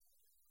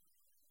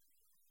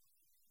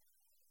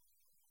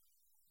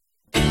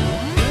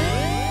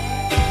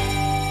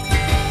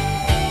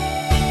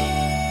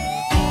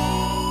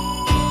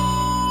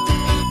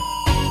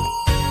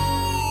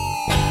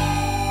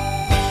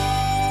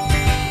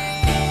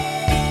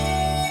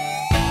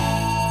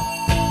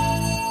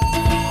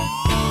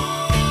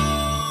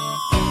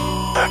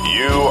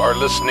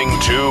listening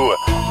to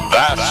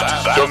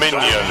Vast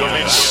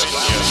Dominions,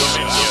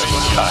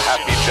 a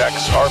Happy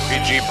Jacks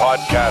RPG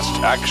podcast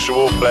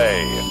actual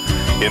play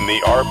in the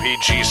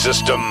RPG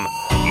system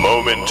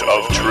Moment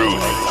of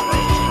Truth.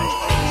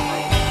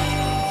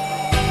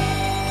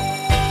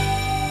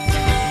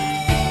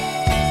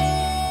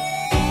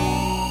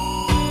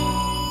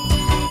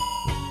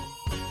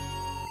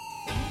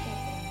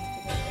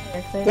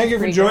 Thank you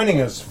for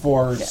joining us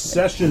for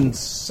Session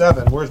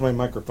 7. Where's my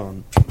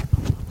microphone?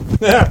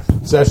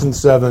 Session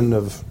 7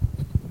 of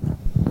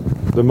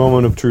the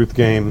Moment of Truth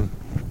game.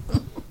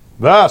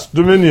 Vast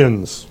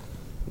Dominions.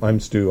 I'm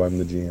Stu, I'm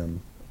the GM.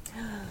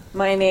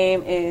 My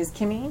name is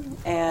Kimmy,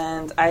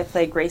 and I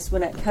play Grace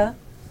Winnetka.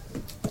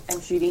 I'm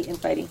Shooty and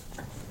Fighty.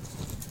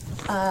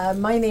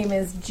 My name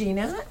is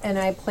Gina, and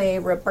I play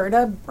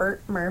Roberta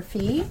Burt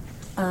Murphy.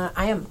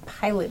 I am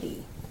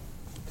Piloty.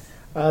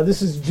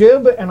 This is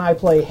Jib, and I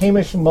play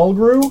Hamish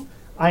Mulgrew.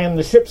 I am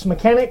the ship's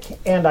mechanic,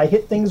 and I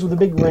hit things with a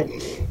big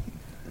wrench.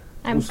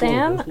 I'm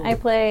Sam. I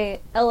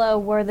play Ella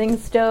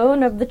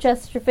Worthingstone of the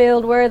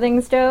Chesterfield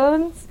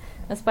Worthingstones,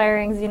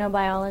 aspiring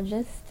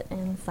xenobiologist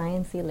and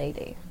sciencey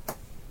lady.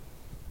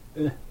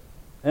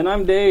 And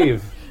I'm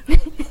Dave.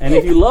 And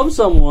if you love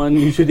someone,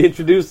 you should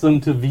introduce them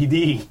to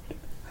VD.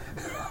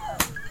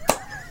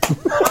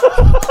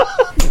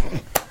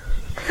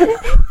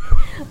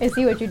 I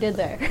see what you did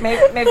there.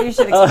 Maybe you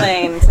should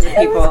explain to the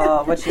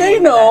people what you They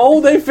mean. know.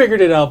 They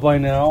figured it out by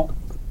now.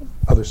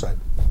 Other side.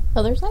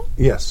 Other side?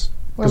 Yes.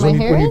 Where Because my when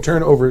hair you is?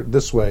 turn over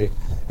this way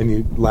and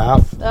you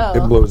laugh, Oh.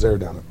 it blows air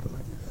down it.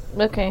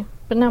 Okay,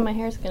 but now my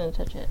hair's going to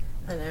touch it.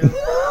 I know.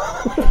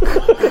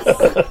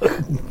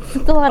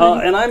 It's a lot of...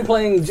 And I'm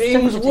playing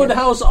James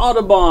Woodhouse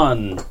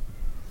Audubon.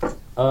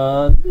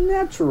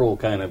 Natural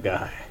kind of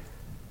guy.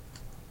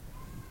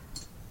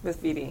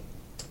 With VD.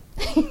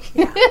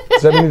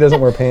 Does that mean he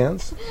doesn't wear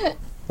pants?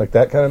 Like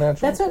that kind of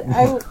natural? That's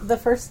what the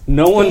first.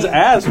 No one's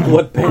asked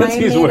what pants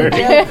he's wearing.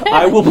 Joke.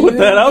 I will put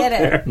that out Get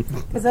there.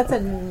 because that's a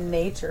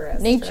naturist.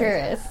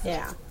 Naturist.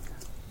 Yeah,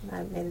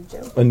 I made a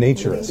joke. A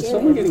naturist. Is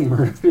someone getting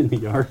murdered in the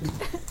yard?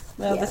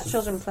 Well, Yes. there's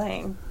children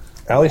playing.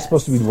 Allie's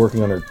supposed to be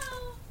working on her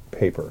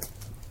paper.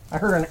 I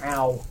heard an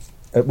ow.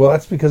 Well,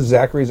 that's because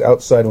Zachary's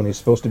outside when he's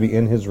supposed to be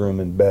in his room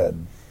in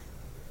bed.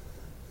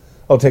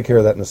 I'll take care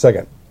of that in a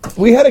second.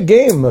 We had a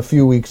game a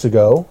few weeks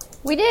ago,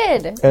 We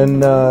did!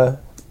 and I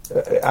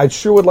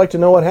sure would like to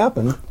know what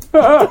happened.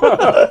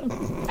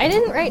 I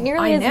didn't write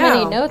nearly I as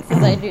many know. notes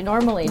as I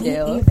normally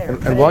do. Either.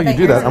 And while you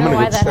do that, I'm I don't know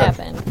going why to get that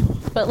started.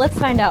 happened. But let's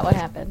find out what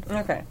happened.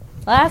 Okay.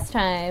 Last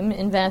time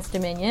in Vast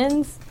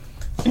Dominions,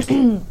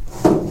 we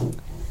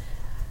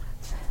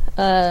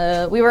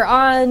were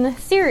on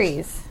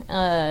Ceres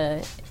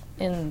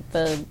in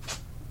the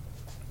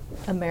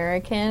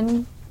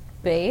American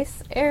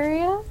base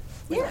area.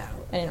 Yeah.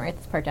 I didn't write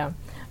this part down.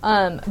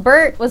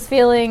 Bert was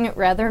feeling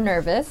rather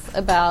nervous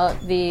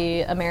about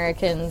the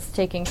Americans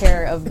taking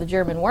care of the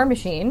German war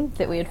machine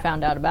that we had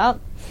found out about.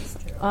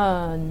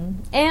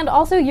 And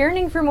also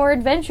yearning for more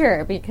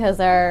adventure because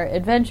our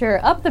adventure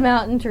up the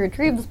mountain to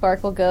retrieve the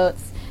sparkle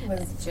goats,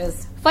 Was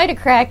just fight a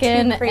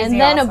kraken, Crazy and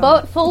then awesome. a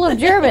boat full of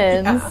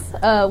Germans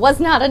was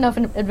not enough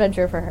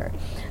adventure for her.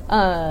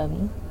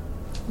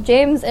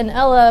 James and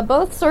Ella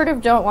both sort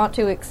of don't want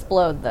to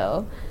explode,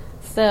 though.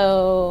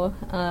 So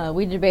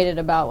we debated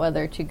about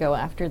whether to go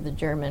after the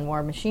German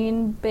war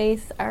machine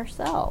base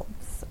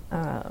ourselves.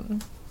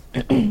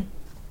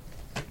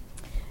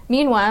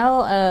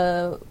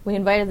 Meanwhile, we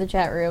invited the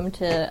chat room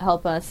to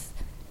help us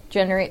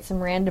generate some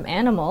random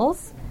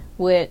animals,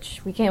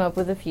 which we came up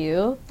with a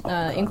few,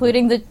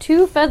 including the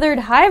two-feathered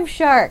hive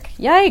shark.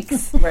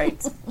 Yikes!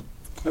 Right.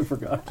 I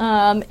forgot.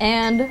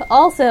 And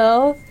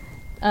also,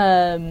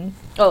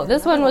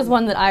 this one was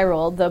one that I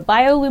rolled, the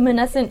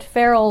bioluminescent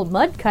feral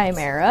mud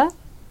chimera,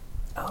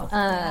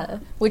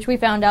 which we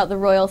found out the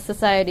Royal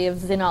Society of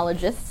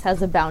Xenologists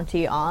has a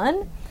bounty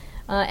on.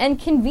 And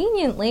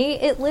conveniently,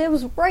 it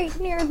lives right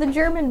near the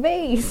German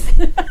base.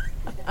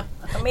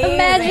 Amazing.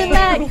 Imagine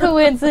that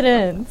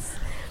coincidence.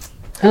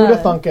 Who'd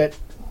have thunk it?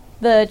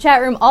 The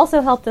chat room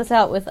also helped us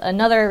out with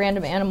another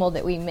random animal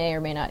that we may or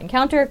may not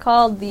encounter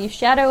called the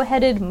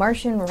shadow-headed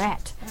Martian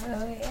rat.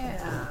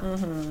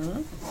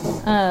 oh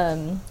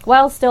yeah.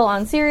 While still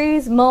on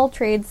Ceres, Mull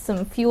trades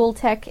some fuel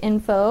tech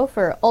info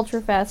for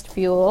ultra-fast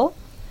fuel.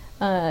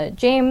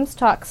 James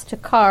talks to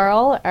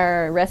Carl,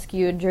 our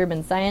rescued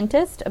German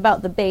scientist,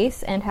 about the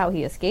base and how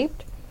he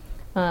escaped,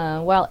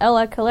 while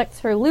Ella collects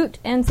her loot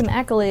and some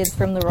accolades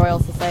from the Royal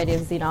Society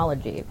of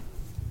Xenology.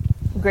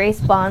 Grace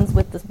bonds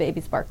with this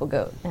baby sparkle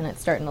goat, and it's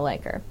starting to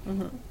like her.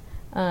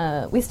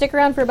 We stick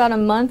around for about a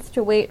month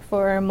to wait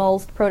for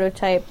Mull's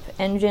prototype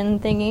engine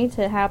thingy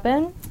to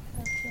happen.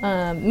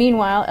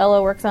 Meanwhile,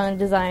 Ella works on a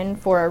design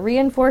for a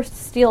reinforced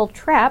steel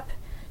trap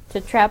to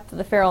trap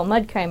the feral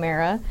mud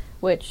chimera,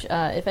 which,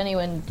 if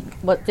anyone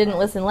didn't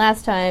listen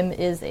last time,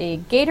 is a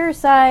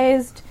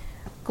gator-sized,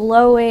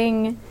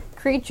 glowing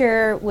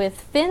creature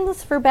with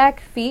fins for back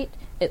feet.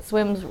 It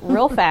swims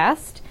real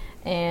fast,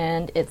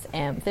 and it's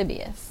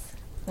amphibious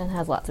and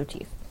has lots of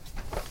teeth.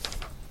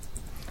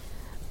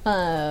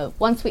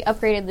 Once we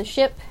upgraded the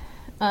ship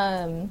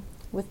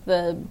with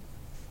the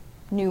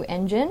new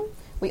engine,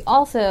 we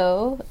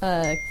also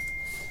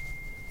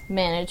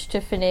managed to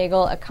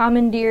finagle a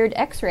commandeered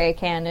X-ray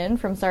cannon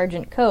from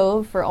Sergeant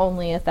Cove for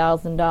only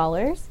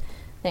 $1,000,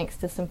 thanks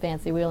to some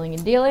fancy wheeling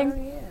and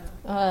dealing.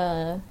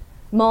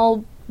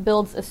 Mull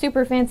builds a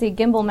super fancy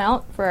gimbal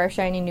mount for our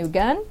shiny new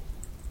gun.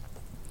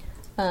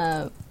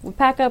 We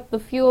pack up the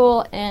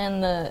fuel,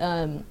 and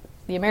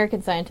the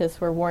American scientists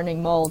were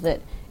warning Mull that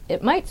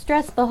it might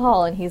stress the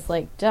hull, and he's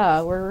like,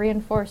 duh, we're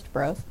reinforced,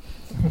 bros.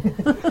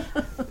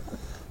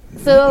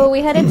 So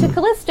we headed to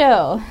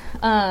Callisto,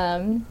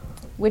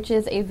 which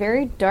is a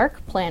very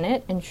dark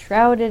planet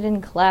enshrouded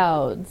in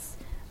clouds.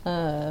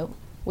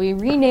 We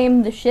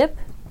renamed the ship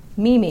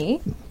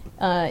Mimi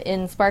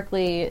in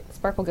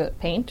sparkle goat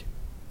paint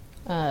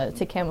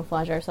to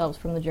camouflage ourselves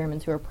from the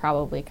Germans, who are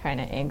probably kind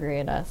of angry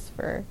at us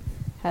for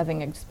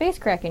having a space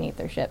kraken eat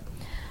their ship.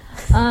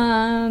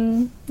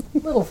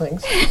 Little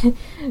things.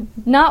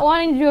 Not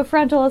wanting to do a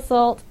frontal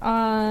assault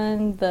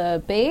on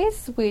the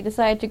base, we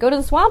decided to go to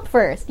the swamp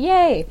first.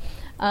 Yay!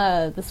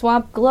 The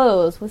swamp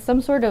glows with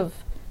some sort of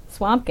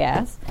swamp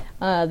gas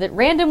that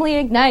randomly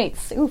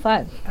ignites. Ooh,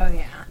 fun. Oh,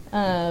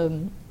 yeah.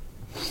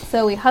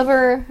 So we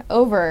hover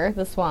over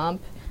the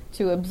swamp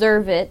to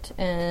observe it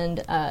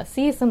and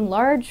see some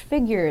large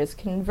figures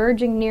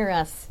converging near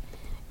us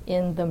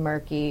in the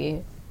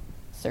murky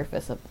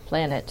surface of the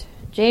planet.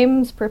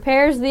 James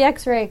prepares the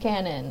X-ray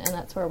cannon, and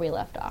that's where we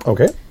left off.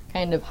 Okay.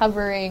 Kind of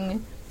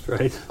hovering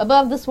Right.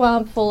 above the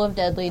swamp full of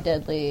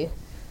deadly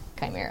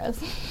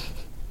chimeras.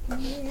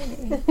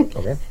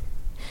 Okay.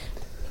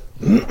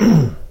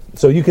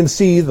 So you can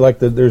see, like,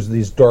 there's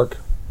these dark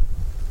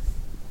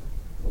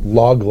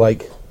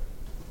log-like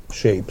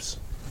shapes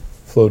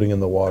floating in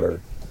the water,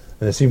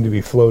 and they seem to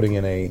be floating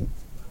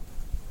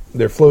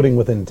they're floating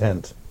with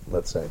intent,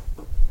 let's say.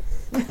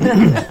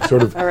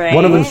 Sort of. All right.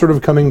 One of them's sort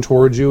of coming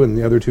towards you, and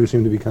the other two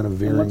seem to be kind of And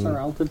veering. what's our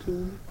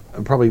altitude?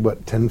 Probably,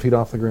 10 feet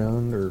off the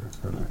ground, or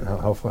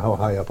how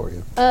high up are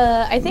you?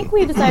 I think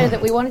we decided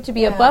that we wanted to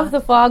be above the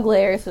fog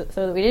layer so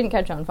that we didn't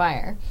catch on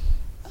fire.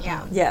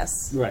 Yeah.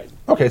 Yes. Right.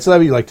 Okay, so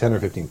that'd be like 10 or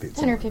 15 feet.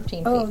 10 or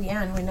 15 feet. Oh,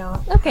 yeah, and we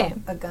now Okay. have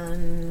a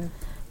gun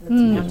that's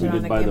We mounted on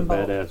did a buy the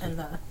gimbal. badass And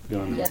the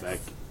gun in the Yes. back.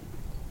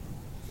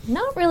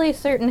 Not really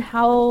certain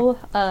how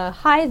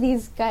high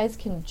these guys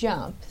can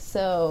jump,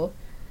 so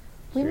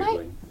we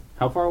Seriously.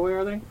 How far away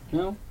are they?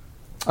 No?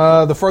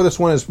 The farthest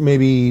one is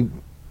maybe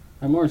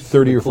I'm more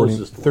 30 the or 40,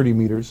 closest one. 30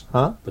 meters.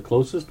 Huh? The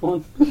closest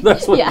one? That's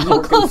might. what's Yeah, more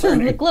how close is the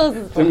concerning.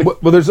 closest one?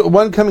 Well, there's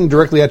one coming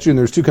directly at you, and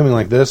there's two coming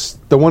like this.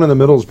 The one in the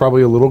middle is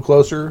probably a little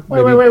closer.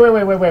 Wait.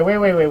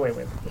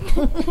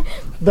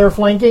 They're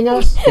flanking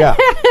us? Yeah.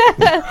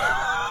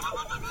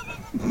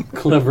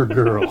 Clever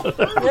girl.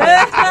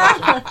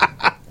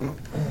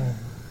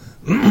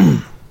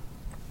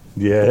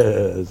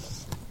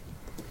 Yes.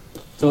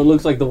 So it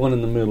looks like the one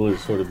in the middle is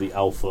sort of the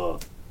alpha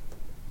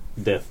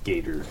Death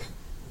Gator.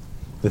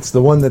 It's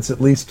the one that's at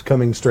least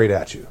coming straight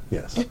at you.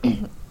 Yes.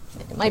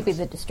 It might be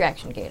the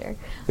distraction gator.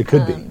 It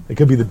could be. It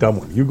could be the dumb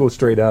one. You go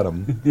straight at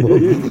him.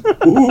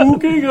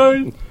 Okay,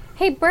 guys.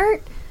 Hey,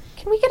 Bert,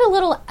 can we get a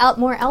little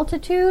more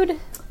altitude?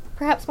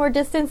 Perhaps more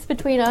distance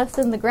between us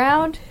and the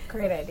ground?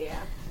 great idea.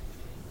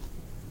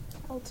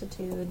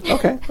 Altitude.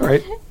 Okay. All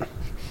right.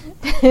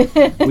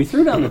 We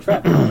threw down the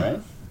trap, right?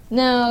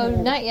 No,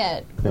 not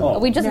yet. No.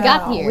 We just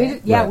got here.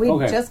 We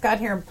Okay. just got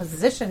here and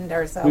positioned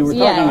ourselves. We were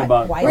Yeah. talking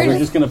about Why we're is it-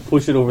 just going to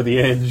push it over the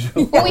edge.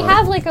 But we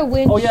have like a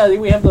winch Oh, yeah,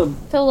 we have the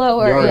to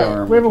lower yard it.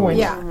 arm. We have a winch.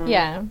 Yeah.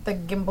 Yeah. The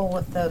gimbal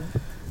with the.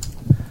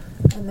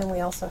 And then we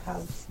also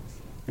have.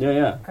 Yeah.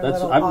 Our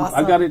That's little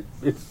I've got it.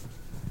 It's.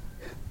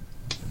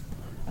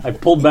 I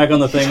pulled back on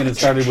the thing and it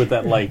started with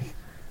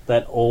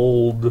that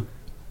old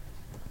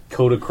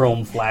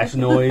Kodachrome flash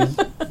noise.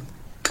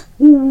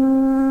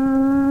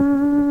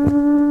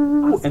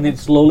 And it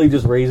slowly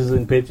just raises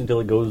in pitch until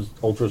it goes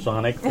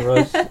ultrasonic for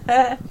us.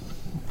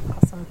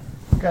 Awesome.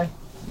 Okay.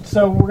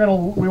 So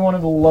we wanted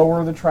to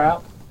lower the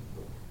trap.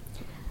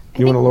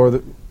 You want to lower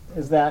the?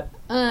 Is that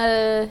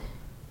That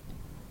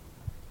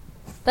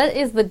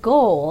is the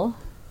goal.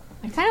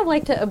 I kind of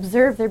like to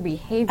observe their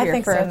behavior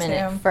think for a so,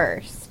 minute too.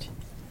 first.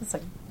 That's a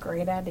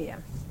great idea.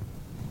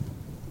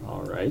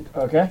 All right.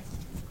 okay?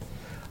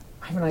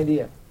 I have an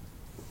idea.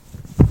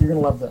 You're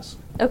gonna love this.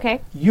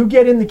 Okay. You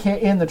get in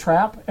the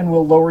trap, and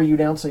we'll lower you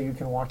down so you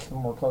can watch them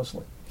more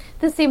closely.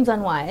 This seems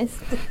unwise.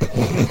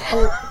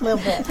 A little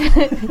bit.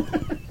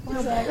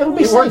 It'll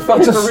be It worked fine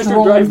it's a for Richard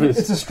strong. Dreyfuss.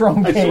 It's a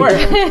strong I cage.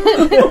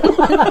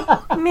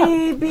 swear.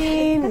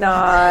 Maybe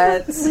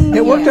not.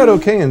 It worked out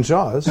okay in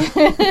Jaws.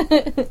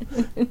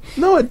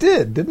 No, it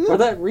didn't Or it?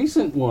 that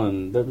recent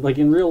one, that, like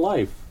in real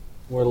life,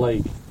 where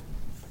like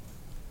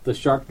the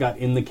shark got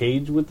in the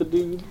cage with the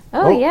dude.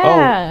 Oh, Oh,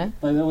 yeah.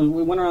 Like,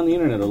 we went around the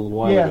internet a little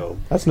while Yeah. ago.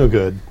 That's no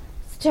good.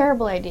 It's a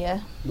terrible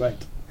idea. Right.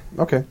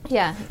 Okay.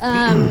 Yeah.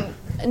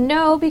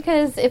 No,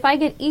 because if I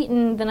get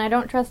eaten, then I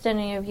don't trust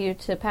any of you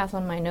to pass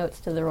on my notes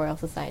to the Royal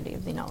Society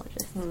of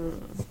Xenologists.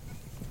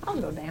 I'll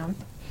go down.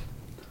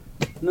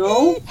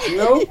 No.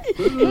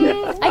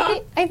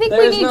 I think we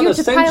There's need not you a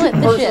to pilot sentient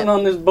the person ship.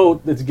 on this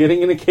boat that's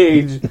getting in a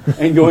cage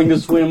and going to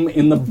swim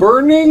in the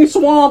burning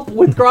swamp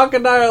with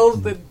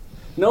crocodiles.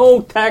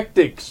 No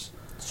tactics.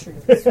 It's true.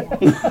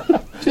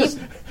 It's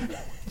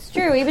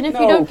true. Even if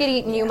No. you don't get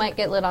eaten, you might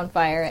get lit on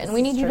fire, and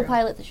we need you to true.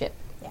 pilot the ship.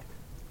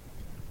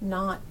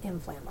 Not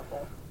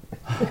inflammable.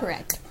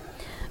 Correct.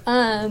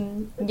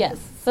 Yes.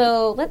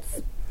 So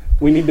let's.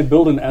 We need to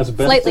build an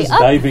Slightly asbestos up.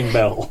 diving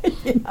bell.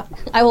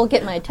 I will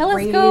get my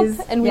telescope, Raise-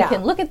 and we yeah.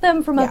 can look at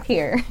them from up Yeah.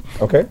 here.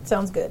 Okay.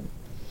 Sounds good.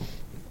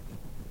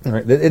 All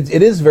right.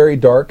 It is very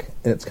dark,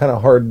 and it's kind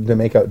of hard to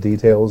make out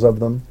details of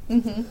them.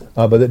 Mm-hmm.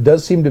 But it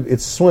does seem to.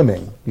 It's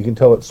swimming. You can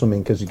tell it's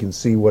swimming because you can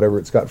see whatever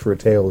it's got for a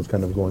tail is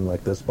kind of going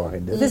like this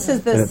behind it. This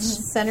is And the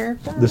it's center.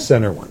 the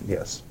center one.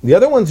 Yes. The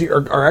other ones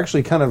are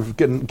actually kind of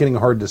getting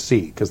hard to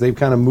see because they've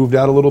kind of moved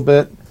out a little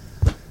bit,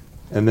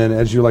 and then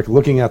as you're like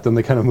looking at them,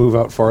 they kind of move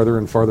out farther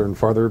and farther and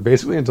farther,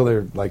 basically until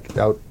they're like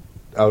out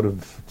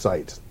of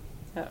sight.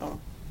 Uh-oh.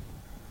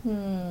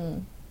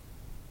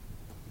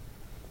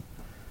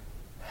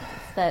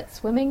 That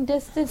swimming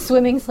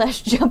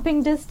 /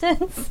 jumping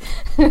distance.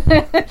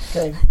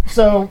 Okay.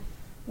 So,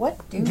 What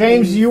do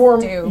James, these you're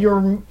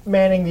do?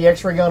 manning the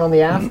X-ray gun on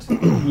the aft.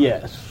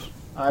 Yes.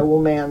 I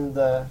will man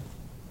the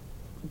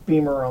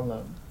beamer on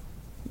the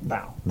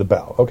bow. The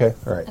bow. Okay.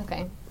 All right.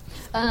 Okay.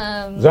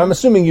 So I'm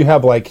assuming you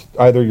have like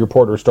either your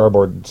port or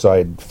starboard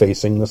side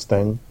facing this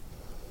thing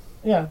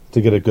Yeah.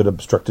 to get a good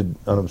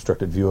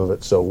unobstructed view of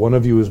it. So one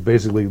of you is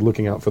basically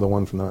looking out for the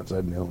one from that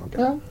side. No, okay,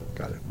 Yeah.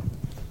 got it.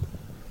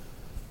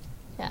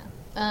 Yeah.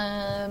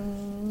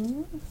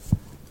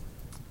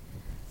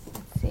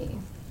 Let's see.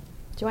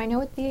 Do I know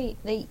what they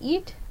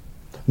eat?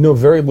 No,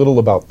 very little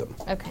about them.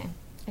 Okay.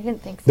 I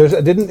didn't think so.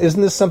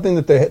 Isn't this something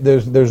that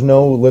there's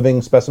no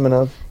living specimen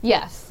of?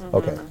 Yes.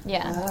 Okay,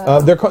 Yeah.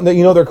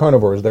 they're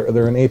carnivores.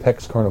 They're an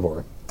apex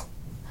carnivore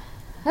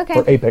or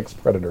Okay. apex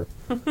predator.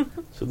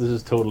 So this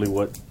is totally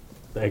what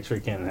the X-ray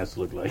cannon has to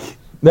look like.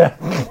 Yeah,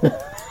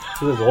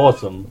 This is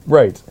awesome.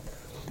 right.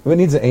 It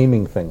needs an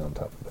aiming thing on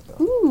top of it,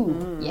 though.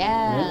 Ooh.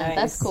 Yeah. Nice.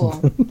 That's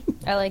cool.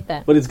 I like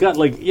that. But it's got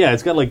like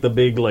the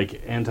big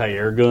like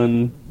anti-air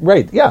gun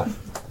Right? Yeah,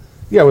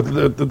 yeah, with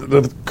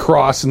the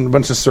cross and a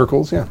bunch of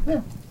circles. Yeah.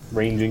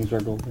 ranging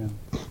circle.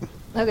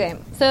 Yeah. Okay.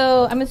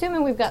 So I'm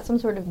assuming we've got some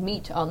sort of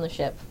meat on the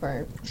ship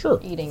for Sure.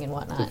 eating and To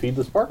whatnot. feed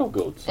the sparkle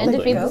goats. And to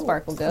something. feed the Goats.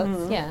 sparkle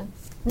goats. Yeah.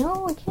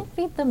 No, we can't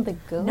feed them the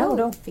goat. No,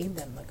 don't feed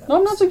them the goats. No,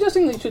 I'm not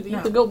suggesting they should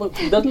eat the goat, but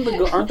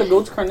aren't the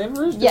goats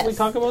carnivorous? Did Yes. we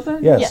talk about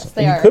that? Yes, Yes,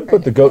 they you are could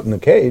put the goat in a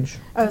cage.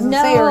 I was gonna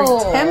say, or No,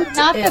 tempt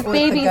not it the with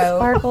baby goat.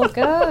 sparkle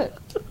goat.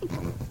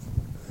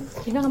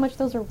 Do you know how much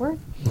those are worth?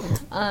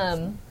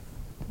 I'm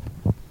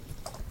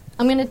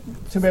gonna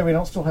Too bad we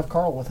don't still have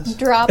Carl with us.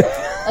 drop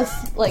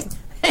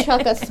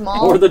chuck a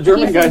small Or the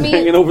German piece of guys meat,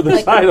 hanging over the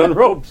like side on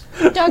ropes.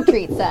 dog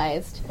treat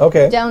sized,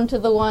 Okay. down to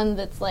the one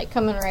that's like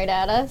coming right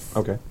at us,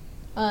 Okay.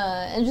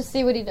 and just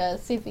see what he does.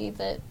 See if he eats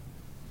it.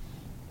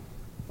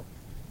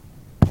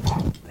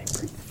 They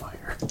breathe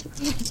fire.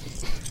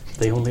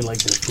 They only like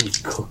their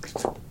food cooked.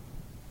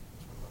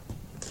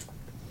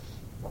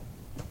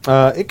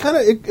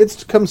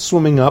 It comes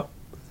swimming up,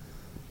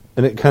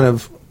 and it kind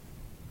of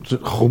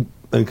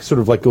sort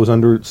of like goes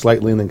under it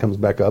slightly and then comes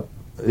back up.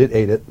 It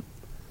ate it,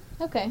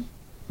 Okay.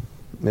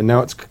 and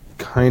now it's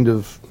kind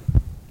of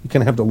you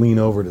kind of have to lean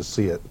over to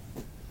see it.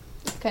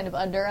 Kind of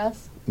under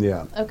us.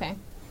 Yeah. Okay.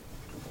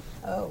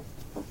 Oh,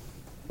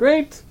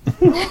 Great.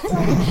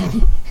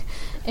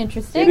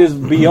 Interesting. It is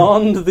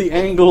beyond the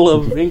angle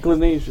of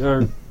inclination,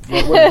 or what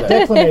is that?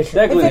 Declination. if it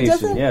Declination.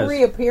 doesn't Yes.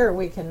 reappear,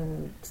 we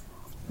can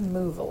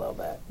move a little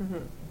bit.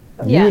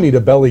 Yeah. You need a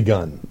belly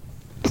gun.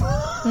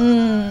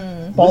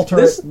 Ball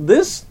turret.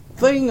 This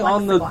thing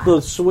on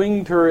the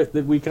swing turret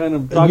that we kind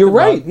of talked You're about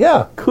right.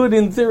 Yeah. could,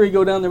 in theory,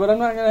 go down there, but I'm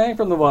not going to hang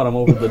from the bottom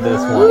over the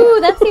this one.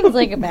 Ooh, that seems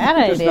like a bad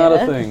idea. It's not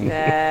a thing.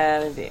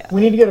 Bad idea.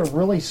 We need to get a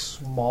really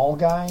small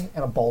guy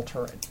and a ball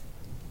turret.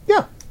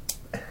 Yeah.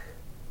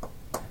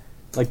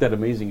 Like that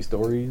Amazing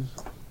Stories.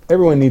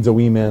 Everyone needs a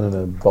wee man and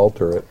a ball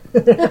turret.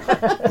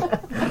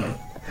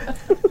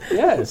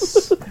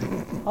 Yes.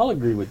 I'll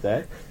agree with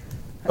that.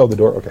 Oh, the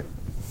door. Okay.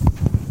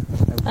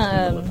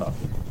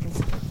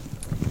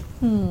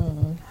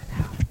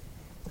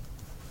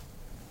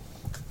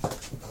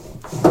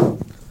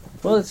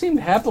 Well, it seemed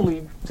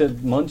happily to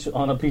munch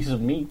on a piece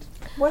of meat.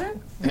 What? Are,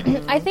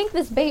 I think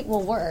this bait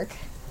will work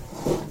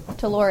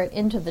to lure it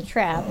into the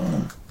trap.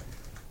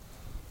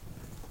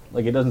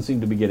 Like, it doesn't seem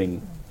to be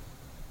getting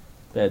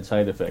bad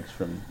side effects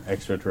from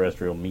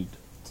extraterrestrial meat.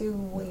 do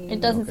we?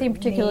 It doesn't seem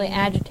particularly need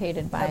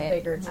agitated by a it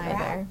bigger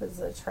trap. either. Is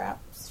the trap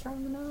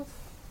strong enough?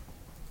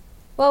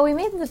 Well, we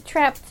made the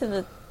trap to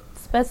the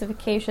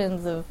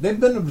specifications of They've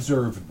been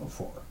observed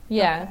before.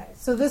 yeah. Okay.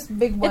 So this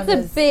big one It's a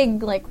is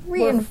big, like,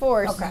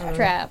 reinforced okay.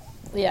 trap.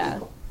 Yeah.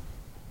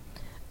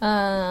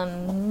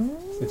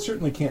 It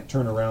certainly can't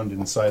turn around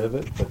inside of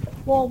it, but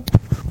well,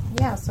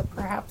 yeah. So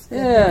perhaps the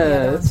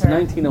Yeah, it's answer.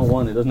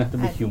 1901. It doesn't have to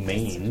be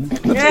humane.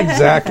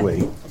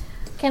 exactly.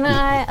 Can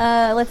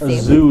I, let's A see.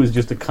 zoo is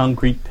just a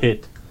concrete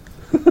pit.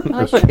 Oh,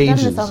 I should have done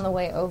cages. this on the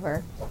way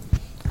over.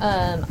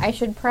 I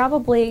should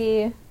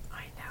probably...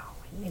 I know.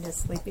 I need a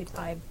sleepy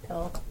pie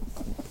pill.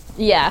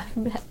 Yeah,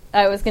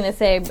 I was going to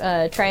say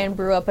try and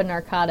brew up a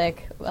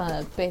narcotic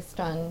based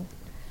on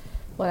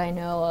what I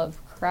know of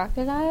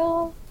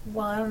crocodile.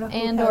 Well, I don't know who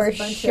And has or a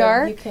bunch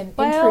shark of, you can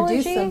biology?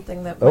 introduce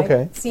something that Okay.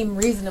 might seem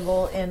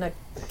reasonable in a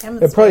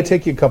chemistry. It'd probably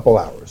take you a couple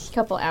hours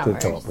Couple to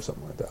hours. come up with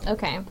something like that.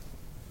 Okay.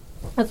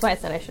 That's why I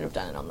said I should have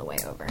done it on the way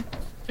over.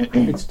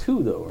 It's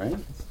 2 though, right?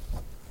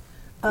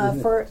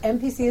 For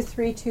NPC is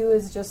 3, 2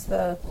 is just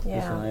the Just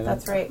an item.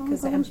 that's right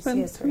because the I'm gonna NPC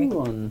spend is 3. 2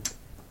 on.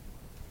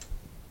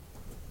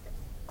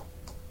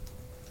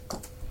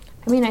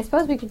 I mean, I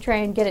suppose we could try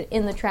and get it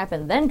in the trap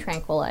and then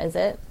tranquilize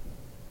it.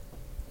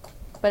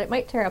 But it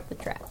might tear up the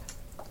trap.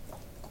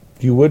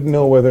 You wouldn't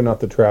know whether or not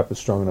the trap is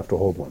strong enough to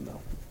hold one,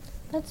 though.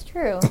 That's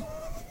true.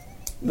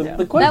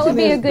 The question That would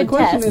be is, a good the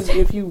question test. is,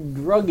 if you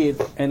drug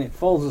it and it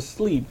falls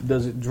asleep,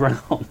 does it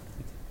drown?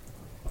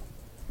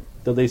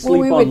 Do they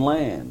sleep we on would-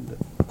 land?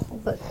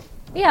 But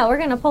Yeah, we're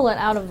going to pull it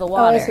out of the oh,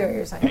 water. I see what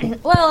you're saying.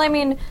 Well, I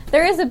mean,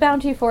 there is a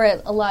bounty for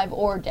it alive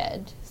or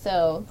dead.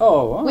 So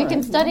Oh, all we right.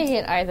 can study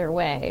it either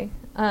way.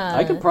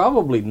 I could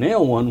probably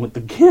nail one with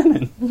the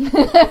cannon. You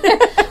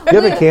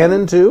have a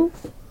cannon, too?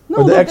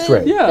 or the the-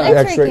 X-ray? yeah. The The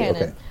X-ray X-ray, cannon.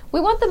 okay. We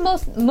want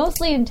them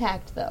mostly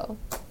intact, though.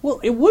 Well,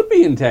 it would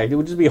be intact. It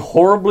would just be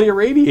horribly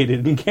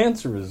irradiated and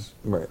cancerous.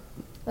 Right.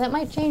 That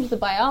might change the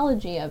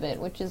biology of it,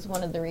 which is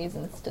one of the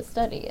reasons to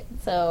study it.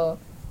 So,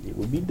 It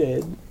would be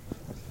dead.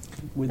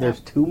 There's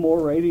 2 more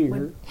right here.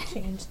 Would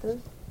change the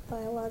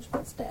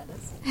biological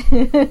status.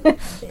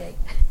 Big.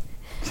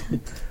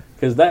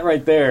 Because that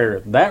right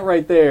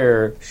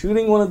there,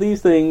 shooting one of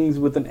these things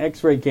with an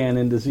X-ray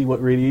cannon to see what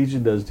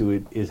radiation does to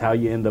it is how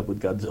you end up with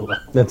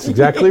Godzilla. That's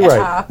exactly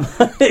right.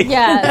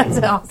 yeah, That's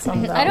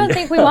awesome. Though. I don't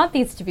think we want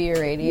these to be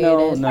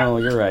irradiated. No,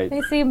 you're right.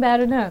 They seem bad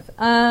enough.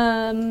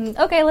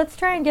 Okay, let's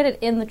try and get it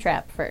in the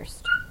trap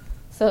first.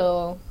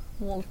 So,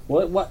 we'll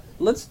What?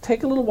 Let's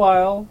take a little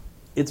while.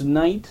 It's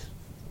night.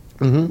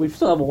 Mhm. We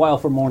still have a while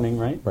for morning,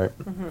 right? Right.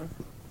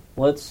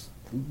 Let's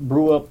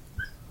brew up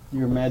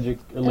your magic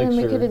and then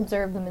elixir. we could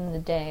observe them in the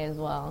day as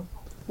well.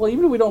 Well,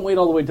 even if we don't wait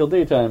all the way till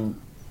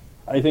daytime,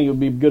 I think it would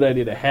be a good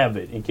idea to have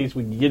it in case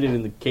we get it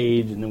in the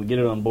cage and then we get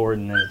it on board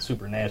and then it's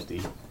super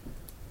nasty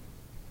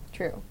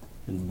True.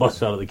 and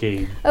busts out of the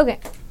cage. Okay,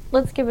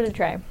 let's give it a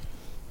try.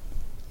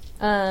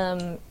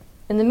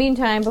 In the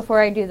meantime, before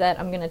I do that,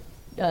 I'm going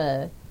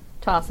to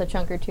toss a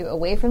chunk or 2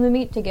 away from the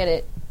meat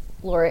to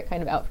lure it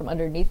kind of out from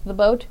underneath the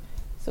boat,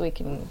 so we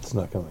can. It's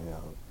not coming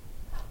out.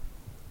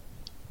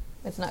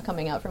 It's not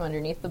coming out from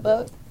underneath the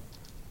boat.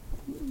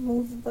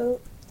 Move the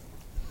boat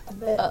a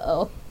bit.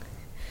 Uh-oh.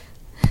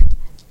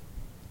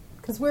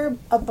 Because we're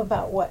up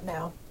about what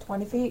now?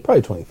 20 feet?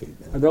 Probably 20 feet.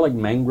 Are there like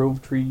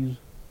mangrove trees?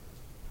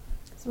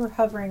 Because we're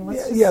hovering.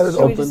 Let's just, yeah, there's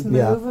should we open, just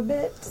yeah. move a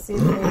bit to see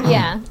if we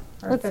Yeah.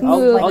 or Let's if it's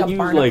move. like I'll a use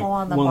barnacle like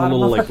on the one of the bottom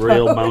little of like the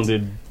rail boat.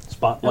 mounted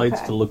spotlights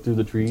Okay. to look through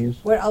the trees.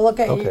 What, I'll look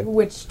at Okay.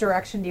 which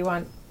direction do you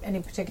want? Any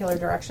particular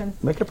direction?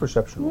 Make a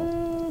perception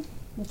roll.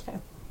 Okay.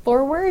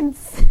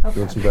 Forwards.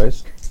 You want some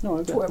dice? No,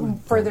 I've got one.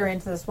 Further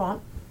into the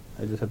swamp?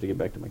 I just have to get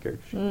back to my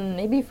character sheet.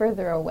 Maybe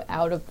further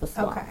out of the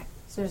swamp. Okay.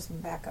 So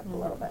just back up a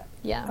little bit.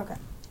 Yeah. Okay.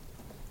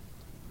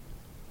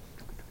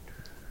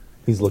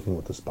 He's looking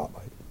with the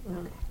spotlight.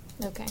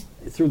 Okay.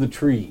 Through the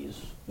trees.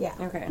 Yeah.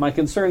 Okay. My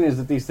concern is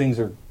that these things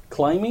are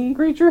climbing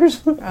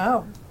creatures,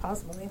 Oh,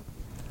 possibly.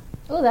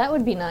 Oh, that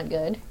would be not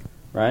good.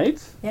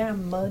 right? Yeah,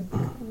 mud.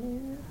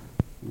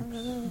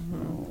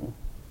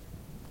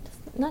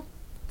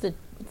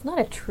 It's not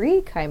a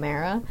tree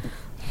chimera.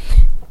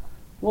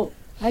 Well,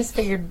 I just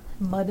figured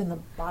mud in the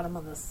bottom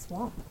of the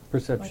swamp, like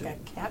perception. a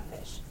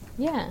catfish.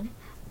 Yeah.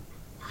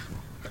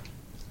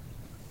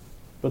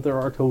 But there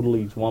are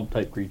totally swamp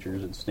type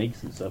creatures and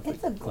snakes and stuff.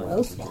 It's that a climb glow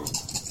up swamp.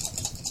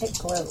 trees. It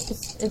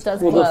glows. It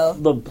does Well,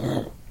 glow.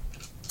 the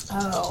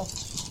Oh.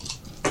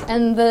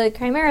 And the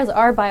chimeras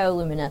are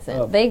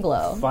bioluminescent. They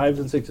glow. 5s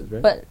and 6s,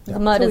 right? But the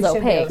mud So is we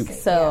should be able opaque, to see,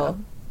 so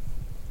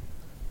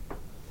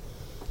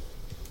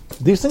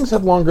These things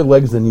have longer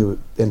legs than you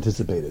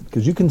anticipated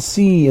because you can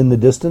see in the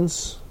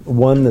distance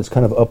one that's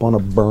kind of up on a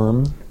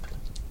berm,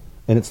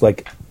 and it's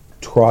like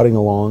trotting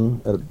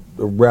along at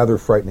a rather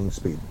frightening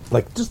speed,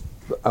 like just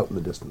out in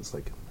the distance,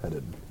 like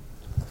headed.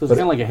 So it's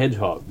kind of like a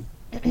hedgehog.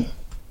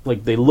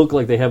 Like they look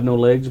like they have no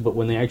legs, but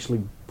when they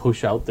actually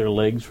push out their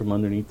legs from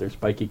underneath their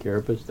spiky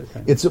carapace, they're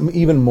kind of... It's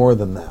even more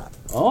than that.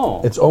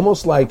 Oh. It's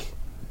almost like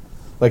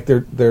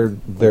their Gator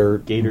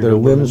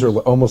limbs are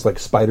Dobermans. almost like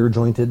spider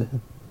jointed.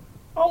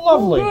 oh,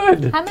 lovely.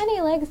 Good. how many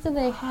legs do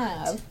they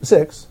have?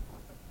 6,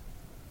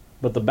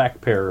 But the back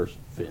pair are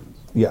fins.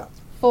 yeah,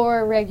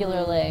 4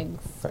 regular legs,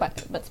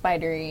 Right. but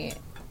spidery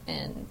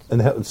and and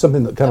they have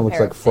something that kind of A looks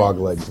pair like of frog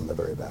fins. legs in the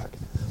very back.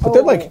 But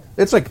they're like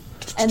it's like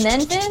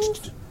then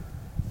fins.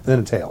 then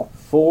a tail.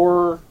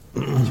 4,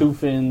 2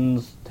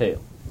 fins, tail.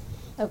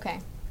 Okay.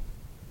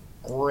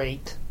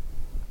 Great.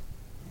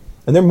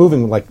 And they're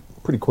moving like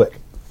pretty quick.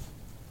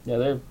 Yeah,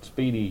 they're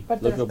speedy.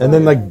 But Look they're- up And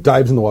then like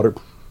dives in the water.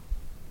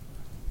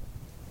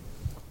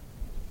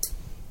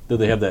 Do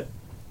they have that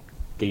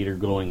gator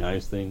glowing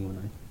eyes thing?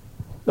 When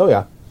Oh,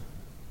 yeah.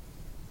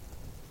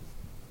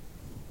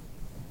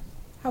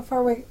 How far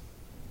away?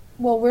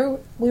 Well,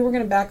 we were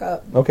going to back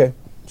up Okay.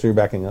 So you're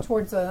backing up.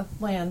 towards the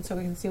land so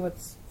we can see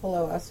what's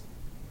below us.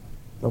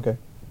 Okay.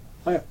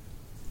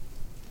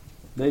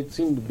 They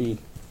seem to be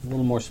a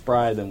little more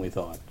spry than we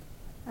thought.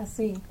 I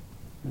see.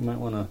 You might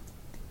want to.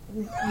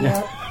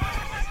 Yep.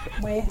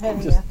 Way ahead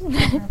of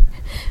you.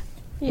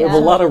 We have a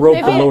lot of rope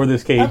to Maybe lower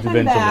this cage up and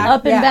eventually. back.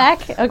 Up and Yeah.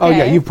 back? Okay. Oh,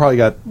 yeah, you've probably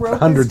got Rope is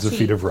hundreds of cheap.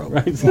 feet of rope.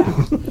 Right?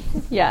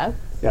 Yeah.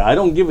 Yeah, I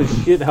don't give a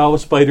shit how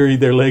spidery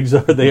their legs are.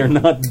 They are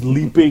not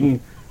leaping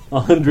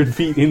 100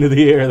 feet into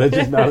the air. That's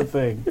just not a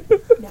thing.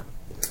 No.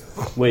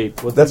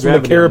 Wait, what's That's the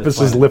when the gravity on this carapaces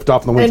planet? lift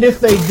off the wings. And if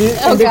they do,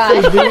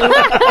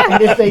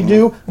 and if they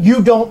do,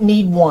 you don't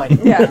need one.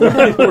 Yeah.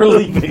 We're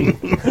leaving.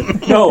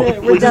 No, we're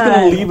just going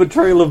done. to leave a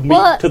trail of meat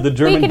Well, to the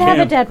German we can camp.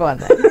 have a dead one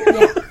then.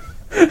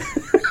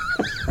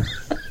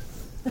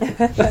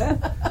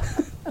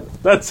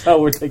 That's how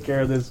we'll take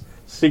care of this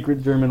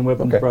secret German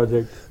weapons Okay.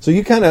 project. So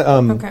you kind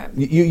of Okay.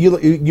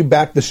 you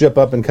back the ship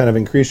up and kind of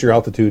increase your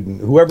altitude, and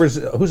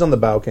who's on the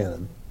bow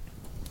cannon,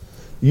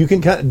 you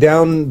can kind of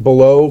down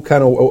below,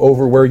 kind of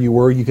over where you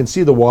were. You can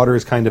see the water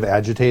is kind of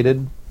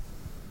agitated.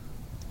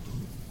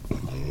 They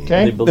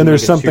Okay. build And like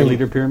there's a something-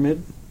 cheerleader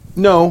pyramid.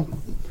 No,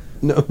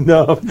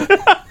 no.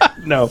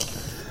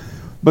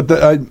 But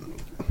the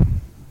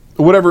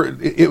whatever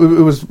it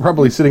was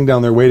probably sitting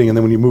down there waiting, and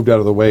then when you moved out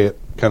of the way, it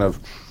kind of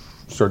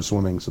started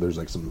swimming. So there's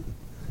like some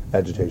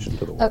agitation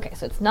to the water. Okay,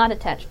 so it's not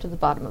attached to the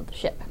bottom of the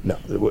ship. No,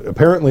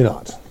 apparently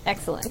not.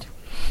 Excellent.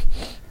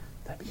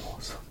 That'd be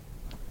awesome.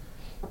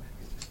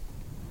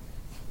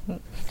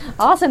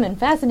 Awesome and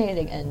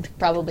fascinating and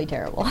probably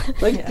terrible.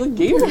 Like the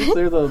gators,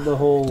 they're the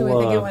whole Do we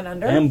think it went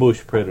under?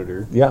 ambush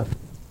predator. Yeah.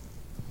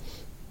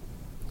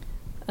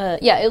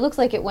 Yeah, it looks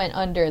like it went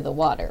under the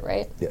water,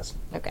 right? Yes.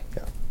 Okay.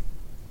 Yeah.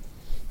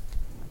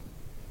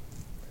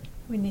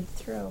 We need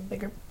to throw a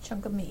bigger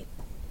chunk of meat.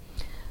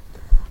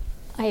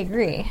 I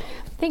agree.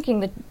 Thinking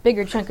the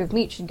bigger chunk of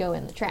meat should go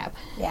in the trap.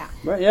 Yeah.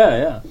 Right?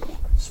 Yeah.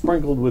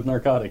 Sprinkled with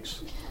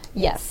narcotics.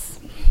 Yes.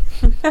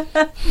 Moored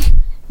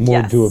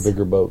Yes. to a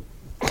bigger boat.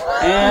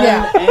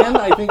 And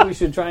I think we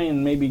should try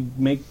and maybe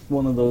make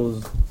one of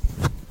those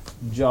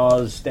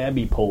Jaws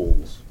stabby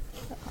poles.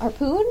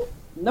 Harpoon?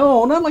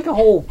 No, not like a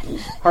whole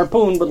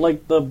harpoon, but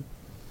like the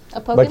A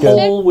poking Like a- stick?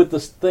 pole with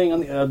this thing on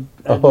the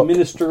A hook.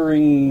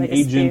 administering Like a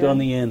agent spear? on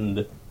the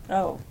end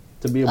Oh.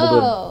 to be able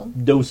Oh. to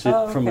dose it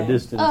Oh, from a okay.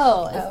 distance.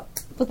 Oh,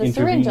 with a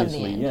syringe on the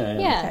Intravenously,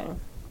 end. yeah. Okay.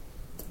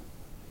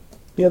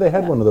 Yeah, they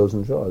had one of those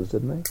in Jaws,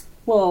 didn't they?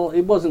 Well,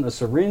 it wasn't a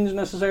syringe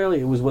necessarily.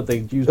 It was what they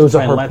used It to was a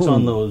try and latch harpoon.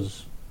 on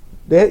those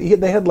They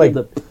had like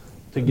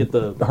to get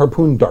the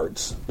harpoon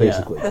darts,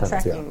 basically. The kind of,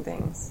 tracking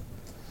things.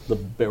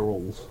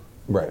 barrels.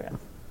 Right.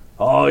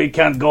 Oh, he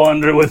can't go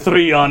under with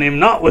 3 on him.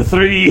 Not with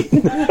 3.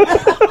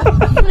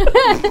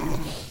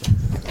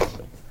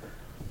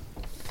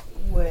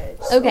 Which,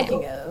 Okay.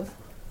 speaking of,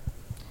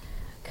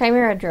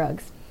 Chimera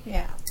drugs.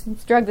 yeah.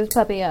 Let's drug this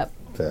puppy up.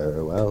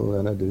 Farewell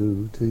and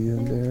adieu to you,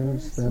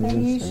 dearest.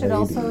 Maybe you should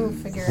also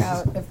figure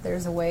out if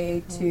there's a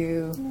way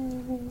to.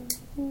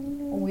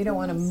 We don't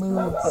want to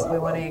move, but we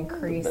want to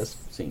increase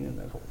Best scene in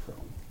that whole film,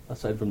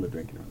 aside from the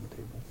drinking around the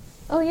table.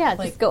 Oh, yeah,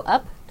 Like- just go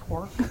up.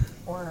 torque,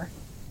 or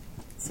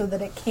so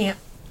that it can't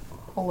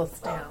pull us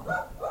down.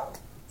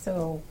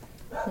 So,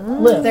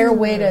 is there a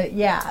way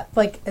to?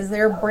 Like, is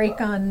there a break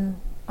on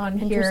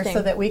here Interesting.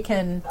 so that we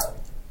can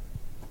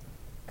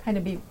kind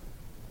of be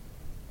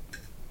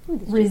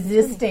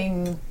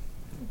resisting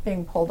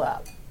being pulled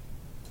up,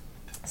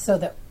 so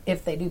that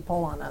if they do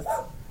pull on us,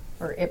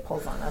 or it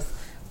pulls on us,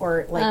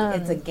 or like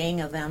it's a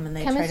gang of them and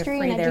they try to chemistry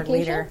free and their education?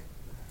 leader.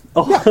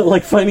 Oh,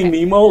 like Finding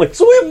Nemo, like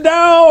swim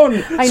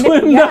down,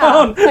 swim yeah,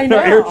 down. I know.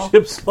 Our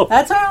airship's slow.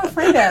 That's what I'm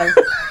afraid of.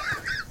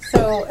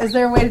 So, is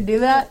there a way to do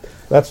that?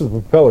 That's what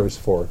the propeller's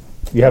for.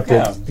 You have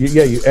Yeah. to,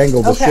 you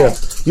angle the Okay.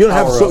 ship. You don't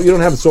have Power up. you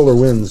don't have solar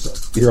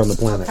winds here on the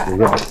planet. Okay. You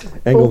gotta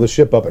angle the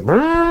ship up and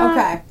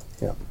Okay,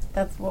 yeah.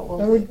 that's what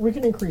And we'll. we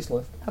can increase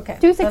lift. Okay,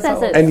 2 that's what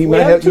successes. And you We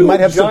might have two you might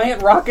have some,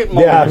 giant rocket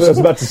yeah. I motors. was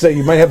about to say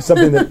you might have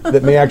something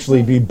that may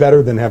actually be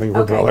better than having a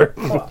propeller.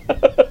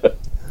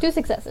 2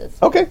 successes.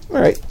 Okay,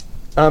 all right.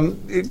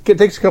 It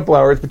takes a couple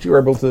hours, but you were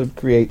able to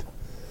create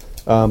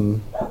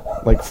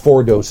like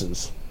 4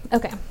 doses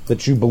Okay.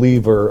 that you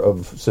believe are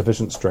of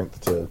sufficient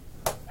strength to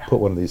put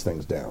one of these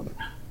things down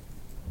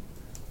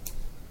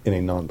in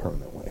a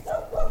non-permanent way.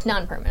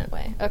 Non-permanent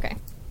way. Okay.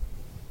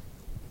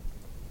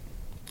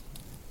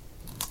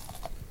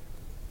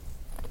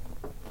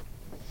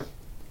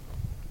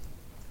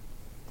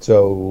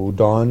 So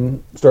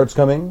dawn starts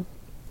coming.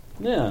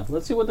 Yeah,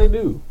 let's see what they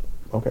do.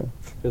 Okay.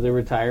 Do they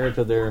retire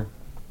to their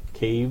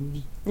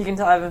caves? You can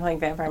tell I've been playing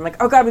vampire. I'm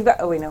like, oh god, we've got.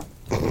 Oh wait, no,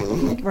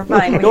 we're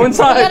fine. Go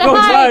inside! Go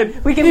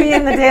inside! We can be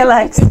in the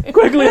daylight.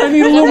 Quickly, I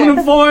need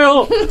aluminum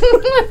foil.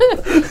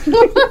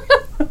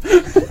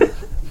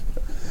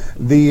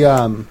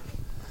 The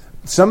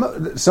some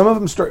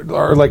of them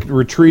are like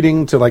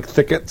retreating to like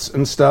thickets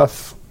and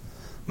stuff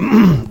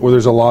where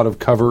there's a lot of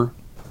cover.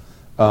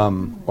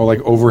 or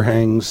like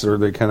overhangs, or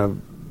they kind of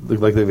look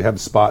like they have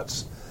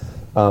spots.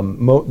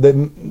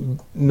 None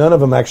of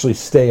them actually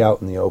stay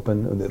out in the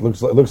open. It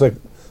looks like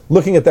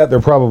looking at that, they're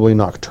probably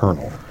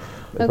nocturnal.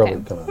 They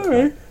Okay. probably come out at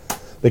night.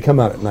 They come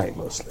out at night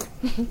mostly.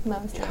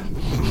 That was true.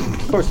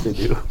 Of course they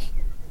do.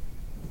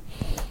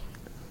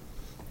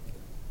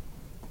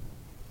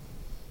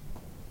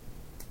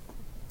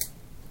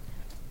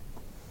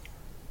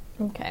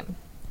 Okay.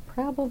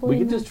 Probably. We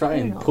could just try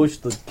and nocturnal. push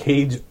the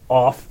cage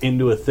off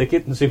into a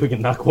thicket and see if we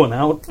can knock one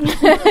out.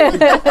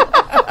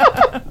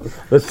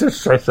 Let's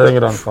just try setting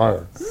it on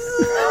fire.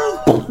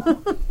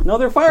 No,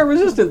 they're fire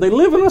resistant. They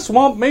live in a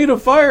swamp made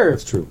of fire.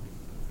 That's true.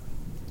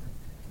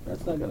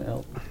 That's not going to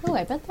help. Oh,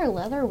 I bet their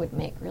leather would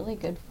make really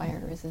good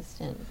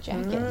fire-resistant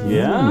jackets.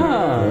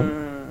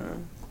 Yeah.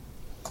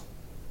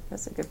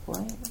 That's a good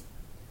point.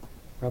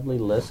 Probably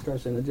less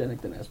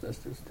carcinogenic than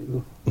asbestos,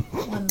 too.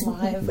 One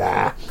live,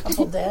 Nah.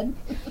 couple dead.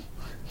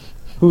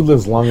 Who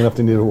lives long enough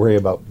to need to worry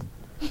about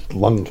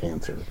lung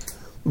cancer?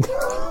 In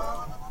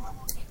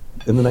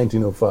the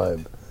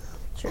 1905.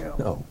 True.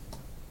 No.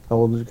 How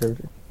old is your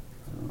character?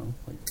 I don't know,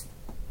 like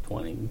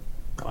 25.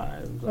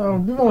 Oh,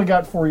 we've only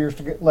got 4 years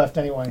to get left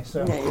anyway,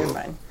 so. Yeah, you're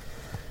fine.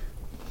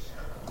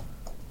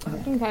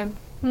 Okay.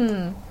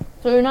 So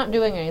they're not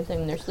doing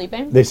anything. They're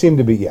sleeping? They seem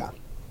to be, yeah.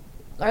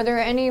 Are there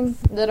any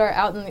that are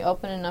out in the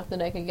open enough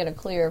that I could get a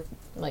clear,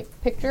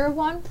 picture of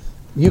one?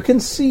 You can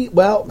see,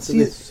 well, see,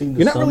 they seem to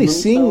you're not really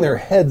sun seeing themselves? their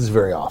heads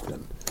very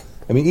often.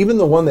 I mean, even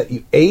the one that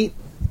you ate,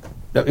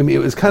 I mean, it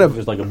was kind of,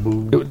 Just like a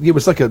boob. it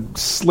was like a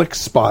slick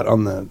spot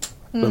on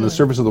the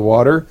surface of the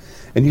water,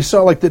 and you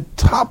saw like the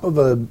top of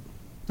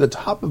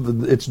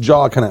its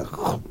jaw kind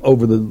of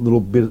over the little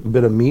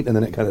bit of meat, and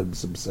then it kind of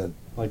subsided.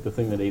 Like the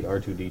thing that ate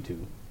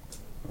R2-D2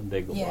 on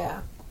Dagobah.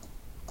 Yeah.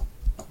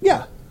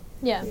 Yeah.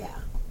 Yeah. Yeah.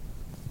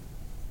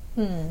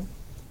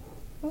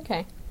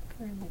 Okay.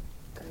 For the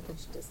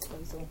garbage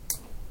disposal.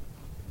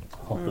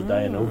 Off the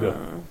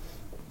Dianoga.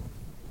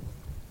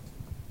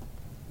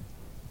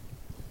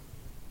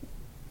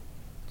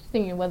 Just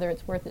thinking whether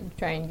it's worth it to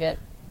try and get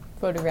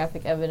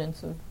photographic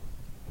evidence of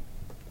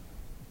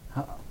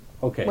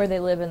Okay. where they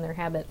live and their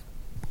habits.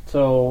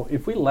 So,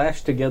 if we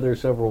lash together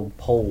several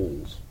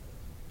poles,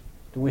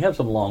 do we have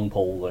some long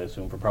poles, I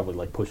assume, for probably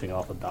like pushing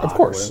off a dock? Of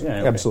course. or whatever?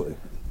 Yeah, okay. Absolutely.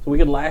 So we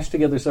could lash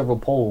together several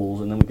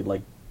poles, and then we could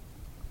like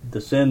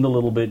descend a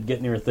little bit,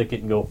 get near a thicket,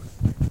 and go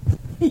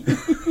You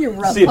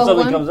see if something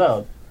one? comes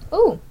out.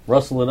 Ooh,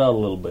 Rustle it out a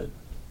little bit.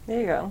 There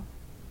you go.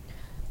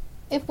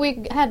 if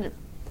we had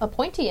a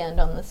pointy end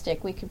on the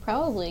stick, we could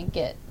probably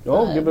get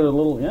Oh, give it a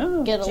little,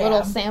 yeah. get a Jab.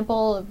 little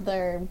sample of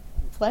their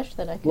flesh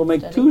that I could We'll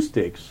make study. 2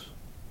 sticks.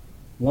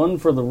 One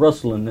for the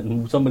rustling,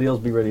 and somebody else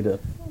be ready to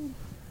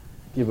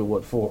give it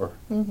what for.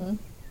 Okay.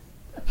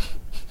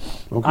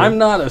 I'm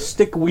not a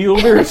stick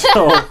wielder,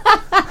 so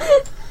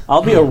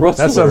I'll be a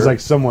rustler. That sounds like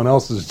someone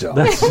else's job.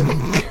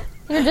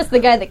 You're just the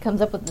guy that comes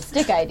up with the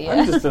stick idea.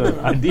 I'm just an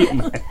idea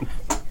man.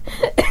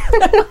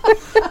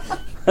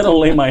 I don't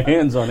lay my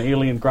hands on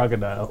alien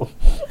crocodile.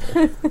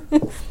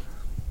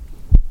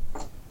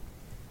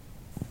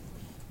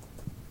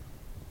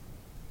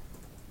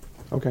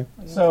 Okay.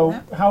 So,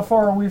 how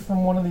far are we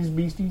from one of these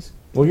beasties?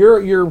 Well,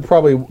 you're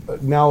probably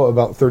now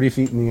about 30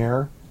 feet in the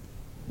air.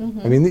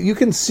 I mean, you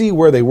can see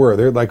where they were.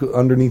 They're like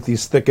underneath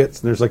these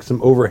thickets. And there's like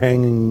some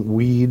overhanging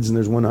weeds, and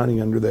there's one hiding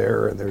under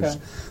there, and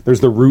there's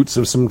the roots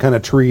of some kind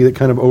of tree that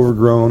kind of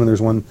overgrown, and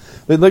there's one.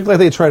 They look like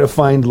they try to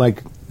find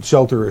like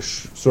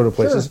shelterish sort of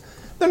places. Sure.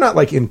 They're not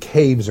like in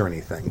caves or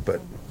anything, but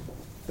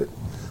they're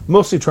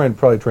mostly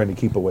probably trying to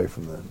keep away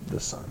from the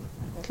sun.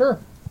 Sure.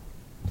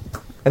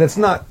 And it's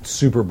not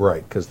super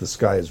bright because the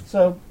sky is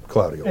So,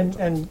 cloudy. All the time.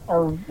 and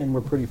our And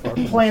we're pretty far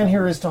from plan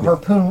here is to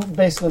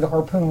basically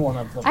harpoon one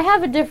of them. I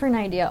have a different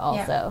idea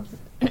also.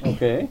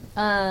 Okay.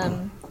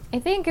 I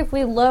think if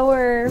we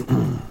lower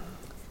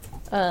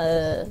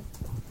a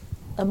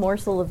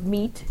morsel of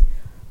meat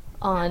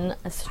on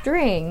a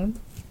string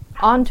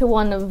onto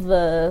one of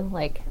the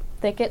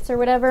thickets or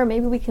whatever,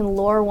 maybe we can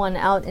lure one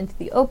out into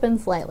the open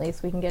slightly so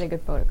we can get a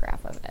good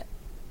photograph of it.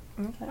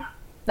 Okay.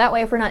 That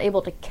way, if we're not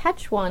able to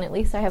catch one, at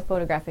least I have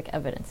photographic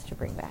evidence to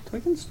bring back. We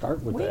can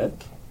start with that.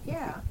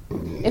 Yeah.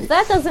 If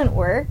that doesn't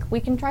work, we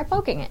can try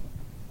poking it.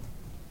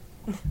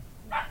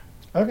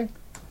 Okay.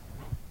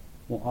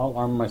 Well, I'll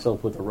arm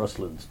myself with a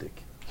rustling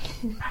stick.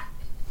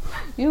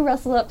 You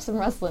rustle up some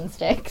rustling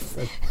sticks.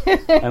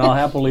 And I'll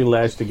happily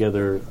lash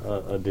together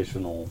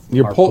additional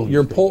Your harpoon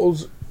sticks.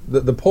 poles,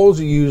 the poles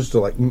you use to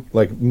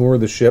like moor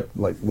the ship,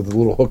 like with the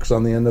little hooks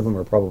on the end of them,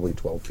 are probably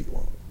 12 feet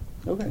long.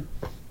 Okay.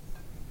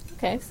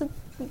 Okay, so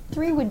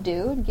 3 would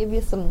do. It'd give you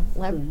some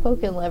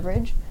poking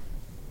leverage.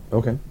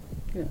 Okay.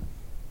 Yeah.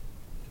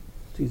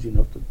 It's easy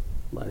enough to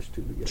lash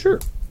two together. Sure.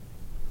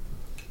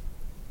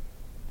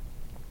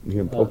 You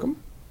can poke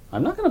them.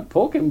 I'm not going to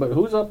poke him, but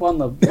who's up on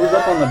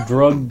the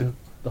drugged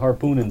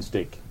harpooning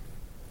stick?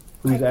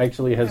 Who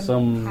actually has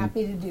I'm some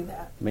happy to do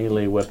that.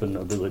 melee weapon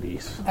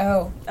abilities?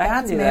 Oh, I can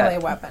that's do melee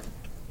that. weapon.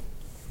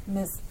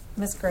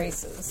 Miss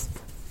Grace's.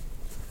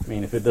 I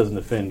mean, if it doesn't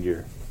offend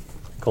your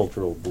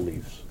cultural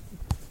beliefs.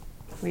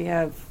 We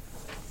have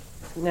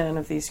none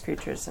of these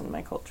creatures in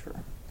my culture.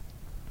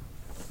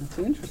 That's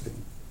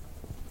interesting.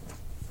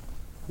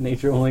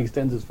 Nature only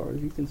extends as far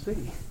as you can see.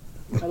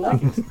 I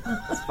like it.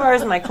 As far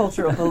as my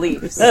cultural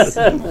beliefs.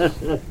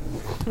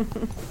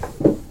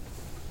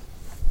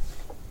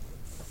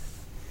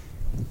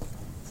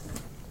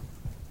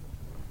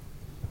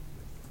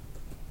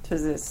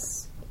 Is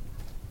this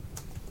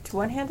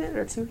one-handed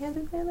or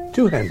two-handed melee?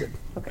 Two-handed.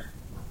 Okay.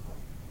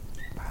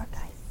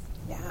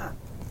 Yeah.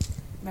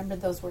 Remember,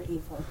 those were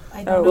evil.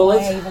 I Oh, don't know well, why I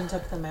let's- even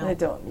took them out. I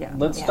don't, yeah.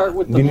 Let's Yeah. start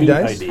with the You need meat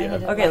dice? idea.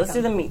 Okay, let's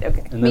do the meat.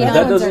 Okay. And then if Meat that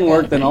ones doesn't are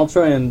work, good. then I'll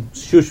try and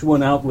shush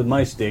one out with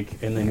my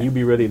stick, and then you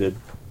be ready to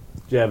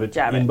jab it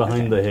Jab in it,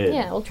 behind the head.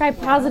 Yeah, we'll try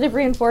positive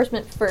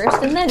reinforcement first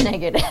and then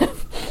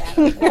negative.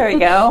 There we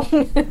go.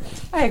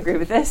 I agree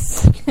with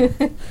this. Yeah, I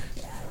don't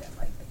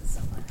like these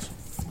so much.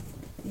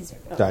 These are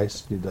good.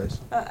 Dice. Need dice.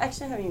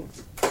 Actually, how do you...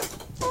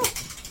 Oh,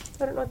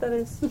 I don't know what that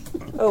is.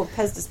 Oh,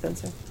 Pez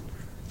dispenser.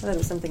 I thought it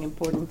was something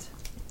important.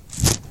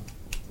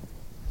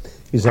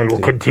 He's I will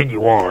empty.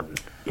 continue on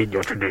in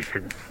your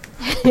tradition.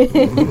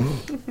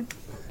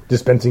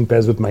 Dispensing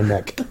Pez with my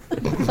neck.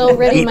 So I'll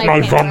ready Eat my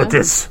my camera.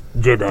 vomitus,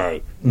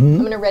 Jedi. I'm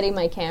going to ready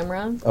my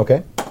camera.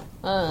 Okay.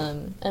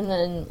 And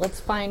then let's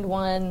find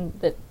one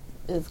that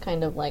is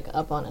kind of like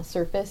up on a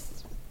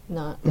surface,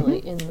 not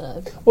really in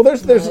the... Well,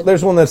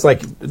 there's one that's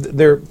like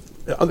they're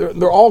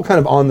all kind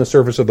of on the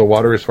surface of the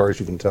water as far as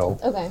you can tell.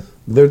 Okay.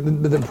 They're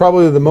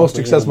probably the most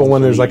Mostly accessible in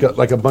one. There's leaves.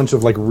 like a bunch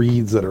of like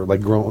reeds that are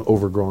like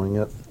overgrowing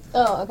it.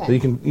 Oh, okay.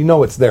 So you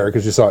know it's there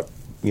because you saw it,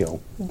 Go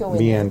in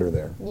meander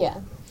there. Yeah.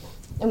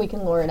 And we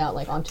can lure it out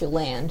like onto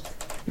land.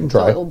 You can So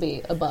try. it will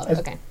be above. As-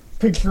 Okay.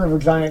 Picture of a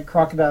giant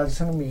crocodile just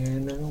kind of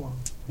meandering along.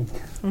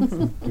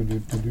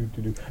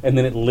 Do-do-do-do-do-do. And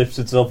then it lifts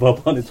itself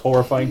up on its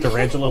horrifying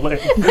tarantula leg.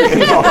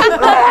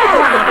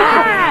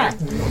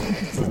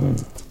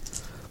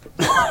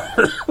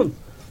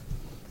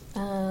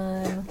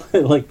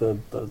 Like the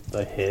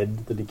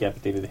head, the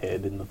decapitated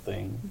head in the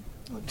thing.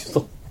 Just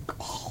a-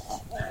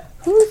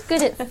 Who's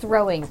good at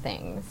throwing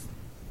things?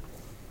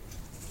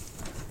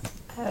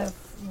 I have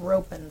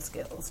roping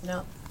skills,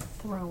 not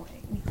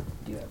throwing.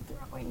 Do you have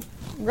throwing?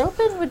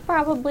 Roping would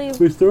probably...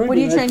 What are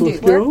you trying to do?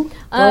 Throwing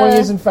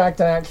is, in fact,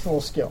 an actual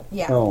skill.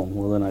 Yeah. Oh,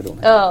 well then I don't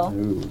have Oh. it.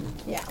 Ooh.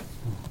 Yeah.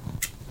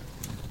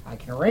 I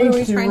can What are arrange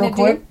we to trying real to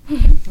quick.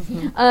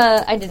 do?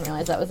 I didn't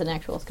realize that was an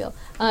actual skill.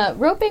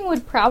 Roping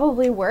would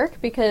probably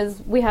work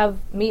because we have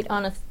meat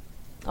on a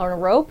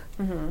rope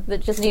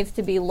that just needs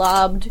to be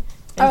lobbed in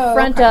Oh,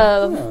 front okay.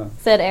 of Yeah.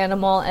 said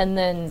animal and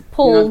then You're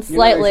pulled not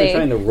slightly actually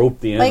trying to rope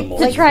the Like- animal.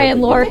 to It's try like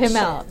and a- lure him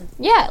out.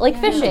 Yeah, like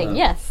fishing,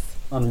 Yeah. yes.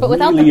 on but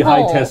without the really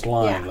high pole. test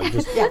line. Yeah. Like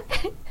just Yeah.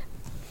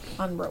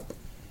 On rope.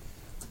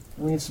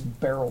 We need some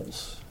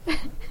barrels. Can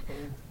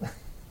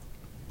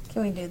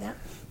we do that?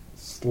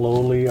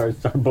 slowly our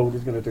boat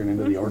is going to turn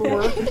into the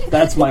Orca.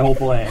 That's my whole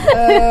plan.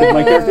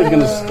 My character's going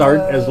to start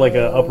as like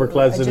a upper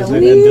class citizen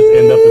and just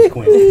end up as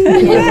Quinn.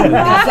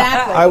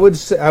 Exactly.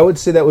 I would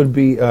say that would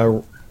be.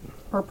 Or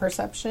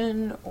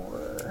perception,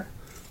 or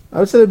I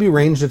would say that'd be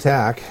ranged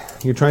attack.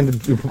 You're trying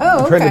to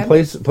Oh, trying to okay.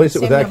 place it with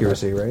Same number.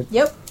 accuracy, right?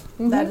 yep,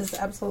 that is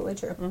absolutely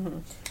true.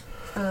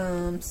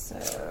 So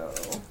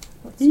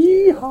let's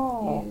do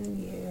Yeehaw.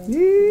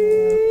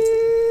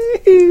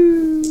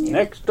 you.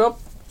 Next up,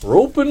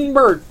 Rope and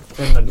Bert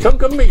and the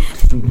chunk of meat.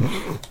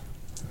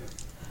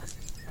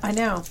 I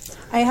know.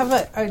 I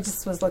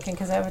just was looking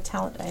because I have a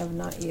talent I have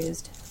not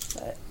used,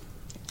 but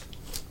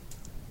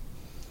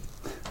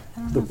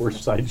The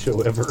worst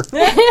sideshow ever. People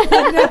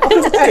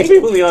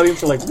in the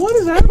audience are like, what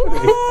is happening?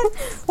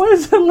 Why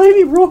is that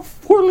lady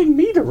whirling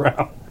meat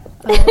around?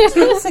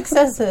 2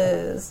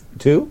 successes.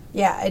 2?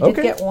 Yeah, I did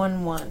Okay. get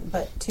 1,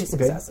 but 2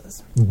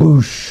 successes.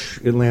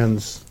 Boosh! It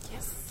lands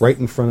right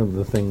in front of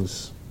the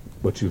thing's,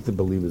 what you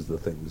believe is the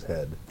thing's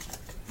head.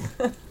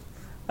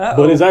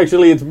 But it's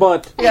actually its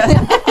butt. Which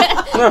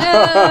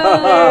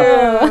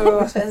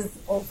has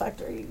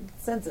olfactory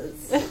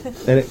senses.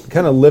 And it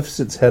kind of lifts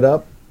its head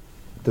up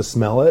to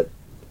smell it.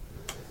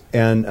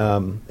 And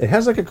it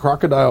has like a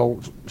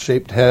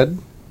crocodile-shaped head,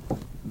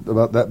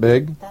 about that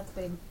big. That's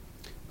big.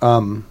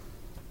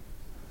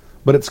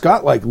 But it's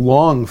got like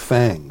long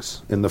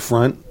fangs in the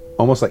front,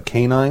 almost like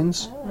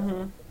canines.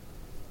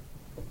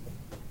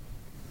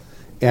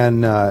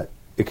 And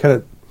it kind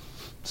of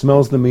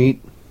smells the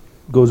meat,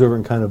 goes over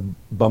and kind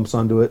of bumps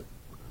onto it.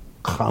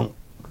 I'm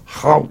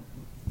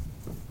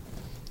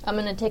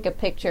going to take a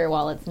picture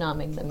while it's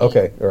nomming the meat.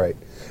 Okay, all right.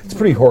 It's a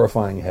pretty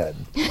horrifying head.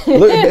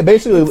 It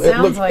basically,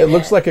 Sounds like it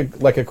looks like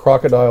a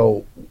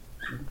crocodile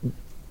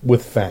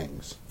with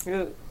fangs.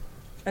 Ooh.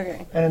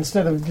 Okay. And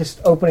instead of just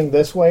opening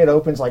this way, it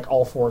opens like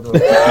all 4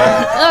 directions.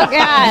 Oh,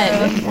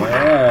 God.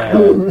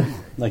 Yeah.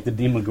 Like the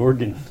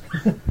Demogorgon.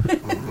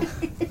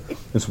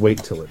 Just wait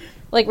till it.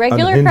 Like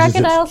regular Unhinges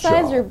crocodile its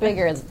size jaw. or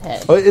bigger its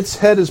head? Oh, its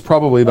head is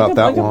probably about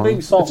that like a long. big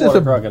It's saltwater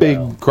a crocodile. big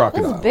That's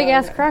crocodile. a big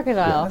ass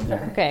crocodile.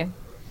 Okay.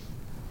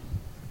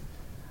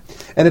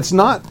 And it's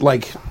not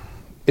like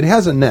it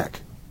has a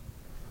neck.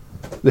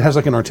 It has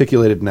like an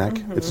articulated neck.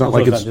 It's not So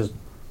like it's it's not just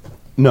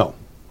no.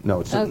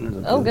 No, it's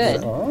Oh,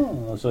 good.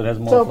 Oh, so it has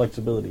more So-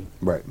 flexibility.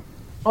 Right.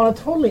 On a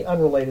totally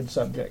unrelated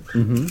subject,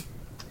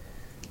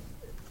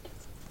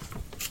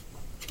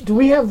 do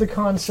we have the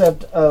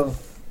concept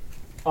of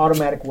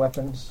automatic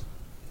weapons?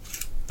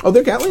 Oh,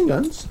 they're Gatling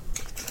guns.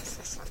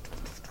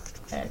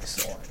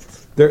 Excellent.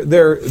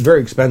 They're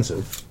very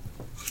expensive.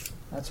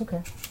 That's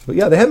okay. But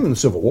yeah, they had them in the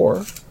Civil War.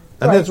 And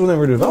Right. that's when they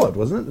were developed,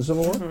 wasn't it? The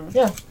Civil War?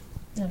 Yeah,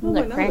 The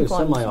They're crank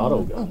ones.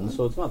 semi-auto guns,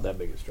 so it's not that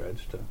big a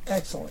stretch.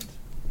 excellent.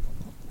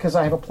 Because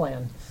I have a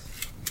plan.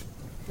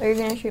 Are you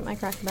going to shoot my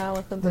crocodile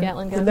with the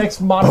Gatling The gun?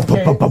 next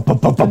modification.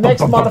 The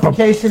next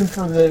modification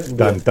for the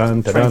Dun,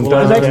 dun, dun, dun, the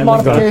dun, next dun, dun.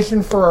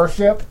 modification for our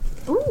ship.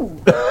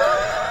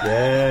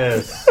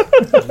 Yes.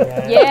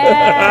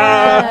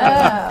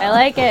 Yeah! I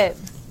like it.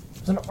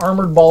 It's an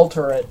armored ball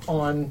turret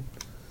on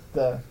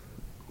the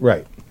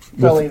Right.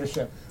 belly of the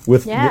ship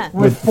With, Yeah.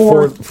 with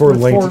four with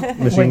linked four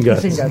machine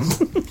linked guns.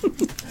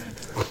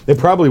 They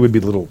probably would be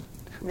little.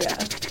 Yeah.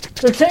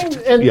 They're chain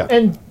and, Yeah.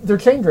 and they're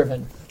chain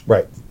driven.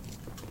 Right.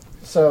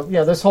 So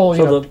yeah, this whole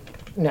you So know, the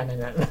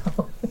no.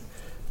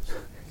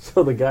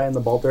 so the guy in the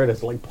ball turret has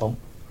to like pump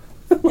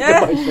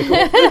Yeah.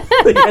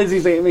 the guys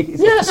he's aiming.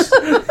 Yes,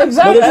 There's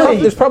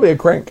exactly. probably a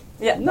crank.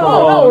 Yeah.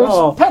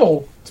 No, it's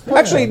pedal. It's pedal.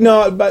 Actually,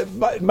 no. By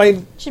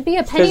Should be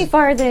a penny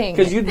farthing.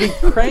 Because you'd be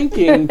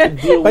cranking to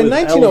deal by with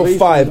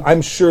 1905, elevation.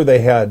 I'm sure they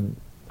had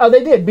Oh,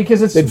 they did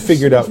because it's They'd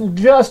figured out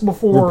just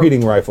before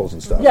repeating rifles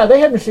and stuff. Yeah, they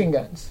had machine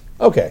guns.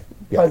 Okay.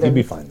 Yeah, By you'd then.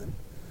 be fine then.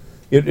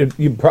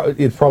 It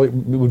probably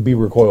would be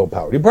recoil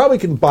powered. You probably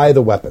can buy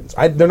the weapons.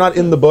 They're not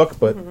in the book,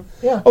 but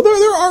Yeah, oh,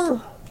 there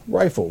are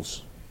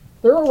rifles.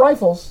 there are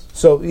rifles.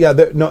 So yeah,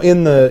 no,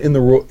 in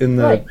the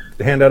Right.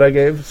 handout I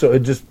gave. So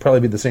it'd just probably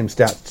be the same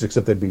stats,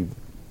 except they'd be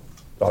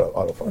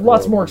auto fire.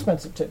 Lots more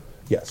expensive too.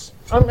 Yes.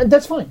 And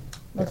that's fine.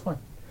 That's fine.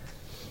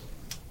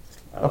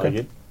 I like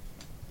it.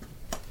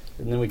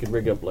 And then we could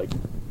rig up like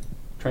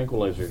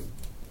tranquilizer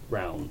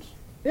rounds.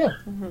 Yeah.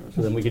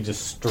 So then we could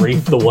just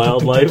strafe the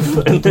wildlife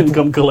and then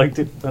come collect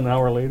it an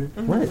hour later.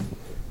 Right.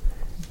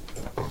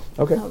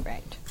 Okay. All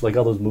right. Like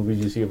all those movies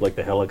you see of like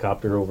the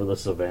helicopter over the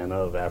savannah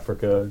of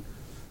Africa.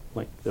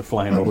 Like they're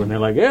flying over and they're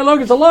like, hey, look,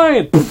 it's a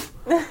lion!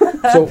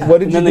 So what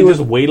did And you then do? they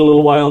just wait a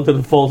little while until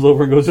it falls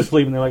over and goes to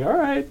sleep and they're like, all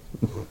right.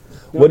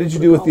 What did you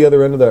do with the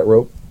other end of that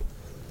rope?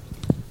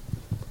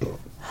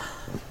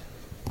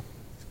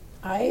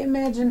 I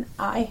imagine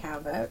I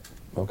have it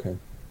Okay.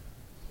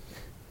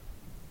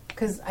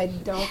 because I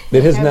don't It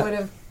think has I now would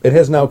have. it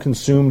has now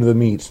consumed the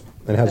meat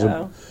and has Oh.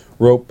 a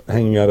rope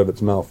hanging out of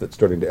its mouth that's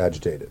starting to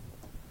agitate it.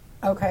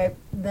 Okay,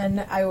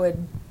 then I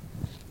would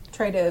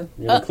try to.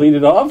 You gonna clean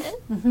it off?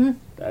 Mm-hmm.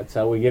 That's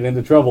how we get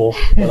into trouble.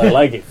 But I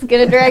like it. It's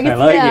gonna drag I it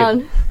like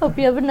down. Hope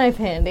you have a knife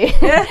handy.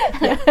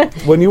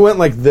 When you went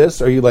like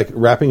this, are you like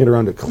wrapping it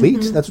around a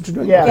cleat? That's what you're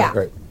doing? Yeah. Yeah.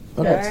 Right.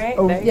 All Okay. right.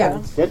 Oh, there you yeah. go.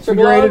 Get your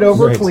Figure it gloves.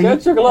 over Right. clean.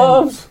 Get your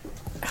gloves.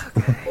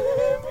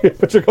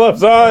 Put your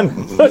gloves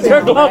on. Put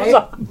your gloves right.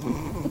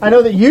 on. I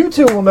know that you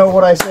two will know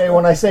what I say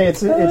when I say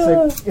it's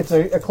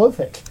a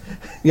clothic.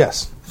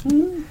 Yes.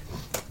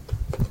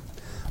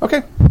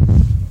 Okay.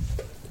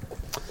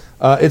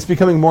 It's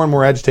becoming more and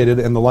more agitated,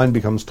 and the line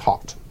becomes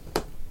taut.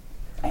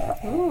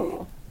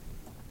 Ooh.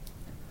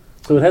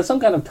 So it has some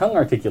kind of tongue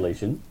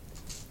articulation.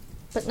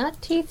 But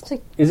not teeth to.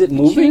 Is it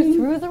moving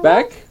through the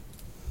back? rope?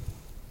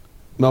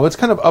 No, it's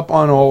kind of up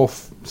on all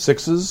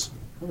sixes.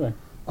 Okay.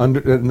 Under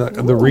and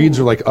the reeds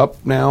are like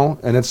up now,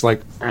 and it's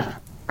like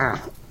I'm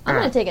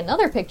gonna take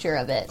another picture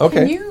of it.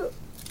 okay.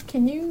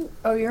 Can you?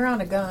 Oh, you're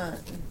on a gun,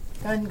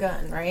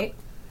 right?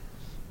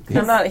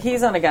 I'm not.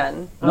 He's on a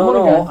gun. No,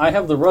 on a gun. I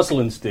have the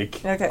rustling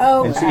stick. Okay.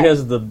 Oh, And she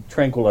has the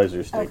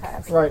tranquilizer stick.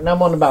 okay. Right, and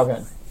I'm on the bow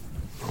gun.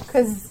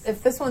 Because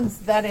if this one's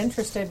that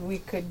interested, we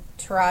could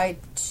try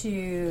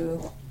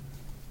to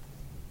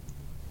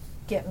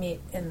get me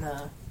in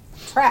the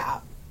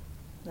trap.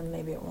 Then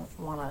maybe it won't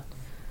want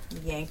to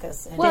yank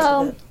us into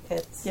Well- the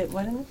pits. Get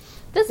what in it?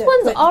 This Yeah,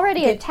 one's but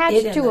already get it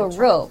attached in to the a trap.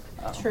 rope.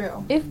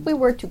 True. If we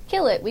were to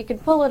kill it, we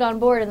could pull it on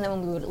board, and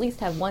then we would at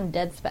least have one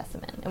dead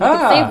specimen, and we Ah,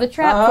 could save the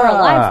trap for a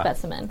live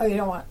specimen. Oh, you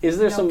don't want. Is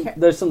there you don't some care.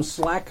 there's some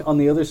slack on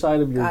the other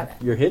side of Got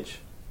it. your hitch?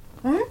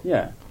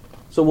 Yeah.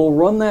 So we'll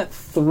run that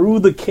through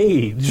the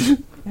cage.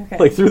 Okay.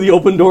 Like through the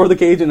open door of the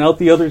cage and out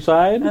the other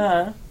side.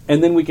 Uh-huh.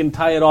 And then we can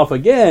tie it off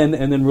again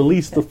and then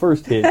release the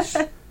first hitch.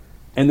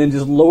 And then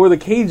just lower the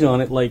cage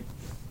on it like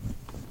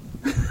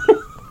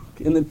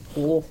and then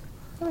pull.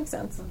 That makes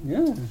sense.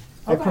 Yeah.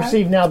 I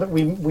perceive now that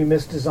we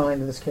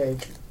misdesigned this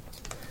cage.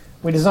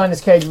 We designed this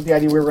cage with the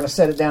idea we were going to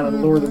set it down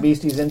and lure the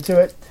beasties into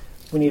it.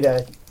 We need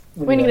a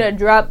We need a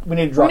drop. we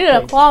need a drop We need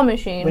a cage. claw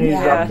machine. We need a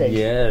Yeah. drop cage.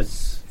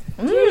 Yes.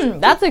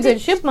 That's a good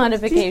ship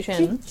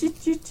modification.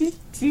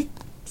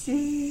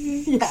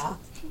 Yeah.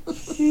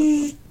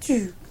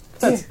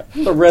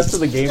 The rest of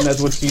the game,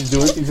 that's what she's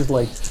doing. She's just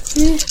like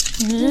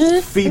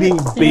feeding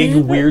big,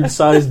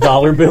 weird-sized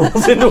dollar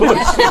bills into a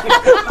machine.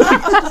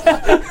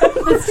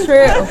 It's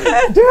true.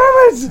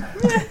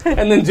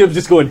 And then Jim's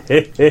just going,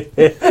 hey, hey,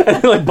 hey,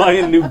 and like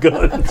buying new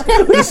guns.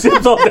 The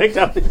ship's all decked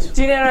out.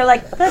 Gina and I are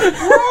like,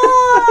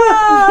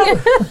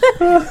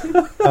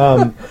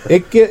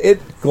 It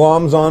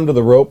gloms onto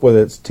the rope with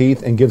its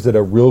teeth and gives it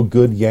a real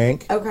good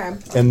yank. Okay.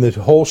 And the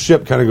whole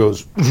ship kind of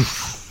goes.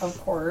 Of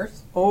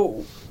course.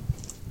 oh.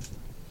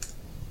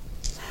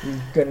 You're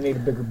gonna need a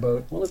bigger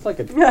boat. Well, it's like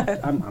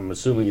I'm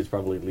assuming it's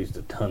probably at least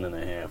 1.5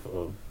 tons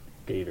of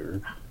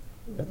gator.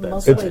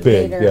 Mostly It's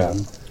big, gator. yeah.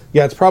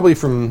 Yeah, it's probably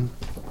from,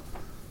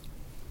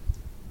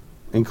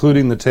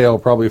 including the tail,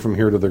 probably from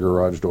here to the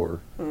garage door.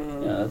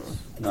 Yeah, that's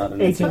not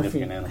an 18 insignificant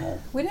feet. animal.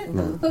 We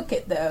didn't hook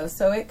it though,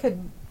 so it could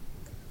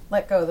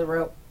let go of the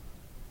rope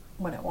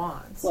when it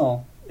wants.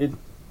 Well, it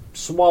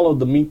swallowed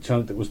the meat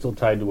chunk that was still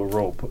tied to a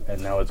rope,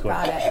 and now it's going.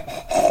 Got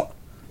it.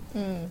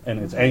 And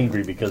it's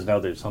angry because now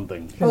there's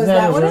something. Oh, is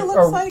Now that what there's it a- looks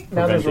or like?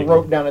 Now there's a Preventing.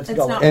 rope down its It's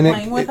gullet. not- And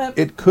Playing with it?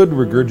 it could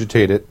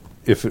regurgitate it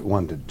if it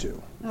wanted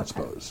to, I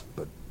suppose.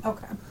 But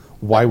Okay.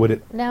 why would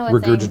it Now it's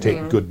regurgitate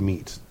angry. good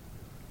meat?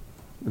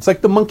 It's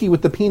like the monkey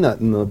with the peanut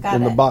in the Got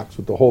in the it. box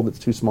with the hole that's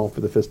too small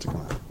for the fist to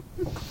come out.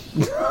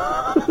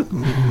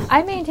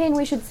 I maintain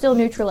we should still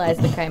neutralize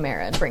the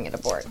chimera and bring it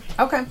aboard.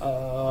 Okay.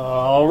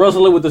 I'll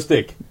wrestle it with the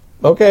stick.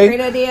 Okay, Great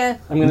idea.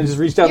 I'm going to just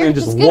reach down there You're and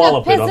just just gonna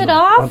wallop piss it. it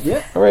off?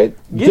 Yeah. all right.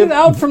 Get it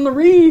out from the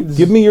reeds.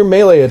 Give me your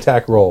melee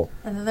attack roll.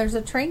 And then there's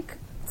a trank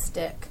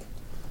stick.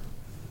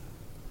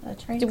 A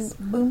trank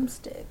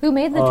boomstick. Who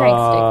made the trank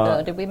stick,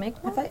 though? Did we make I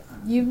one? thought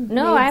you.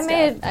 No, I stuff.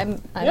 made.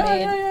 I Yeah,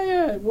 made.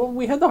 yeah. Well,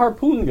 we had the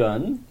harpoon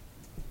gun,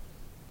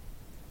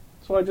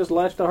 so I just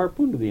lashed a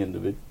harpoon to the end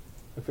of it.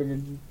 I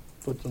figured you'd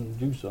put some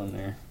juice on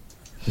there.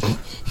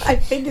 I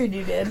figured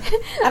you did.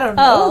 I don't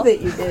know Oh.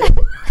 that you did.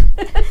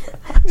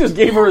 I just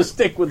gave her a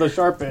stick with a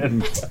sharp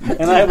end,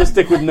 and I have a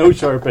stick with no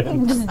sharp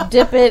end. Just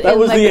dip it That in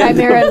was the the end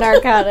chimera of-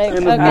 narcotic. end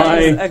of Okay. That my-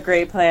 is a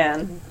great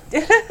plan.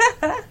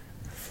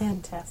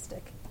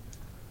 Fantastic.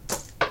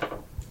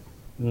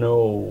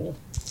 No.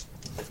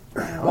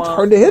 It's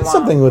hard to hit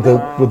something with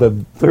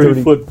a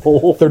 30-foot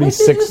pole.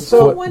 36 just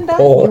throw foot one die?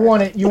 pole. You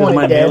want it? You Is want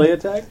my it dead? melee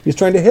attack? He's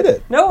trying to hit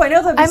it. No, I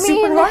know that'd be I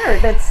super mean-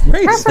 hard. That's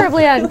Great.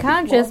 Preferably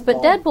unconscious,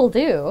 but dead will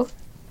do.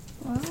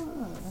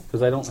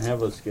 Because I don't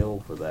have a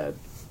skill for that.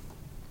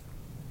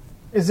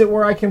 Is it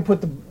where I can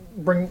put the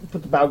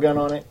bow gun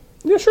on it?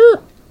 Yeah,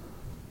 sure.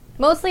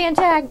 Mostly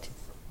intact.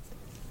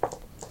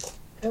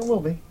 It will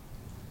be.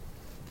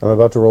 I'm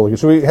about to roll again.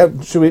 Should we We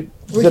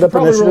set should up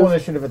probably initiative? roll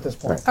initiative at this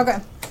point. Okay.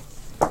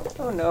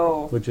 oh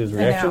no. Which is know.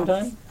 reaction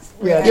time?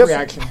 Yeah, it's Yep.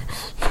 reaction.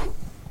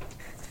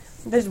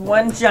 There's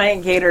one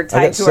giant gator got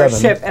tied to our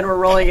 7. ship, and we're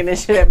rolling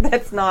initiative.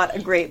 That's not a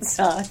great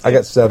sign. I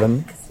got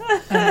 7.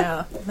 I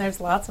know. There's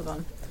lots of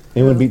them.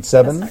 Anyone beat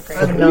 7? I'm We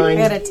had 9.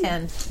 a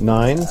 10.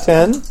 9,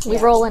 10? We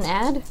roll an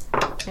ad.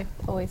 I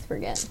always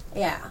forget.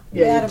 Yeah.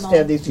 Yeah, had you 'em stab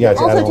all. these Yeah,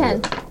 together. I Also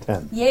don't 10.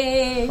 10.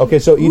 Yay. Okay,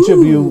 so each of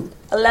you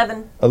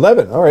 11.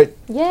 11. All right.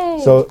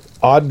 Yay! So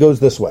odd goes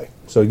this way.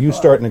 So you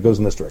start and it goes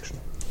in this direction.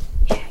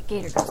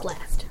 Gator goes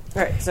last.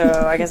 All right, so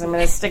I guess I'm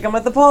going to stick them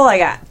with the pole I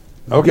got.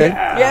 Okay.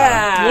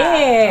 Yeah.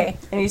 Yay.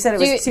 And you said it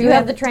Do was you, 2. you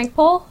have the trank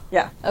pole?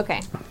 Yeah.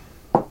 Okay.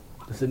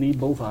 Does it need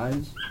both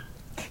eyes?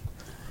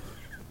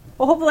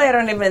 Well, hopefully I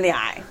don't hit him in the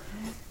eye.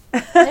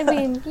 I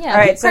mean, yeah. All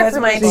right, so that's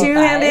my preferably both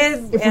two-handed,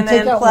 eyes. If and we take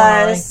then out one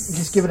eye, plus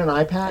just give it an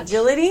eye patch,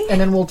 agility,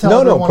 and then we'll tell No,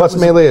 everyone plus it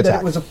was, melee that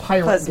attack. it was a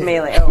pirate plus game.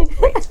 melee. Oh,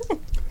 wait.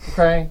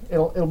 Okay,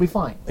 it'll be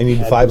fine. I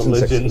need Add 5s and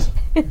religion.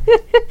 6s.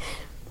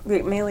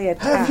 Wait, melee Have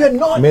attack. you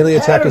not Melee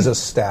attack heard is a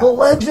stab. the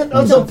legend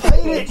of the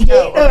pirate gator?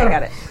 Oh, okay,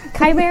 got it.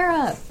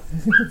 Chimera.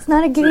 It's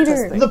not a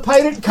gator. The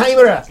pirate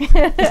chimera.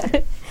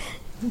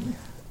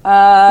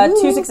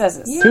 2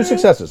 successes. 2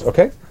 successes.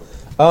 Okay.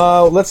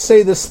 Let's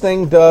say this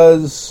thing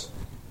does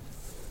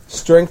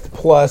strength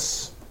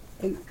plus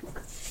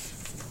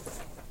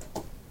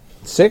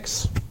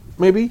 6,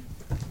 maybe.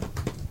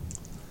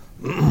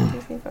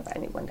 Excuse me if I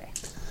need one day.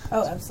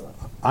 Oh, absolutely.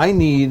 I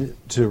need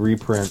to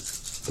reprint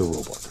the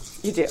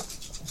rulebook. You do.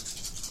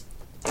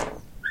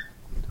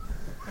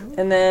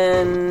 And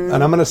then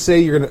And I'm going to say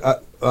you're going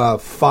to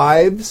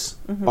 5s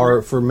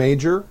are for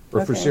major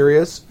or for Okay.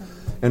 serious,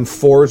 and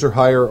 4s or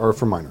higher are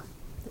for minor.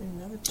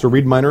 So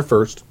read minor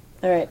first.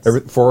 all right.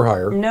 4 or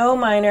higher. No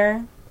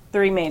minor,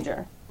 3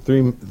 major.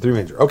 3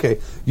 major. Okay,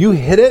 you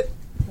hit it,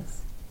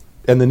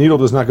 and the needle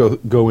does not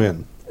go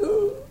in.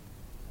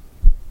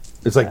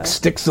 It's like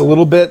sticks a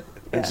little bit.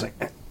 It's like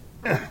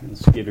And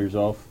skitters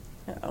off.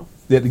 Uh-oh.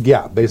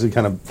 yeah, basically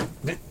kind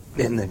of,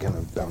 and then kind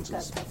of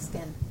bounces. That's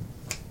skin.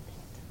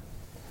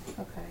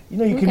 Okay. You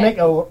know, you can Okay. make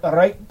a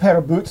right pair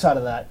of boots out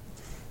of that.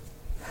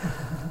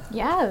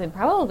 Yeah, it'd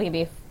probably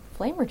be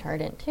flame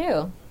retardant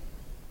too.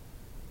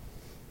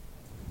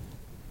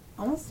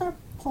 I'm going to start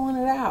pulling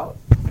it out.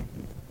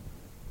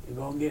 You're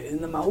going to get it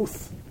in the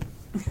mouth.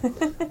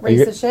 Raise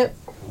you- the ship.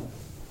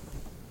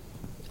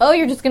 Oh,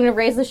 you're just gonna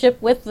raise the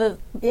ship with the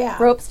Yeah.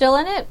 rope still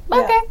in it? Yeah.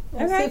 Okay.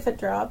 We'll see Okay. if it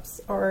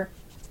drops or.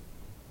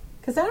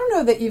 Because I don't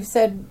know that you've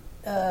said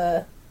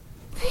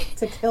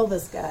to kill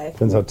this guy.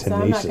 Depends how So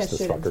I'm not tenacious gonna this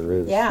shoot him.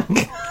 fucker is. Yeah.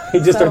 He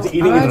just So, starts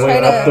eating I'm his gonna way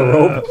try up the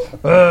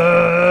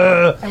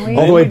rope. And we,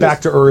 All the way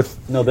back to Earth.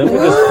 No, then we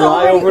just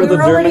fly over to the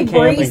German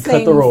camp and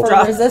cut the rope.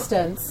 for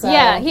resistance. So.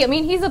 Yeah,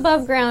 he's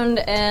above ground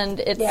and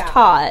it's Yeah.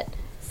 taut.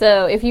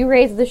 So if you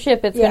raise the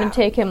ship, it's going Yeah. to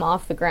take him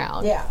off the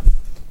ground. Yeah.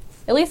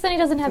 At least then he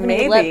doesn't have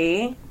any left.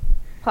 Maybe.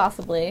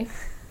 Possibly.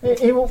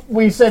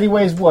 We said he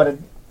weighs what?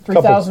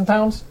 3,000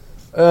 pounds.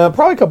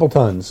 Probably a couple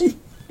tons.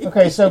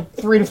 Okay, so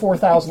 3,000 to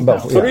 4,000 About-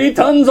 pounds. yeah. 3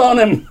 tons on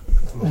him.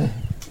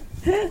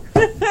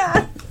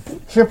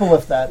 Ship will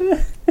lift that.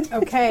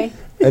 Okay.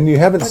 And you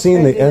haven't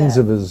seen try to the do ends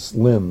that. of his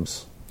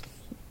limbs.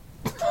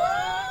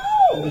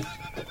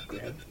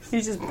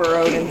 He's just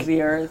burrowed into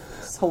the earth,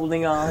 just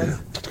holding on.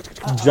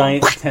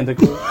 Giant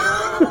tentacle.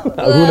 Who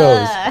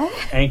knows?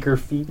 Anchor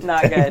feet.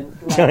 Not good.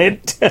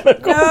 Giant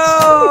tentacle.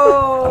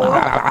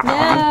 No!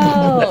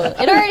 No!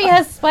 It already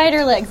has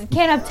spider legs. It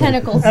can't have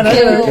tentacles, And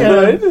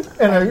too.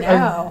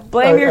 No.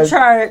 Blame your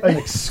chart. Damn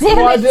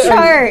it,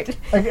 chart!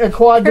 A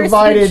quad Curse your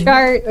divided,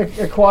 chart.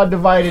 a quad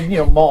divided,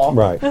 maw.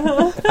 Right.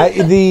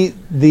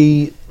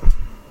 The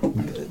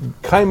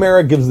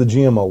Chimera gives the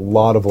GM a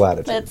lot of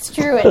latitude. That's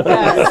true, it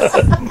does.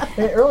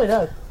 It really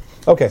does.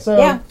 Okay. So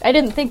Yeah. I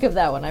didn't think of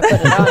that when I put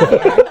it on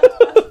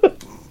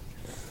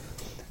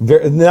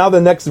here. Now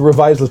the next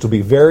revised list will be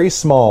very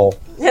small,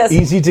 Yes.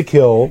 easy to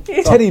kill,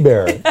 teddy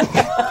bear.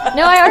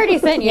 No, I already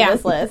sent you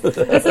this list.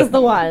 This is the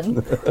one.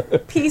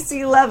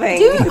 PC loving.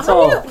 Dude, It's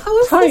all how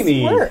does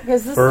tiny, this work?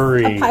 Is this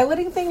furry, a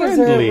piloting thing? Is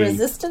there friendly. a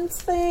resistance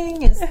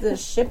thing? Is the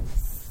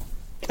ship's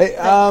Hey,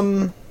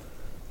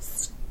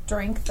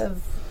 strength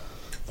of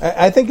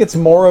I think it's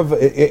more of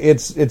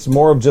it's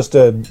more of just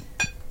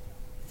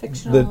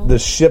fictional? the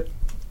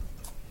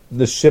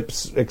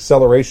ship's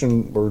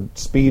acceleration or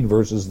speed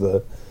versus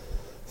the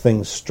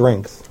thing's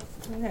strength.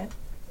 Okay.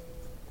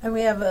 And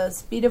we have a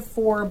speed of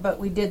 4, but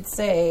we did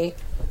say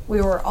we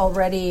were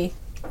already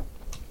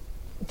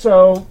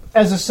So,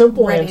 as a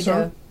simple ready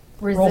answer,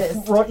 to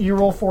resist. you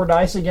roll 4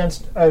 dice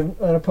against an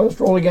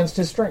opposed roll against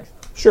his strength.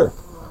 Sure.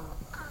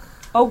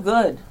 Oh,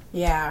 good.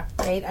 Yeah,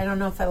 right? I don't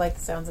know if I like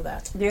the sounds of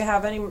that. Do you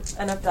have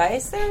enough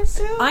dice there,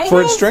 Sue?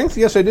 For its strength,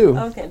 yes, I do.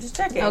 Okay, just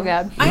checking. Oh,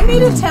 God. I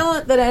made a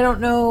talent that I don't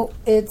know.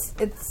 It's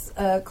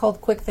called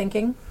quick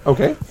thinking.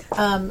 Okay.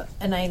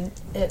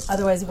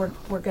 Otherwise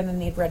we're going to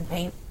need red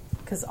paint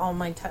because all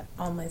my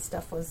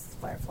stuff was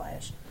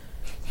Firefly-ish.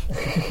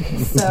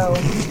 So,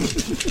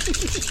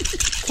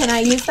 can I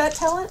use that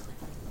talent?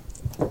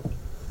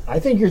 I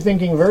think you're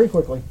thinking very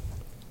quickly.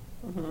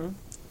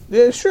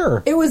 Yeah,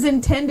 sure. It was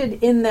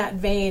intended in that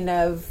vein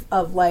of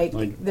like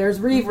there's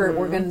revert,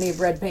 we're going to need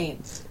red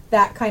paint,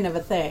 that kind of a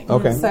thing.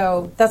 Okay.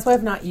 So that's why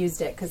I've not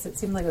used it because it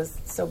seemed like it was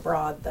so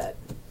broad that.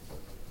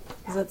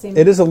 Does that seem?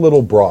 It is a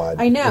little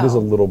broad. I know. It is a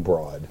little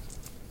broad.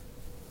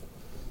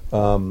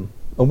 And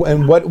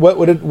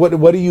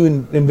what do you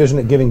envision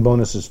it giving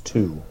bonuses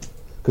to?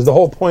 Because the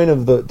whole point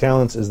of the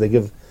talents is they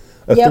give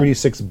a Yep.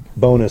 36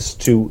 bonus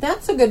to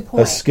That's a good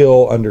point. a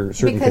skill under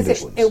certain because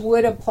conditions. it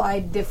would apply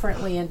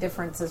differently in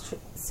different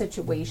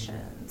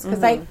situations.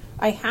 Because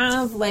I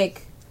have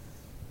like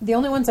the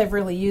only ones I've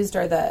really used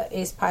are the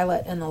Ace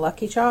Pilot and the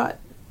Lucky Shot.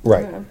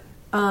 Right.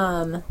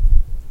 But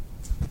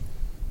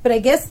I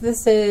guess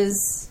this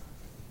is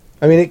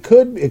I mean, it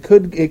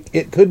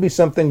could be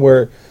something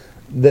where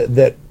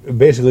that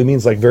basically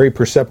means like very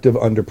perceptive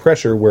under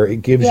pressure, where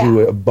it gives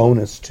you Yeah. a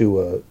bonus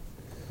to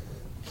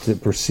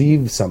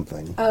perceive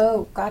something.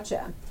 oh,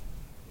 gotcha.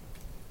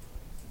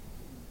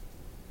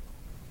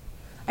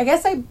 I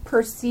guess I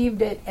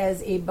perceived it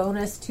as a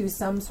bonus to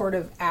some sort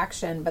of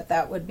action, but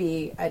that would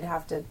be I'd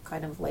have to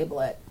kind of label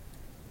it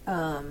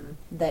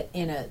that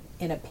in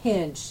a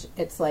pinch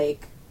it's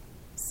like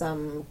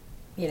some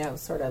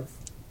sort of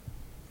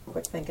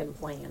quick thinking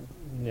plan.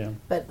 Yeah.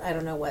 But I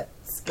don't know what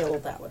skill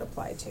that would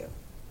apply to.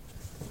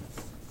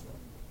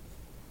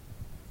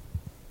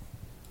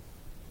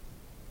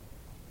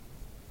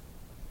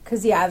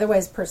 Because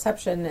otherwise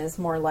perception is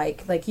more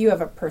like you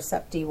have a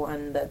percepty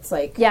one that's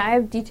like Yeah, I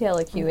have detail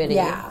acuity.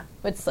 Yeah.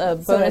 It's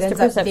a So it bonus to ends up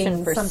perception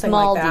being for something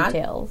small like that.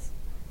 details.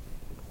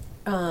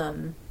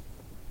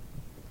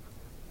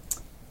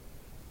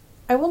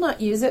 I will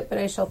not use it, but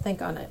I shall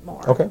think on it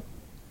more. Okay.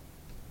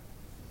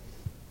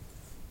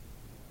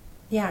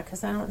 Yeah,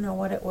 because I don't know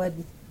what it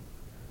would.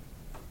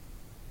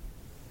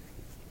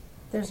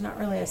 There's not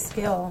really a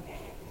skill.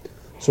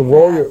 So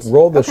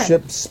roll the Okay.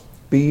 ship's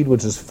speed,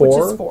 which is 4,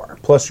 Which is 4.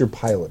 plus your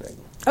piloting.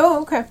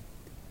 Oh, okay.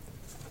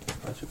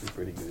 That should be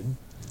pretty good.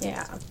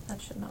 Yeah,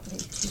 that should not be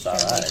too All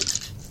shabby.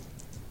 right.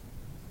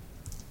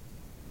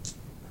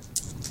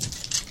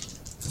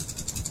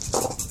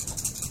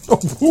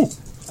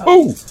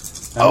 Oh!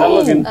 I'm not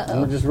looking. I'm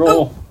gonna just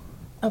roll.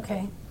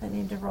 Okay, I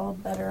need to roll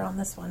better on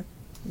this one.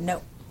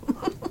 Nope.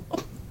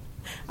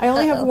 I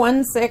only have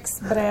 1 6,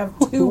 but I have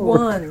 2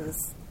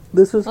 1s.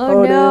 This is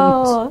Oh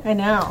no! I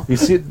know. You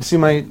see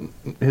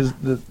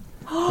the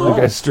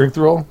guy's strength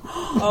roll?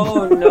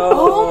 Oh, no.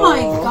 Oh my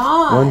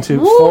god. 1, 2,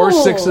 4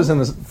 6s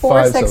and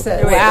 4 5 6s.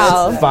 so far.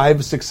 Wow.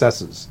 5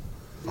 successes.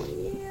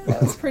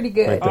 That was pretty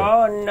good. Right there.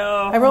 Oh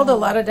no! I rolled a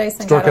lot of dice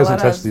and Stork got a hasn't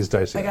lot touched of. these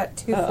dice I yet.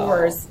 got 2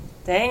 4s.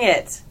 Dang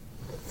it!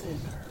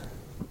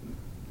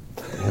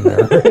 In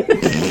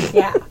there.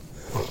 Yeah.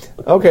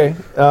 Okay.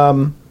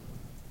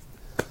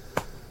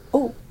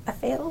 Oh, I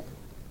failed.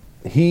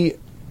 He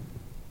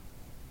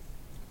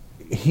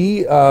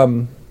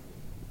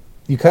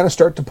you kind of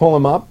start to pull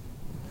him up.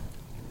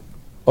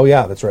 Oh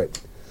yeah, that's right.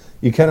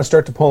 You kind of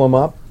start to pull him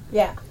up,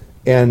 Yeah.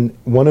 and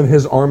one of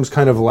his arms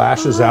kind of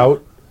lashes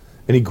out,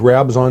 and he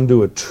grabs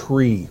onto a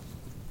tree,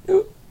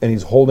 and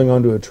he's holding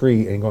onto a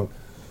tree and going,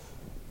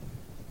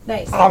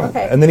 Nice.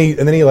 Okay. and then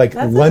he like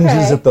That's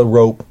lunges okay. at the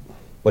rope,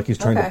 like he's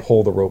trying to Okay.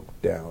 pull the rope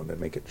down and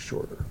make it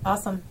shorter.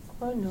 Awesome.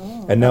 Oh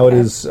no! And now Okay.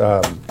 it is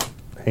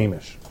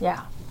Hamish.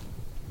 Yeah.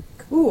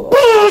 Cool.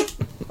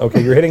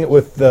 Okay, you're hitting it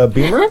with the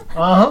beamer.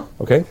 Uh-huh.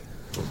 Okay.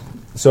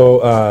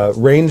 So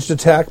ranged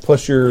attack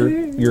plus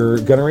your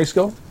gunnery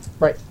skill.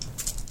 Right.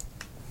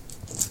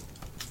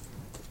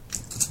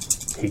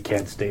 He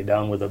can't stay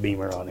down with a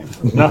beamer on him.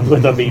 Not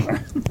with a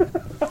beamer.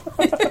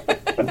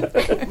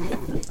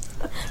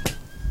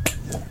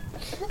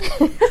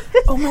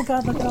 Oh my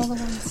god, look at all the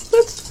ones.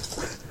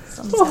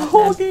 The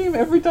whole game,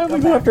 every time we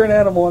go after an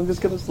animal, I'm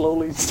just going to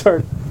slowly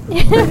start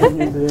getting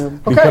into him.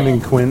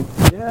 Becoming Quint.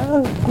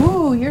 Yeah.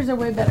 Ooh, yours are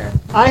way better.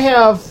 I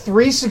have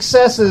 3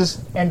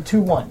 successes and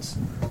 2 1s.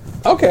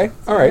 Okay.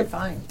 All You're right.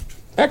 fine.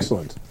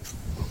 Excellent.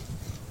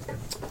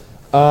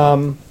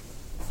 Go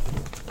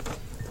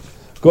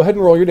ahead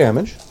and roll your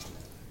damage,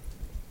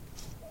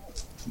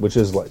 which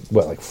is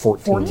like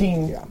 14.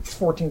 14, Yeah.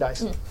 14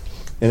 dice. And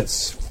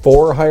it's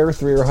 4 or higher,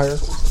 3 or higher.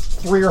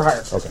 3 or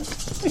higher. Okay.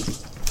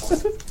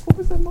 What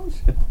was that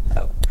motion?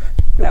 That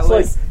It's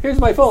like, was here's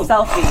my phone.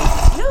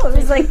 selfie. No, it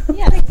was like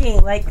clicking,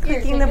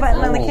 clicking the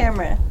button on the Oh.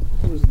 camera.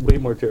 It was way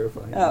more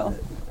terrifying. Oh,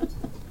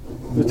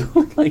 It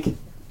was like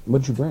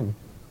What'd you bring?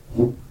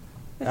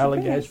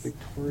 Allagash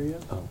Victoria.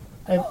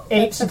 I have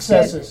 8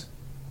 successes.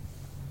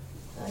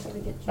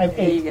 I have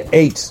there you 8. go.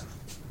 8.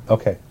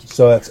 Okay.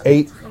 So that's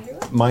 8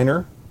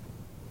 minor.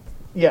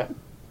 Yeah.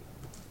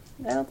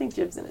 I don't think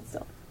Jib's in it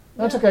still.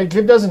 That's okay.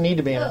 Jib doesn't need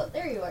to be in it. Oh,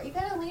 there you are. You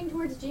gotta lean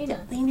towards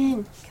Gina. Lean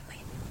in.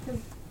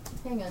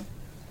 Hang on.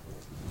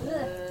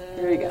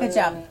 There we go. Good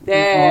job.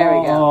 There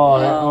we go.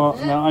 Oh,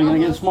 now I'm going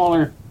to get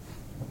smaller.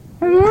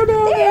 Hello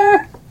down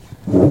there.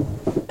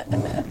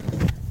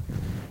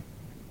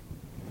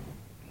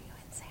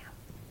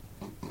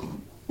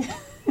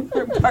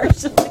 We're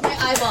partially. My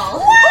eyeball.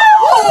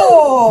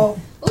 Oh!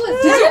 Oh,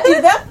 Did you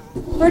do that?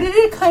 Or did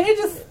it kind of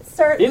just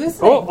start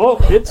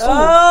loosening? It's so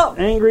Oh,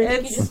 angry. You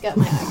it's just got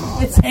my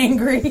eyeball. It's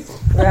angry.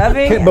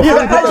 rubbing. Okay, before-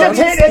 I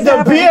just hit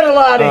the beer,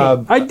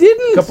 laddie. I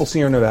didn't. couple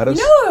Sierra Nevadas.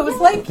 No, it was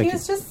like Thank he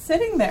was just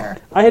sitting there.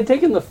 I had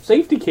taken the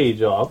safety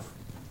cage off.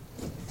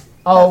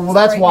 Oh, well,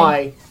 that's frightening.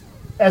 why.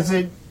 As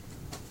it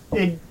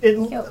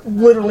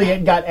literally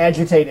it got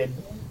agitated.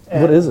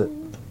 What is it?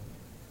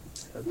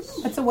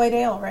 It's a white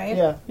ale, right?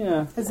 Yeah.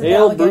 Yeah. Is it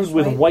Ale Allagash brewed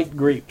with white? white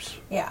grapes.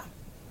 Yeah.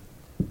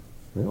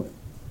 Really?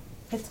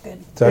 It's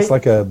good. So that's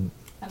like a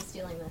I'm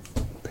stealing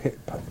this.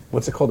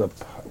 what's it called? A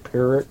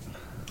Pyrrhic?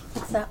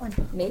 What's that one?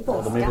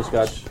 Maple. The maple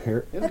scotch.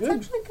 That's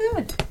actually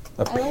good.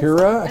 A like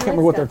Pyrrha? I like can't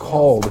remember what they're Scotch.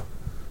 called.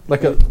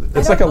 Like a,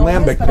 it's like a don't know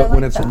lambic, this, but I but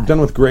when like it's that.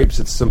 done with grapes,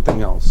 it's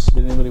something else.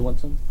 Did anybody want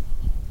some?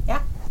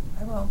 Yeah,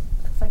 I will.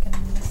 If I can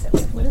miss it.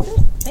 What is it?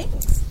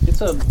 Thanks.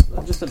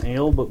 It's just an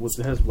ale, but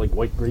it has like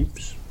white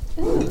grapes.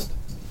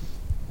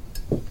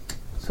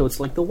 So it's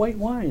like the white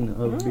wine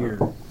of beer.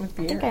 I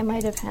think I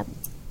might have had.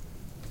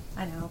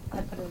 I know.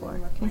 I put it in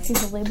Can I see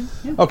the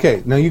label?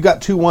 Okay, now you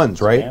got 2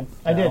 1s, right? Yeah.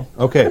 I did.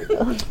 Okay,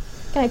 Can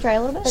I try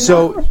a little bit?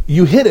 so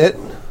you hit it.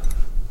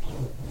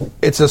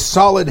 It's a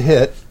solid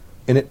hit,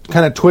 and it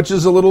kind of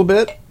twitches a little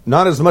bit.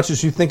 Not as much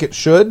as you think it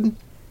should,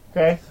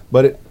 Okay.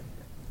 but it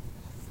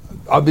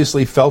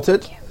obviously felt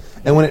it.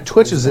 And when it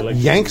twitches, it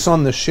yanks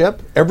on the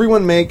ship.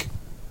 Everyone make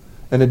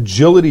an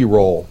agility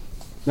roll.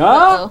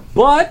 Ah,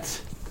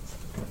 but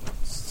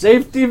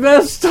safety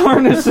vest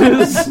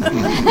harnesses.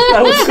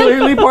 That was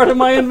clearly part of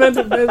my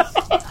inventiveness.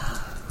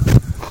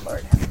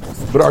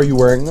 But are you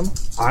wearing them?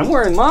 I'm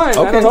wearing mine.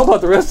 I Okay. don't know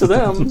about the rest of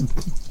them.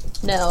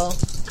 No.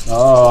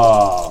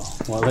 Oh,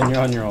 well then you're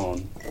on your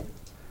own.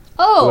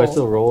 Oh. Do I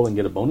still roll and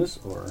get a bonus,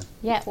 or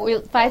Yeah.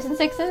 5s and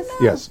 6s.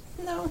 Yes.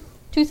 No.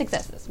 2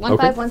 successes. 1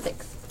 Okay. 5 1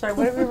 6. Sorry,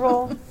 what did we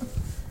roll?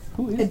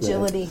 who is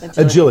Agility.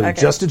 Agility,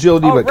 Okay. just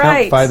agility, Oh, but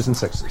right. count 5s and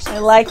 6s. I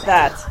like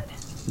that.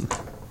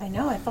 I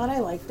know. I thought I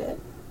liked it.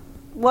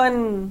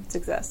 1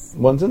 success.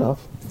 1's enough.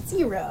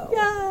 0.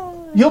 Yeah.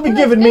 You'll be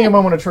giving me a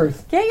moment of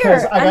truth. Get your.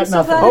 Because I got I'm so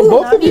nothing. glad Oh, it's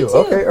both not of you. me too.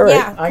 Okay, all right.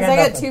 Yeah, I because got I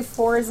got nothing. 2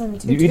 4s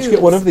and 2 You each 2s.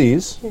 get one of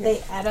these.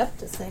 They add up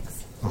to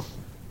 6.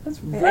 That's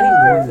very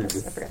weird. I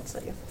forgot to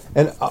tell you.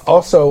 And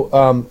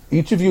also,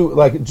 each of you,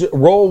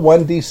 roll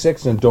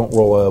 1d6 and don't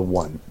roll a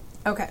 1.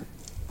 Okay.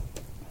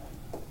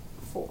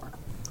 4.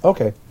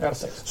 Okay. Got a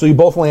 6. So you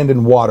both land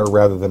in water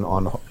rather than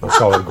on a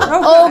solid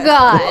ground. Oh,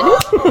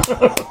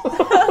 God.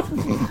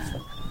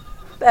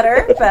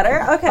 Better.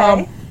 Okay.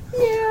 I'm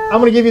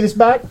going to give you this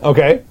back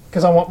Okay.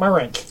 because I want my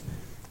wrench.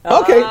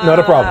 Okay, not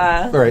a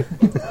problem. All right.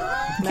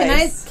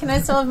 Can I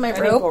still have my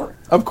rope?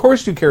 Of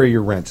course you carry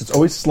your wrench. It's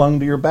always slung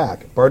to your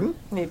back. Pardon?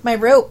 My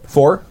rope.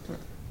 4?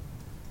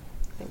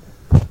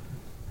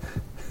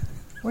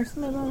 Where's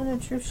my moment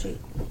of truth sheet?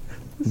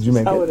 Did you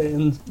make How it? it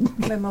ends.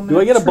 My moment Do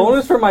I of get a truth.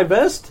 bonus for my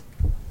vest?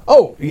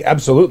 Oh, yeah,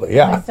 absolutely.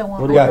 Yeah. I still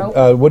want What my do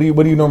rope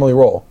What do you normally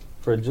roll?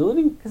 For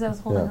agility? because I was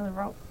holding Yeah. on the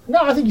rope. No,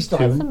 I think you still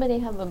have it. Somebody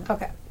have a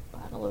Okay.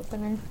 bottle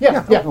opener.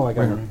 Yeah. Oh, I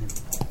got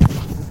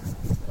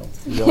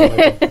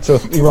it. So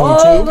you're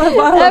rolling 2?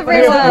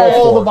 Everyone.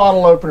 All the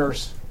bottle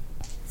openers.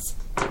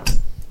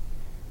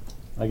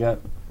 I got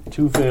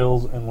 2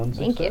 fails and 1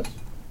 success. Thank you.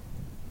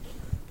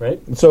 Right?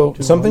 So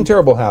 2, something 1.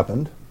 terrible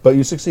happened, but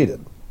you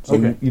succeeded. So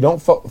Okay. you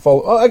don't follow.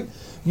 Oh,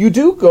 you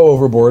do go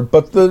overboard,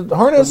 but the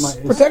harness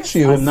But my- protects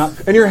you, I'm not-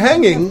 and you're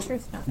hanging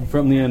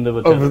From the end of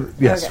a tether. over.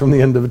 Yes, from the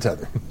end of a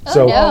tether. Oh,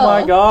 So, no. Oh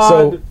my god!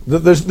 so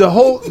the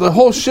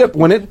whole ship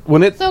when it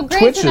So Grace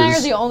twitches, and I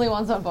are the only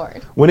ones on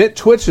board. when it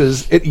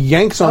twitches, it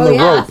yanks on the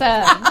rope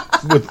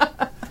Awesome. with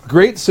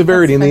great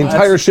severity, and the That's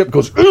entire ship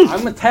goes, "Ugh,"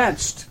 I'm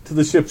attached to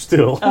the ship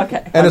still.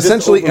 Okay. and I'm just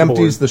essentially overboard.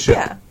 empties the ship,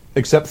 Yeah.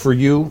 except for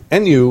you,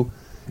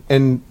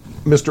 and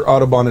Mr.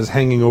 Audubon is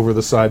hanging over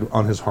the side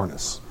on his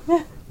harness.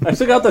 I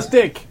still got the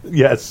stick.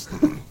 Yes.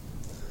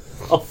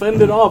 I'll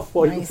fend it off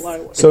while you Nice. fly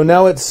away. So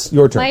now it's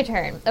your turn. My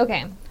turn.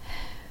 Okay.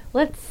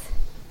 Let's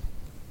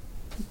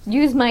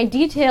use my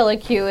detail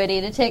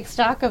acuity to take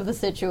stock of the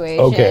situation.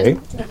 Okay.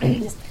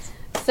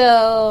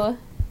 So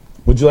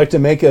Would you like to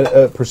make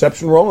a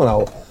perception roll, and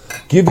I'll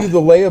give you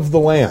the lay of the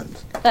land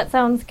that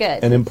sounds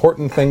good. and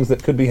important things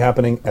that could be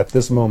happening at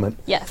this moment.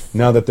 Yes.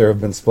 Now that there have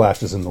been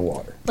splashes in the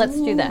water. Let's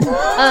do that.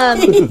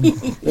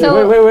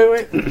 So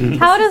Wait.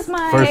 how does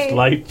my First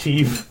light,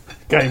 Chief.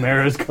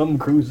 Chimeras come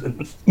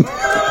cruising.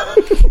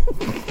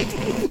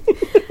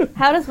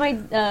 how does my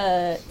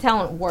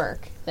talent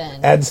work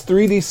then? Adds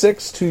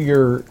 3d6 to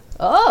your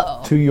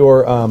Oh.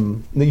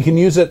 You can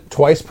use it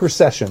twice per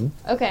session,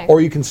 Okay.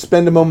 or you can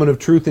spend a moment of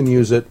truth and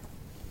use it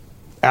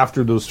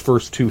after those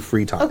first 2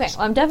 free times. Okay.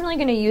 Well, I'm definitely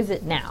going to use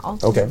it now.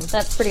 Okay.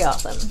 That's pretty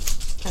awesome.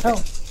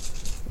 Oh.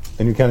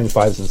 And you're counting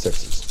 5s and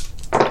 6s.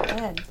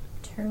 Good.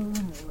 Turn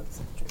what's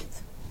the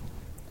truth?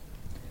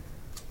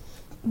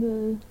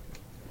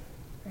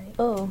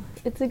 Oh,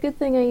 it's a good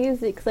thing I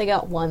used it because I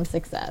got 1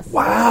 success.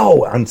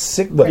 Wow! On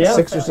 6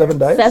 or 7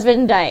 dice?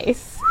 7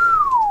 dice.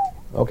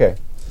 Okay.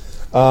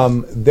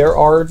 There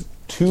are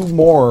 2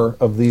 more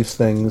of these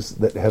things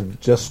that have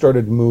just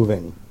started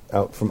moving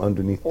out from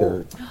underneath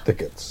their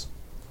thickets.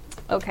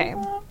 Okay.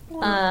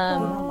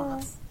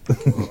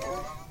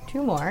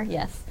 2 more,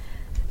 yes.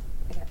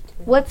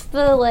 What's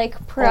the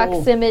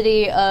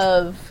proximity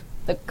of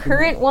the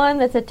current one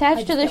that's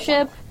attached to the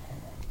ship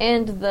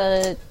and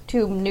the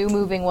 2 new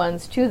moving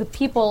ones to the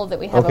people that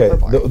we have Okay,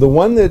 overboard? the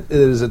one that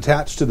is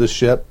attached to the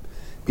ship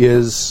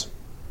is...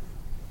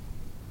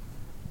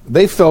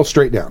 They fell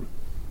straight down.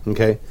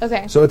 Okay?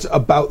 Okay. So it's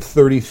about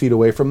 30 feet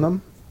away from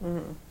them.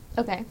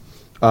 Okay.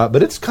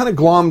 But it's kind of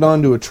glommed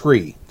onto a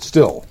tree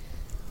still.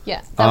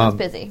 Yeah, that one's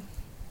busy.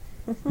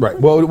 Right.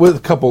 Well, with a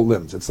couple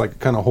limbs. It's like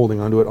kind of holding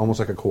onto it almost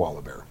like a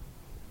koala bear.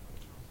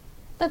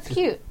 That's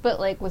cute, but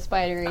with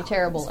spidery,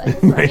 terrible legs.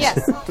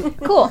 Yes.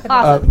 Cool.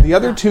 Awesome. The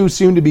other 2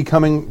 seem to be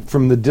coming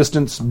from the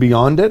distance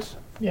beyond it.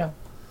 Yeah.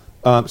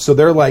 So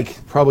they're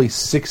probably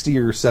 60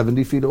 or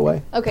 70 feet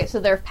away. Okay, so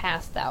they're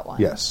past that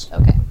one. Yes.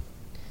 Okay.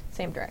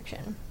 Same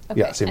direction. Okay.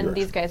 Yeah, same and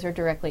direction. these guys are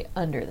directly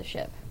under the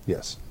ship.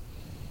 Yes.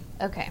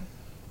 Okay.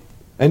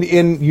 And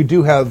you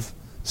do have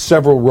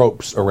several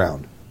ropes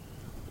around.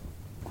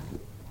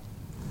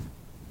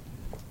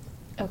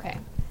 Okay.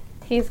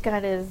 He's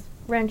got his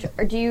wrench.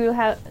 Or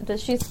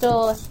is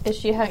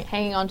she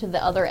hanging on to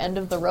the other end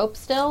of the rope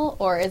still,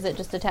 or is it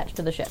just attached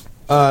to the ship?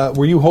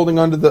 Were you holding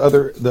on to the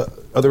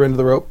other end of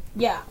the rope?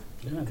 Yeah.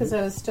 Because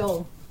I was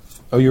still.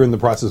 Oh, you're in the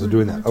process of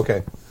doing that.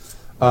 Okay.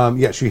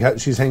 Yeah,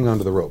 she's hanging on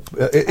to the rope.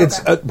 It's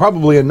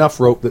probably enough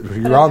rope that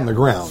you're on the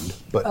ground,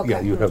 but yeah,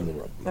 you have the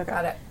rope.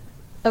 Got it.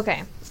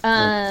 Okay.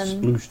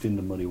 Splooshed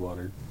into muddy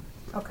water.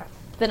 Okay.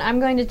 Then I'm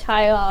going to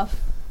tie off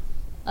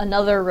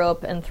another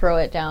rope and throw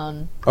it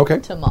down Okay.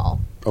 to Maul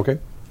Okay.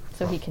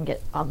 so he can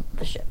get on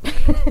the ship.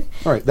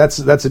 All right. That's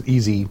an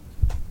easy.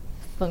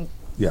 Boom.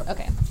 Yeah.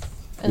 Okay.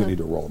 You need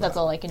to roll. That's that.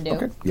 all I can do.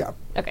 Okay. Yeah.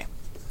 Okay.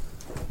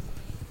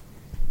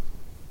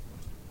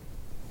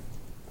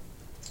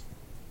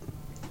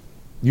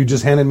 You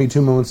just handed me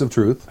 2 moments of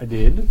truth. I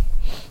did.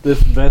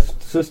 This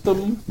vest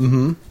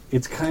system,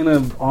 it's kind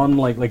of on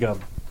like a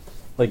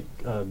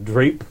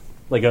drape,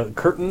 like a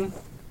curtain,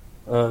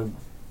 a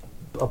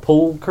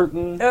pull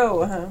curtain.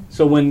 Oh, uh-huh.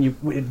 So when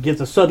it gets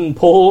a sudden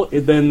pull,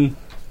 it then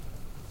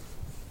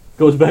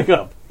goes back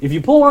up. If you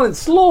pull on it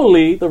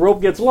slowly, the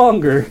rope gets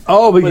longer.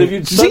 Oh, But if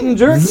you sudden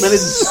jerk, then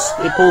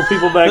it pulls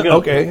people back up.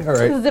 Okay. All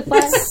right. Zip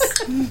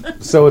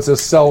line. So it's a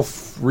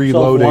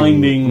self-reloading.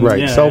 Self-winding, Right.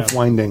 yeah,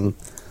 Self-winding.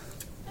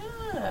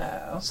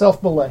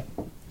 Self belay.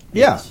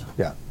 Yeah.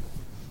 Yeah.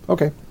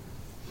 Okay.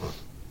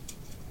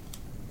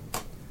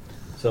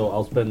 So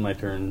I'll spend my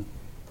turn.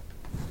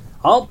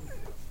 I'll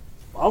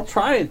I'll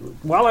try it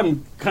while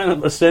I'm kind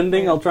of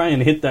ascending. I'll try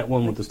and hit that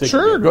one with the stick.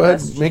 Sure, again. go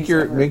ahead. Make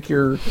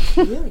your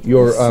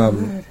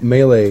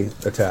melee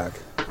attack.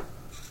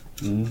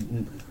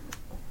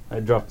 I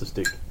dropped the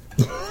stick.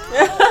 You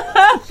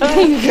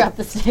drop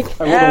the stick.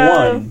 I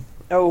rolled a 1.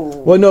 Oh.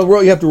 Well,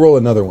 no, you have to roll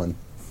another one.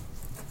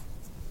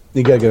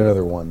 You got to get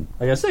another one,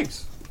 I got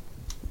 6.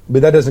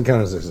 but that doesn't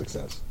count as a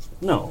success.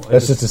 No,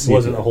 That's it just to see if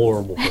wasn't you- a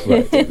horrible.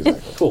 Right, exactly.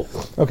 Cool.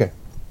 Okay,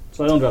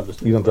 So I don't drop the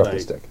stick. you don't drop but the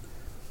stick,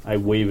 I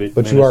wave it.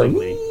 but you are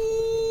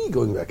menacingly.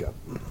 going back up.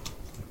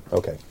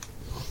 Okay.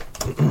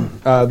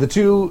 The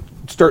two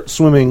start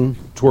swimming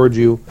towards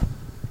you.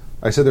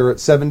 I said they're at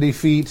 70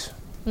 feet.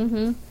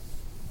 Mm-hmm.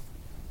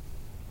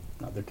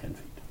 No, they're 10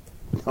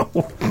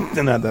 feet.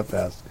 They're not that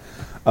fast.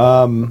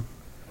 I'll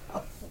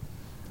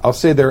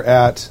say they're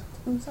at.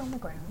 Who's on the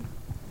ground?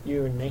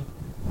 You and me.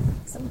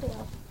 Somebody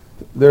else.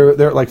 They're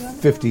at like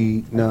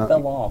 50. Fell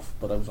No, off,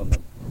 but I was on the.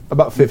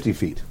 about 50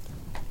 feet.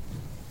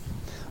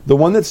 The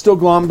one that's still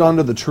glommed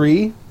onto the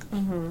tree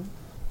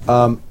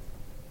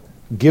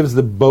gives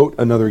the boat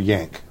another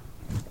yank.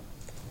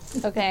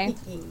 Okay.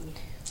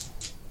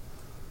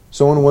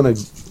 Someone want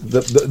to.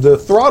 The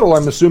throttle,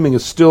 I'm assuming,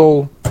 is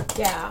still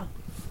Yeah.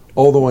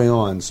 all the way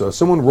on. So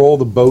someone roll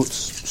the boat's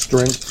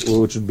strength,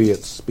 which would be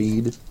its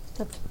speed.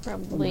 That's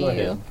probably Go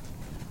ahead. you.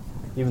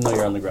 Even though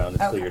you're on the ground,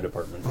 it's still Okay. your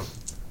department.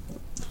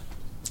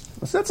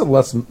 So that's a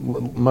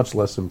much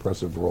less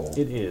impressive roll.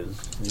 It is.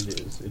 It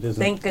is. It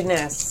isn't. Thank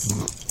goodness.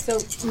 So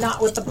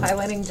not with the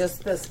piloting,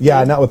 just this.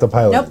 Yeah, not with the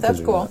pilot. Nope, that's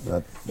cool.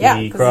 Yeah,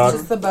 The because croc. it's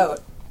just the boat.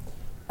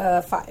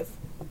 5.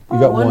 You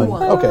got One, one.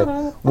 one. Okay,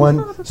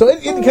 one. So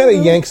it kind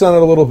of yanks on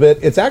it a little bit.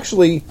 It's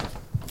actually,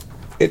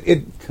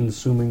 it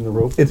Consuming the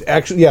rope. it's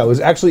actually it was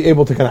actually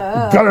able to kind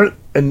of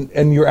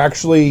and you're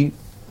actually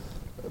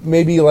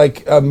maybe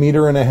like 1.5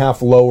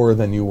 meters lower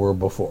than you were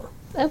before.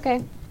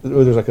 Okay.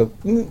 There's like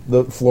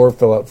the floor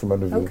fell out from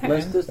under you Okay.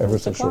 Nice distance ever to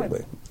so climb.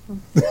 shortly.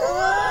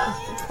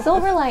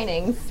 Silver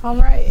linings. All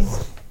right.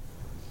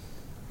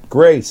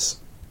 Grace,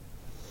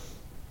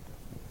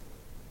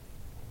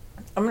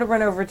 I'm gonna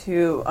run over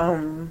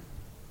to.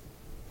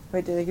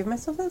 Wait, did I give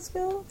myself that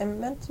skill? I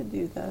meant to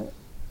do that.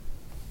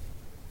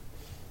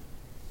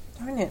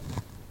 Darn it.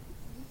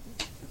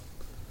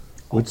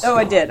 which Oh,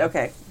 I did.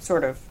 Okay,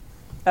 sort of.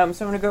 So I'm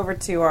gonna go over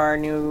to our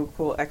new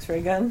cool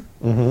X-ray gun.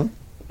 Mm-hmm.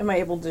 Am I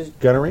able to?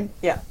 gunnery?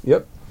 Yeah.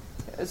 Yep.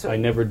 So, I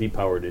never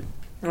depowered it.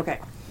 okay.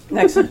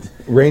 Next.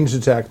 Ranged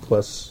attack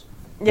plus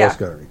Yeah.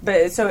 gunnery.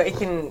 But so it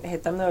can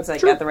hit them though. It's like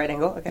Sure. at the right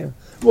angle. Okay.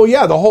 Well,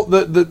 yeah. The whole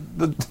the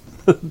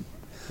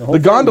whole the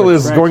gondola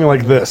thing is going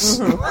like this.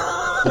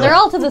 They're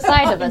all to the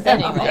side of us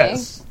anyway.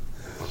 Yes.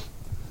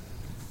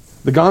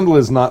 The gondola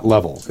is not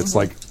level. It's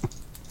like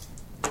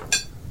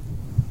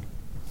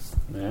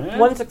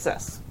One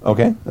success.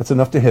 okay, that's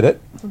enough to hit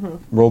it.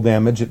 Roll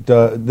damage. It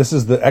this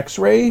is the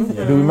X-ray. Do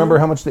you remember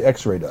how much the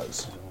X-ray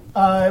does?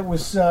 It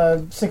was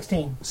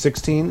 16.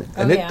 16,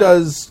 and Oh, it yeah.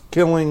 does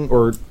killing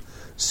or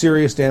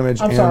serious damage.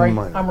 I'm and sorry,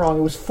 minor. I'm wrong.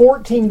 It was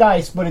 14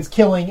 dice, but it's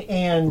killing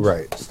and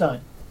Right. stun.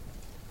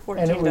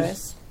 14 And it was-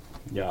 dice.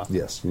 Yeah.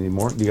 Yes, you need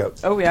more. You got.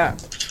 Oh yeah.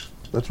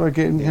 That's what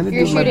I handed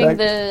You're you my shooting bag.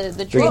 the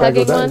big tree bag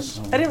of hugging one. dice.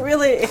 I didn't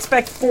really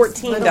expect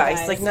 14 Little dice.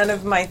 dice. Like none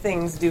of my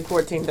things do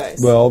 14 dice.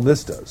 Well,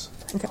 this does.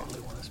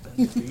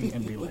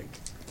 And be like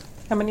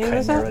How many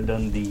is Chimera that?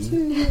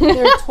 Dundee.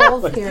 There are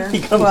 12 here. He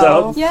comes 12.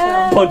 out,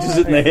 Yeah. punches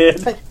it in the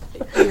head But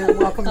you're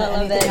welcome to I love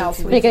anything it. else.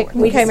 Make a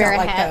we just chimera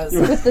don't like hat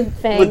those. with the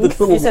fangs. with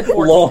the You said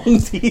little 14.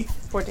 long teeth.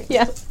 14.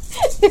 Yeah.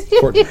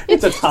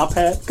 It's a top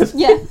hat. 'Cause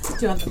Yeah. Do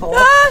you want the bowl?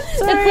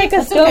 It's like a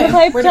That's okay.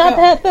 stovepipe Where'd it top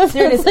go? hat though.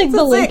 There it It's is. like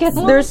the Lincoln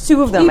one. There's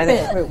two of them, I Keep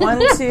think. it. Wait,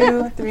 1,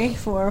 2, 3,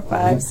 4,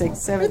 5, 6,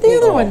 7, Where'd the 8,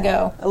 other one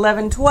go?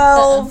 11,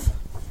 12.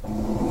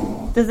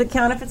 Does it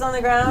count if it's on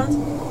the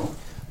ground?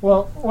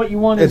 Well, what you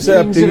want is It's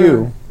up things to that are-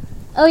 you.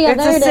 Oh yeah,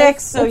 It's there a it is.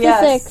 6, so It's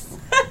yes. a 6.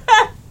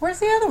 Where's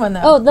the other one,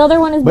 though? Oh, the other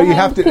one is But you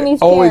behind have to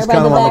Kimmy's always chair by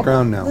count them on the back.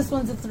 ground now. This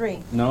one's a 3.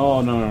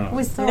 no.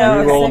 We still No, have a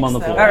re-roll 'em 6, on the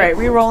though. floor. All right,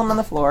 re-roll them on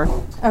the floor.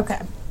 Okay.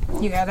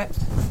 You got it.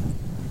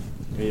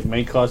 It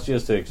may cost you a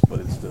 6,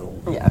 but it's still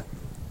Yeah.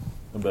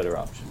 a better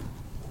option.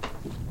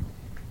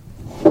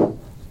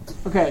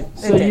 Okay,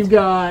 so It did. you've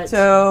got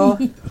So,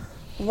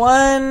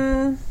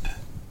 1,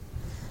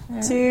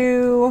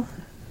 2,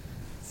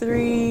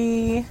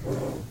 3.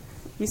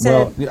 You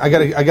said Well, I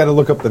gotta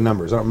look up the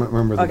numbers. I don't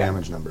remember the Okay.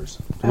 damage numbers.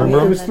 Do you remember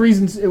it them?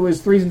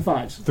 was threes and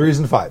fives. 3s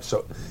and 5s.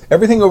 So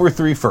everything over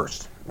 3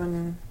 first.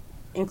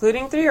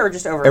 including 3 or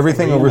just over?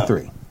 Everything Three over and up.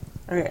 3.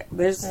 Okay,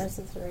 there's There's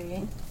a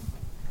 3.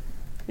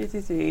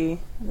 3.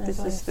 This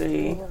is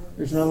 3.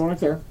 There's another one right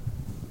there.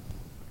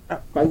 Oh.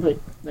 By the plate.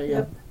 There you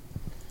Yep. go.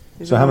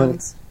 These So are how many-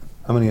 ones.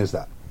 How many is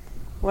that?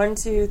 1,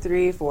 2,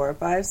 3, 4,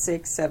 5,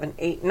 6, 7,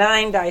 8,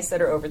 9 dice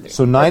that are over 3.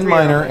 So 9 3 or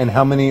minor, higher. and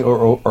how many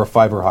or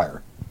 5 or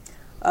higher?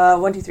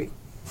 1, 2, 3.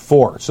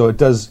 4. So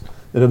it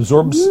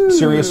absorbs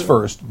serious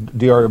first.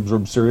 DR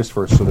absorbs serious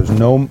first. So there's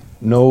no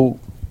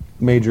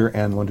major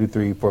and 1, 2,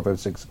 3, 4, 5,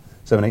 6,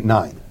 7, 8,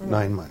 9.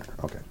 9 minor.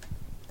 Okay.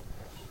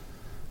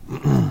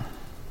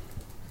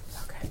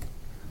 Okay.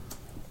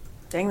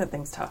 Dang, that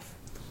thing's tough.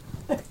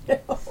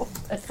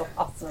 That's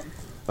awesome.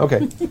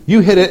 Okay. You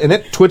hit it, and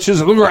it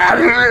twitches. Let's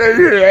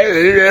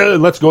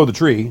go of the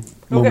tree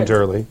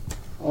momentarily.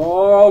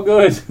 Oh,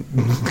 good.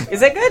 Is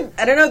that good?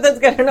 I don't know if that's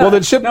good or not. Well,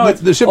 the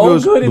ship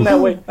goes... good in that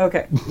way.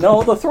 Okay.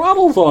 No, the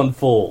throttle's on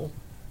full.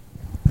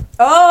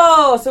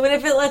 Oh, so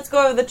if it lets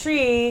go of the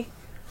tree,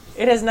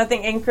 it has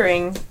nothing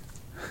anchoring.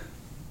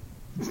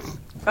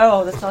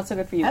 Oh, that's not so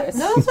good for you guys.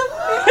 No, it's not.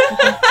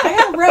 I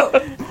got a rope.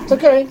 It's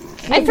okay.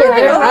 I threw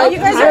him a rope. You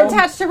guys are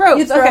attached to ropes.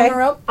 You throw him Okay. a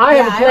rope? I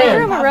have a threw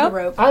plan. him a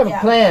rope. I have a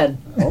plan.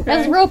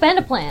 There's a rope and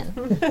a plan.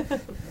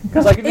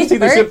 Because I could just see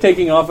the ship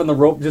taking off and the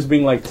rope just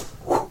being like...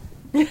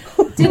 Did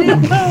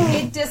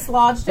it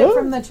dislodged it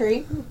from the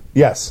tree?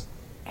 Yes.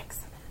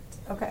 Excellent.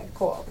 Okay,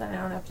 cool. Then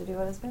I don't have to do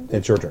what it's been.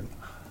 It's your turn.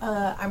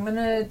 I'm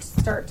gonna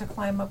start to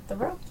climb up the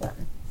rope then.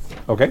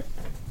 Okay.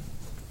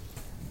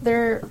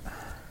 There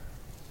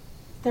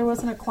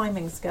wasn't a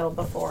climbing skill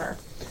before.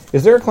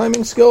 Is there a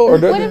climbing skill? Or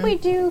What did we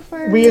do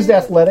for... We used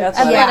athletics.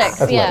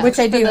 Athletics, yeah. Which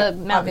I for do, the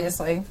mountain.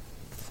 obviously.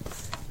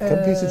 Cut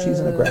a piece of cheese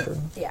and a cracker.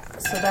 Yeah,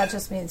 so that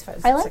just means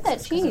 5. I like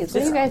that cheese. What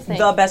do you guys think?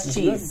 The best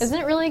cheese. Isn't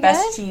it really good?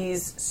 Best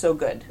cheese, so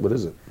good. What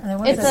is it?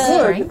 It's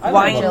a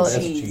Wine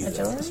Agility. cheese.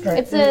 Agility?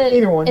 It's a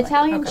Either one.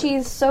 Italian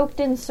cheese soaked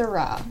in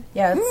Syrah.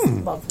 Yeah, it's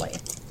lovely.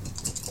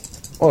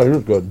 Oh, it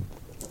is good.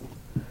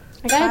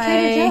 I got a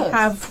Trader I Joe's.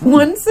 have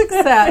 1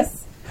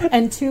 success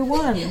and 2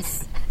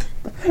 ones.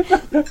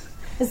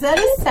 Is that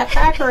a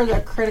setback or a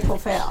critical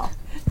fail?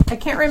 I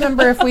can't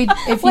remember if you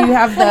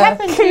have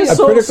the A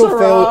critical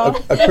fail.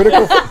 A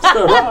critical.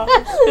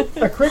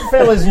 A crit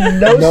fail is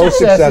no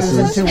successes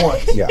and 2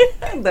 ones. Yeah.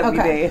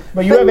 WD.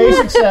 But you have a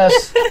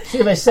success, so you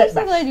have a I'm so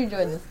setback. glad you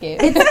joined this game.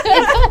 Do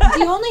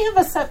you only have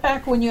a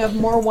setback when you have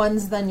more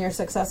ones than your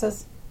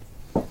successes?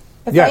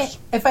 Yes.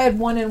 If I had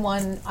 1 and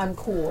 1, I'm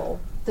cool.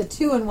 The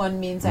 2 and 1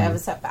 means I have a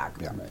setback.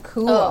 Yeah.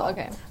 Cool. Oh,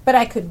 okay. But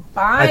I could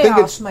buy I think off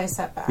it's- my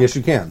setback. Yes,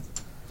 you can.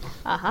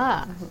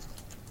 Aha.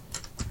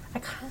 I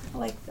kind of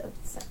like the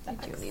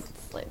setback. You need to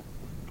slip.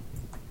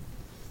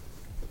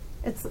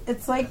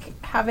 It's like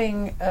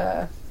having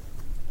a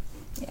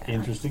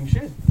Interesting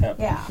shit.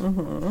 yeah.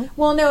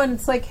 Well, no, and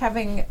it's like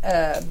having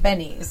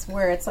bennies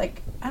where it's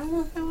like I don't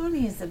know if I want to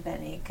use a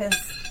benny because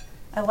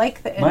I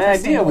like the My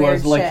interesting idea weird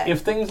was, like, shit.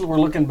 if things were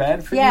looking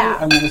bad for Yeah. you,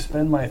 I'm going to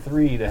spend my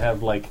 3 to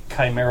have, like,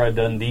 Chimera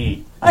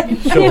Dundee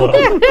show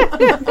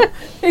up.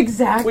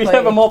 exactly. We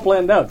have them all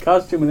planned out,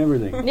 costume and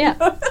everything. Yeah.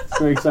 It's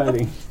very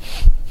exciting.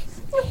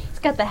 It's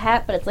got the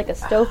hat, but it's like a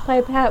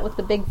stovepipe hat with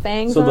the big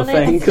fangs So on the it.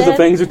 fangs, because the instead.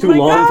 fangs are too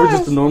long for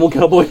just a normal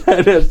cowboy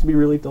hat, it has to be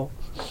really tall.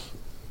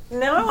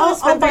 No, I want I'll to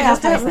spend buy my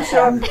off my time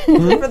setback.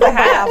 for the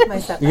hat. off my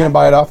setback. You're gonna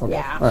buy it off. Okay.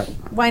 Yeah. All right.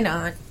 Why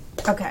not?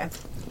 Okay,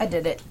 I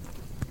did it.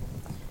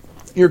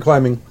 You're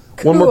climbing.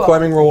 One more Cool.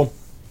 climbing roll.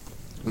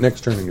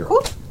 Next turn, you're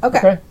up. Okay.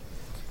 Okay.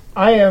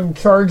 I am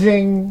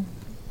charging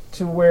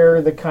to where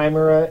the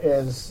Chimera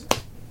is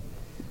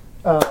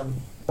glommed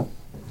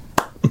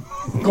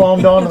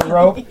onto the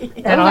rope,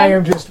 and I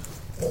am just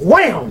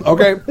wham!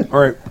 Okay. All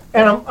right.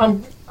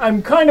 And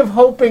I'm kind of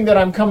hoping that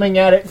I'm coming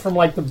at it from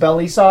like the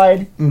belly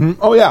side.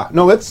 Oh yeah.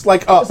 No, it's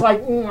like up. It's like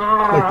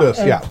this,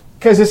 yeah.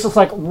 because this is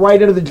like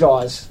right into the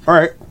jaws. All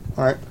right.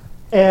 All right.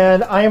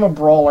 And I am a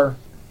brawler.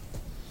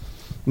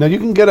 Now you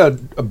can get a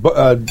A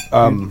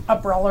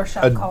brawler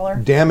shot a collar.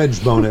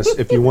 damage bonus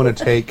if you want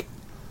to take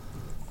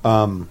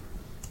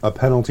a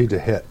penalty to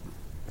hit.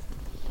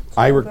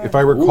 If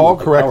I recall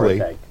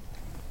correctly,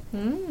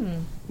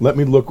 let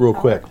me look real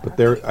quick. But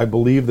I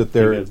believe that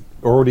there Take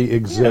a already Penalty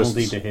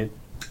exists to hit.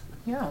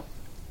 Yeah.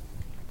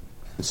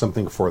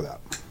 something for that.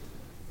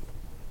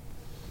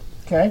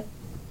 Okay.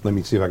 Let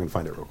me see if I can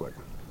find it real quick.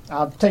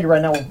 I'll tell you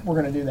right now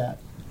we're going to do that.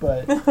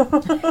 But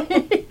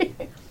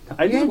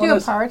I You're just gonna do a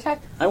want power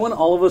attack? I want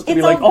all of us to be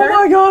It's like, over. oh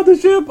my god, the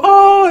ship!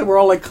 Oh! And we're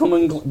all like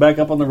coming back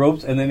up on the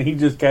ropes, and then he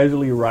just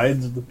casually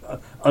rides the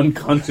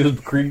unconscious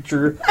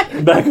creature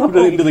back up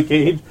into the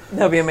cage.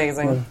 That'd be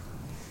amazing.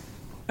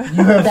 you have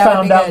That would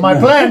found be out good. my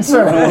plan,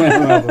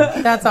 sir.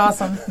 That's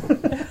awesome.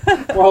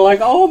 We're all like,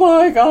 oh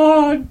my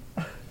god!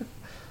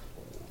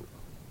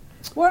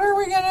 What are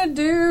we gonna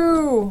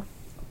do?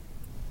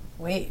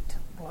 Wait,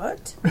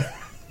 what?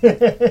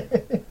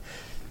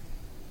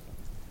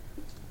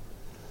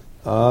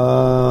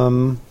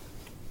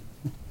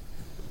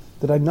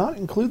 Did I not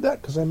include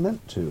that? Because I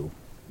meant to.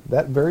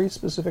 That very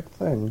specific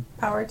thing.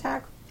 Power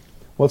attack?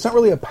 Well, it's not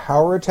really a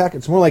power attack.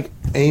 It's more like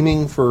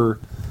aiming for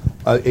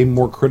a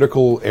more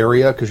critical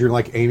area because you're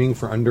like aiming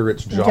for under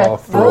its jaw,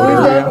 Okay. throat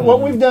area.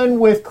 What we've done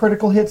with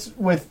critical hits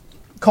with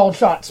called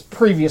shots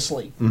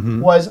previously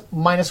was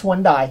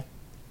 -1 die.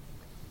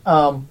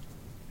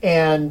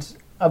 And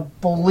I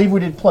believe we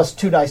did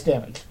 +2 dice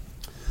damage.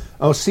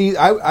 Oh, see,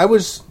 I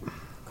was...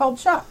 Called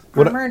shot.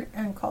 What- Armored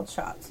and called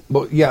shots.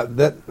 Well, yeah,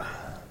 that...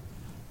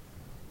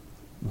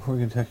 Before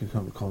you can attack, you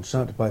come called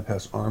shot to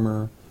bypass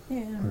armor.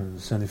 Yeah.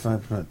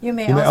 75%. You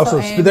may also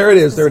aim there it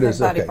is. for There it is.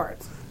 specific body Okay.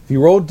 parts.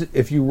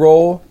 If you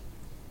roll,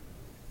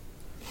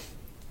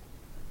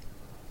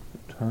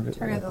 target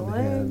Target the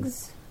head.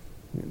 legs.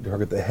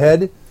 Target the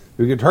head.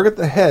 You can target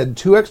the head.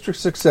 2 extra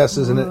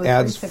successes, and Ooh, it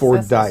adds 3 4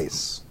 successes.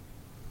 dice.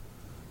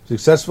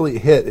 Successfully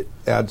hit, it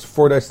adds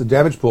 4 dice to the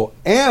damage pool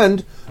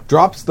and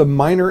drops the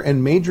minor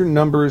and major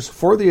numbers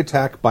for the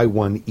attack by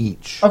 1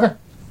 each. Okay.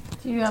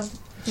 Do you have?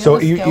 So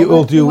you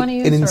will do an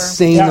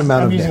insane Yeah,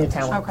 amount I'm of using damage. a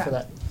talent Okay. for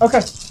that.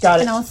 Okay, got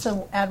You it. can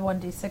also add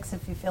 1d6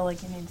 if you feel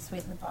like you need to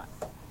sweeten the pot.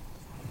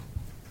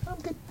 I'm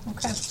good.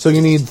 Okay. So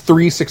you need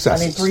 3 I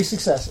successes. need 3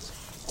 successes.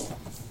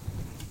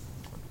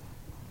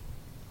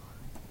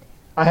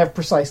 I have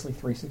precisely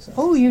 3 successes.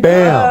 Oh, you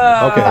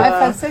Bam. Okay. 5,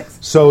 5, 6.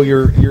 So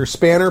your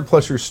spanner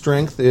plus your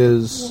strength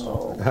is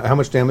how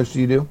much damage do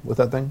you do with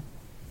that thing?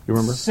 You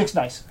remember? 6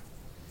 dice.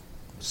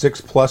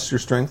 6 plus your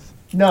strength.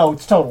 No,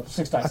 it's total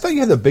 6 dice. I thought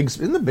you had the big.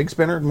 Isn't the big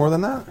spanner more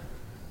than that?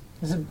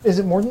 Is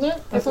it more than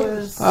that? I It thought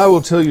was I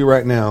will tell you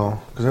right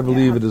now because I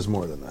believe it is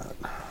more than that.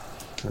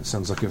 That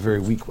sounds like a very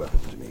weak weapon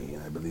to me,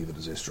 and I believe it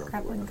is a strong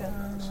grappling weapon.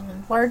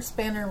 gun. Large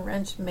spanner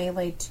wrench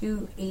melee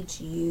 2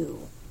 HU.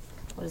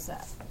 What is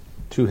that?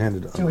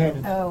 Two-handed.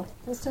 two-handed. Oh,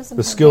 this doesn't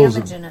The have skills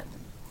damage of- in it.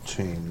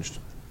 Changed.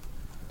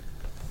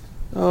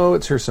 Oh,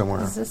 it's here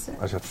somewhere. Is this it?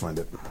 I just have to find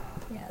it.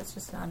 Yeah, it's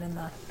just not in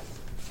the.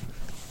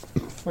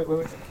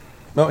 Wait.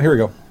 Oh, here we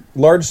go.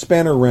 Large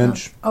spanner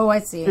wrench. Oh, I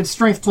see. It's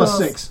strength plus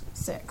 12, 6.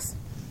 6.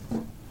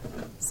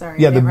 Sorry.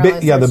 Yeah, I the didn't big.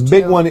 realize Yeah, the there's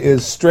big 2. one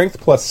is strength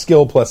plus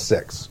skill plus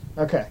 6.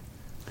 Okay.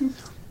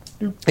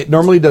 It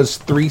normally does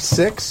 3,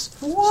 6.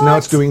 So now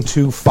it's doing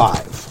 2,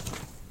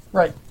 5.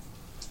 Right.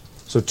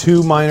 So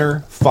 2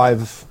 minor,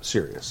 5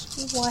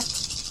 serious.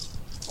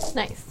 What?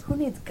 Nice. Who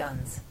needs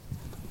guns?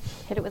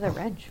 Hit it with a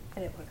wrench.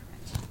 I didn't want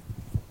to wrench.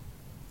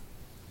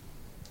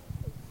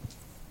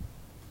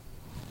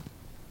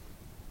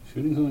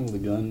 Shooting something with a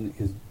gun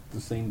is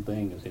the same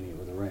thing as hitting it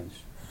with a wrench,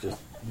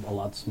 just a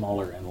lot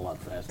smaller and a lot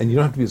faster. And you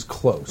don't have to be as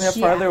close. Yeah,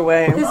 farther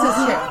away. This is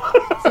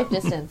true. Safe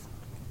distance.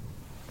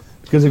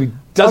 Because if he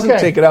doesn't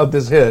Okay. take it out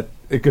this hit,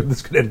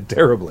 this could end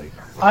terribly.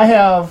 I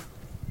have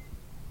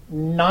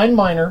 9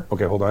 minor.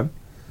 Okay, hold on.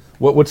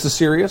 What's the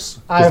serious?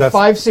 'Cause I have that's-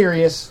 5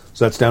 serious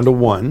So that's down to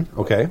 1.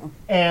 Okay.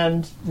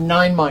 and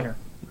 9 minor.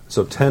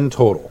 So 10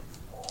 total.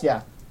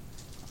 Yeah.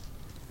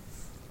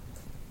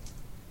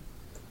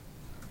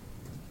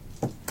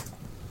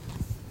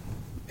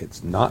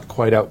 It's not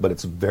quite out, but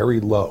it's very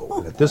low.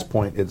 And at this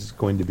point, it's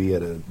going to be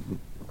at a.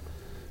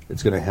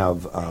 It's going to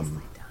have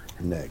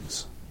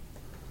negs.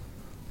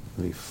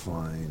 Let me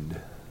find.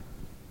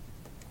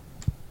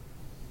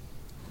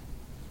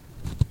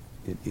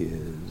 It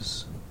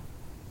is.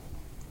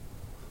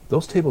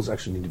 Those tables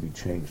actually need to be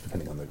changed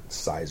depending on the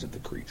size of the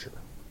creature.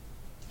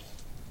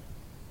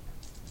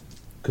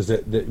 Because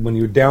when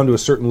you're down to a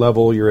certain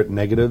level, you're at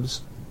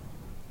negatives.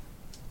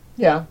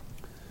 Yeah.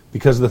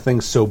 Because the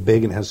thing's so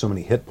big and has so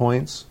many hit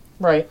points,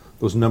 Right.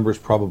 those numbers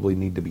probably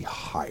need to be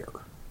higher.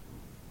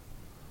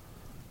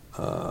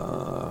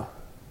 So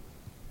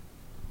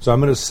I'm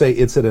going to say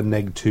it's at a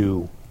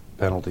 -2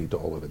 penalty to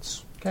all of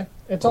its. Okay.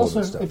 It's All of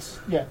also that stuff. it's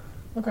yeah.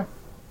 Okay.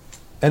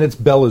 And its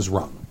bell is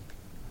rung.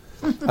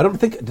 I don't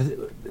think.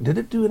 Did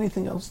it do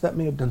anything else? That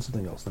may have done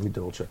something else. Let me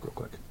double check real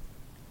quick.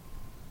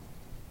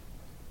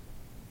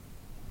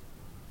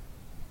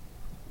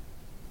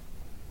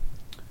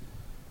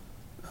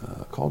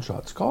 Called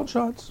shots. Called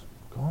shots.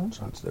 Called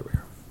shots. There we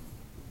are.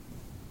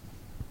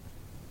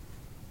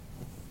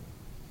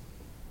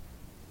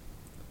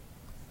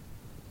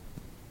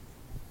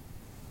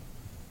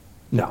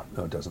 No,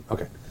 it doesn't.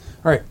 Okay.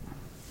 All right.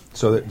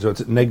 So it's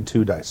at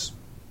 -2 dice.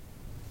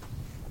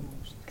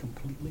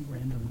 Completely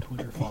random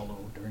Twitter follow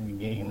during a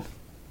game.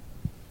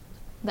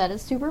 That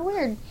is super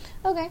weird.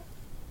 Okay.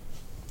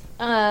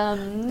 I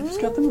just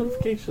got the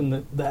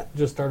notification that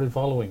just started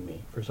following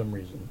me for some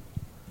reason.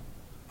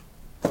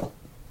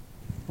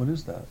 What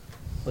is that?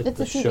 Like It's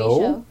the a TV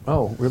show.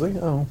 Oh, really?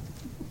 Oh.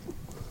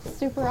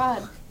 Super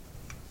odd.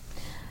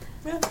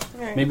 Yeah,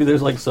 all right. Maybe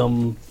there's like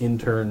some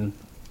intern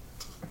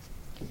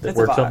that It's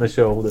a works on bot. the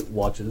show that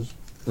watches.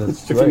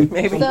 That's right.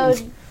 Maybe. So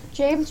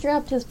James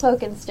dropped his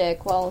poke and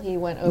stick while he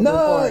went No,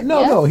 overboard. no,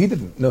 Yes? no, he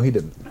didn't. No, he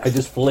didn't. I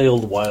just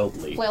flailed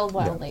wildly. Flailed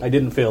wildly. I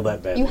didn't fail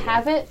that badly. You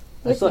have it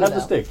I with still you, have the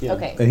though. stick, yeah.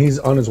 Okay. And he's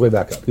on his way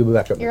back up. He'll be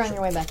back up. You're next on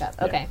your way back up.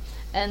 Yeah. Okay.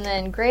 And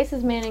then Grace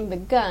is manning the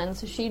gun,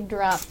 so she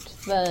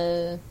dropped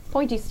the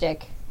pointy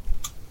stick.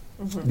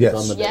 turn. Yes.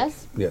 on the deck.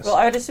 Yes? Yes. Well,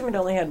 I'd assume it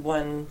only had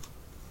one.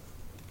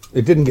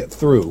 It didn't get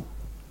through.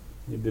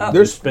 You didn't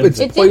There's- dispense it's-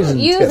 it. It didn't poison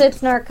use tipped.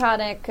 its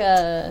narcotic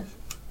No.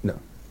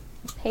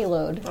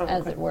 payload, Oh,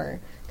 as okay. it were,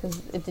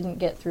 because it didn't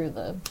get through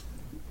the...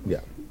 Yeah.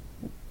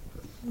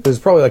 There's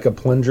probably like a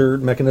plunger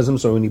mechanism,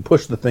 so when you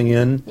push the thing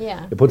in,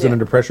 Yeah. it puts it Yeah.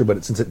 under pressure,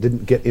 but since it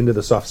didn't get into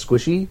the soft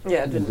squishy,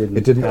 Yeah, it didn't.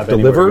 it didn't have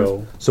anywhere to deliver.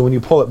 go. So when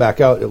you pull it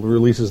back out, it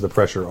releases the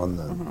pressure on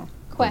the.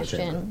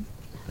 Question.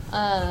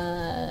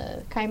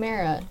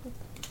 Chimera.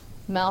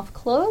 Mouth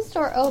closed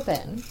or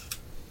open?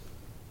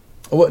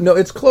 Oh, well, no,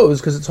 it's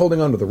closed because it's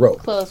holding onto the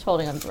rope. Closed,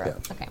 holding on the rope.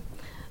 Yeah. Okay.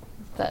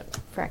 That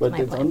fracked But my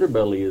its plan.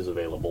 underbelly is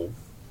available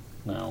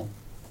now.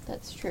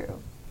 That's true.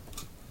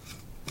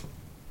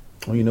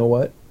 Well, you know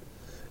what?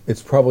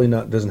 It's probably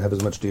not doesn't have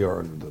as much DR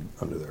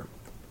under there.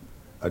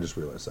 I just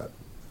realized that.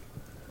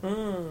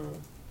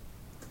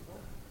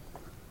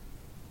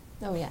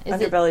 Oh yeah.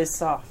 Is it Underbelly is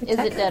soft. is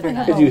it dead or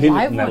not? Because you hit it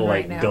live and that'll one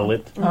like right now. dull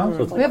it. Oh.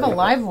 So it's We have a like-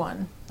 live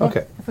one.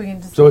 Okay. If we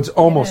can just So it's get it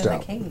almost in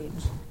out. the cage.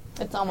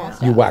 It's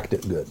almost You out. whacked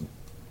it good.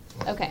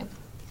 Okay.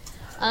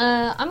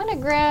 I'm gonna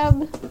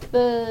grab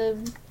the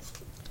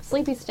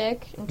sleepy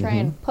stick and try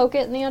and poke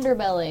it in the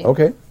underbelly.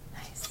 Okay.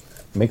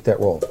 Make that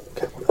roll.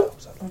 Okay,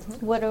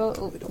 What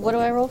do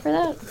I roll for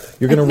that?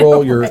 you're going to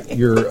roll your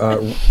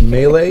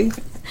melee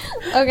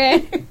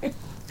Okay.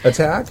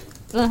 attack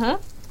Uh-huh.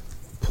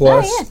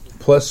 plus Oh, yeah.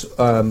 plus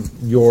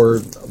your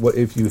what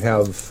if you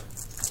have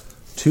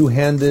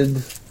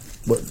two-handed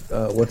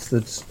what's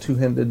the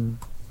two-handed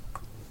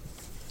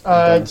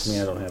It's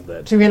Me, I don't have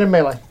that. two-handed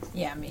melee.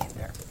 Yeah, me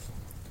either.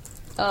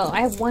 Oh,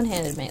 I have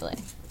one-handed melee.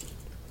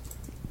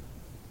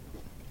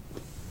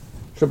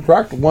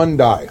 subtract one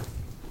die.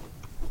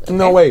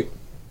 No, wait.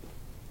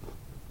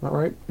 Not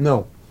right?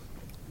 No.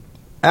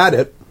 Add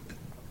it,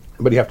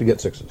 but you have to get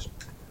 6s.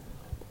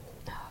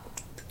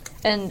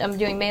 And I'm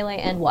doing melee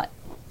and what?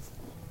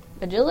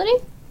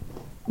 Agility?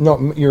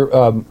 No,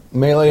 your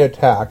melee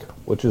attack,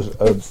 which is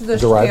a It's the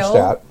derived skill.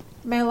 stat.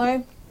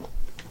 Melee.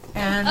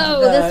 And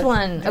Oh, the this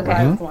one. Okay.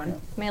 derived one.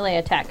 Melee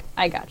attack.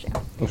 I got you.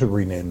 I should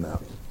rename that.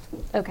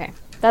 Okay.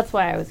 That's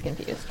why I was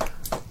confused.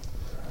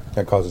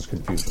 That causes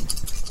confusion.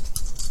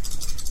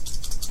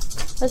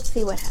 Let's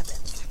see what happens.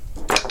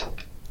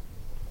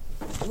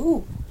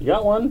 Ooh. You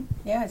got one?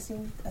 Yeah, I see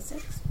a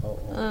 6.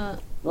 Uh,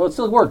 No, it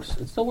still works.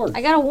 It still works.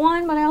 I got a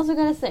 1, but I also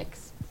got a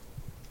 6.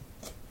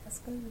 That's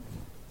good.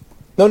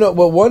 No,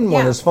 well, one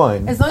Yeah. is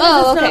fine. As long as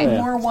Oh, it's okay. not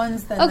more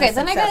ones than Okay, the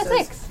then I got a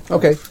successes. 6.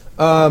 Okay.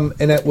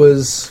 And it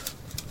was,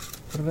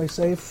 what did I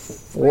say?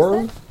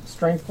 4?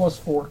 Strength plus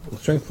 4.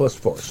 Strength plus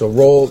 4. So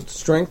roll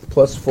strength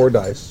plus 4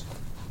 dice.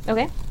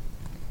 Okay.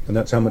 And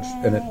that's how much.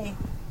 And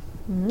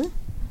it, Yay.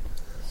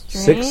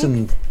 6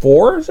 and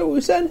 4 is that what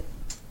we said?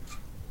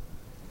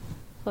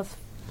 Plus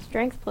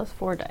strength plus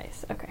 4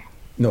 dice. Okay.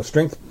 No,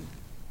 strength.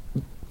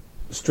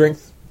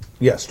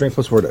 Yes, strength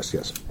plus 4 dice,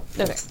 yes.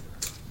 Okay.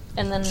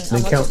 And then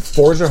Then count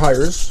 4s or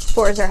higher,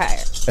 4s are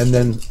higher. and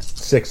then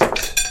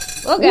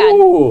 6s. Oh god.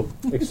 Ooh,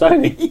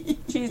 exciting.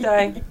 Cheese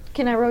die.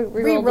 Can I re-roll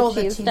Re-roll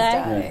the cheese die?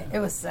 die. It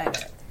was cider.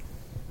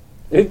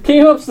 It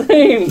came up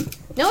same.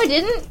 No, it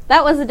didn't.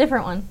 That was a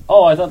different one.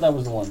 Oh, I thought that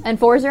was the one. And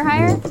 4s are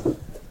higher?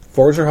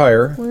 4s are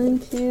higher, 1,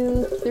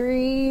 2,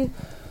 3,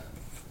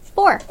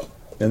 4.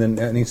 and then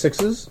any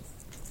 6s?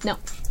 No.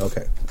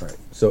 Okay, all right.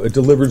 So it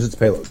delivers its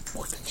payload.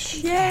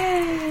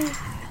 Yay!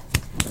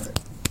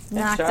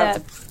 Knock job.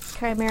 that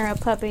chimera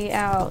puppy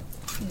out.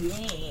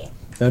 Yeah.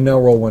 And now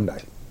roll 1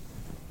 die.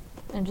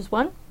 And just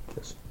one?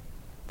 Yes.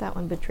 That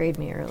one betrayed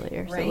me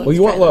earlier. So Right. let's Well,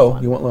 you try want this low.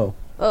 one. You want low.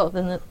 Oh,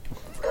 then the.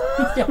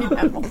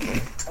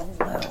 Oh,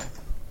 well.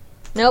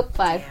 Nope,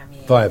 5. Damn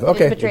you. 5. It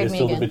Okay. betrayed It's me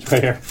still the again.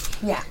 betrayer.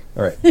 Yeah.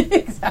 All right.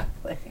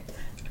 Exactly.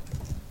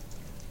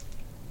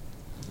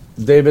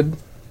 David,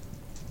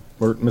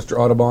 or Mr.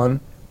 Audubon,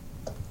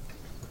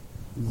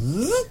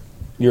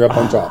 you're up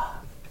on top.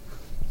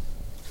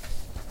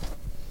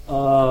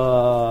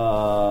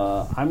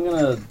 I'm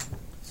gonna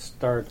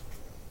start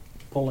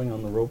pulling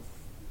on the rope.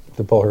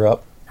 To pull her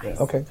up. Yeah.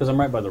 Okay. Because I'm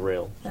right by the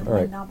rail. That All might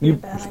right. not be You- a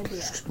bad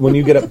idea. When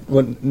you get up,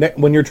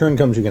 when your turn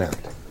comes, you can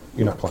act.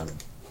 You're not climbing.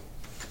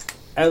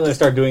 As I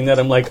start doing that,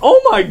 I'm like, oh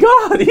my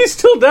god, he's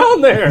still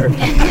down there.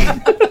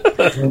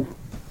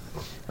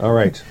 All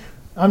right.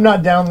 I'm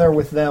not down there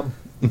with them.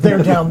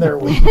 They're down there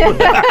with me.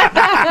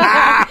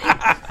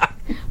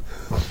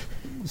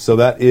 So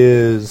that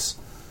is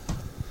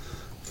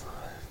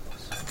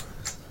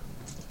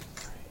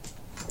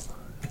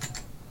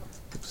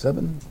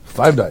 7,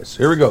 5 dice.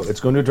 Here we go. It's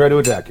going to try to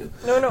attack you.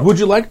 No. Would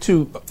you like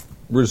to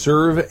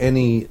reserve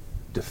any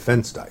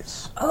defense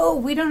dice? Oh,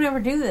 we don't ever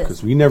do this.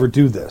 Because we never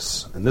do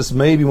this, and this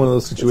may be one of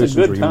those situations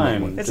good where you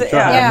time. might want It's To a,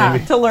 try, yeah,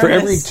 maybe. to learn for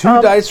every this.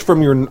 2 dice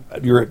from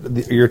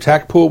your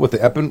attack pool with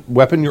the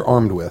weapon you're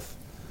armed with,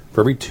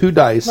 for every 2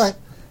 dice, Right.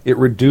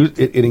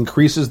 it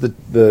increases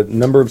the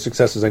number of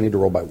successes I need to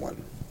roll by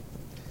 1.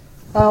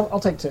 I'll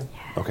take 2.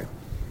 Okay.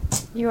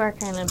 You are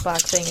kind of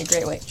boxing a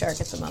great white shark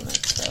at the moment,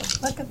 so.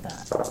 Look at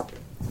that.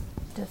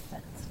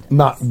 Defense.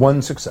 Not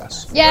 1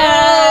 success.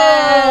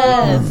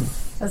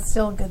 Yes! That's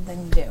still a good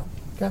thing to do.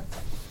 Okay.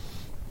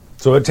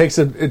 So it takes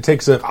a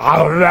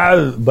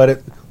but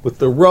it with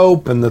the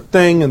rope and the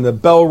thing and the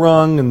bell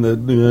rung and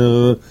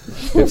the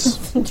it's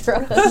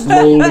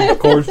Slowly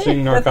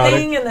coursing The narcotic.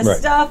 thing and the Right.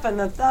 stuff and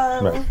the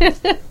thumb. right.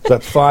 So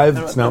that's 5.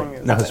 It's know now what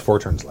thing is. now has 4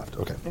 turns left.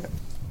 Okay.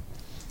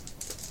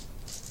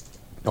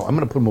 Oh, I'm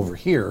going to put him over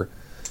here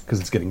because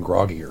it's getting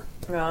groggier.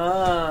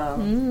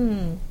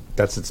 Oh.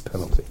 That's its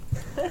penalty.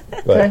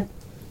 Okay.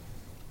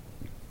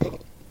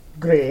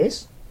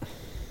 Grace.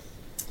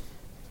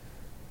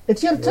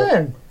 It's your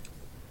turn.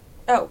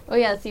 Oh. Oh,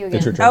 yeah, it's you again.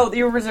 It's your turn. Oh,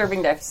 you were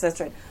reserving decks. That's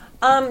right.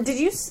 Did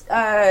you,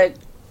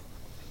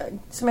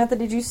 Samantha?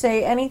 Did you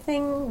say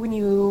anything when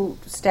you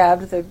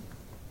stabbed the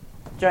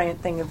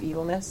giant thing of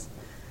evilness?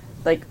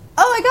 Like,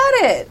 oh, I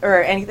got it,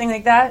 or anything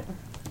like that?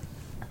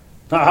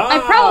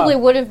 I probably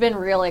would have been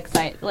real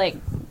excited. Like,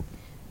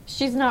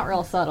 she's not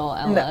real subtle,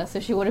 Ella, No. so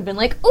she would have been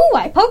like, ooh,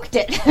 I poked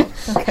it.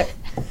 Okay.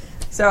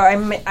 So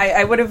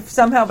I would have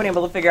somehow been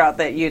able to figure out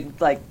that you'd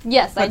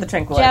Yes, put I the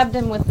tranquilizer. jabbed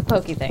him with the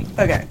pokey thing.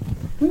 Okay.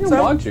 When you're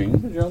So-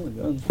 watching, you're on the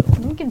gun.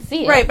 So. You can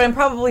see it. Right, but I'm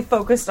probably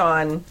focused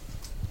on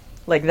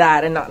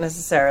that and not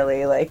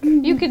necessarily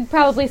You could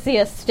probably see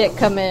a stick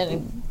come in.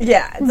 And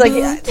yeah. It's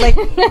like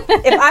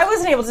if I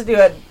wasn't able to do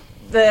it,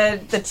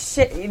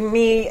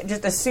 me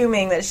just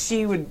assuming that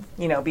she would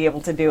be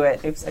able to do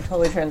it. Oops, I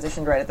totally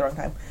transitioned right at the wrong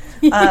time.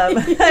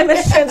 I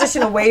meant to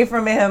transition away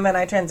from him, and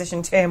I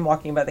transitioned to him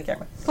walking by the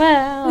camera.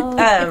 well,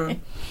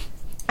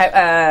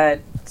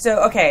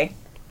 So okay.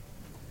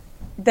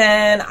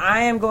 Then I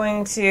am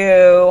going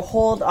to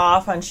hold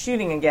off on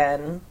shooting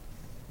again,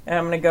 and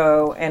I'm going to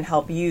go and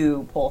help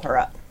you pull her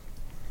up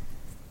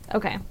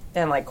okay.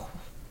 and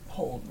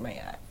hold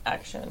my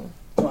action.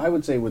 So I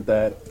would say with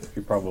that,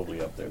 you're probably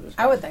up there. This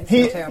I would think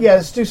so too.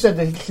 Yeah, Stu said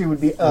that she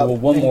would be up. Well,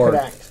 one and more. could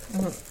act.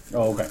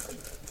 Oh, okay.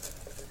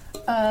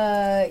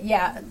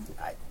 Yeah.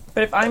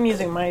 But if I'm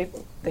using my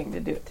thing to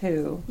do it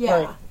too,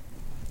 Yeah. Right.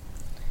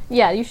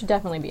 Yeah, you should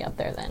definitely be up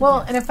there then. Well,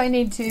 and if I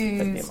need That'd be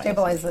to amazing.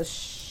 stabilize the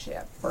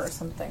ship or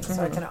something,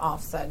 so I can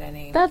offset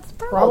any. that's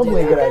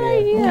Probably a good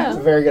idea. It's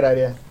a very good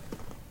idea.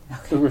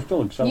 Because we're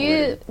still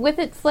accelerating. With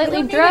it I slightly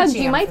don't need a drugged,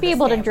 jam you might for be this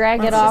able to game. drag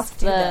it Let's off just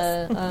do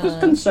this. Just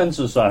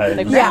consensus side.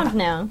 the ground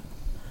now.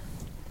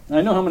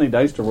 I know how many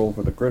dice to roll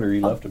for the critter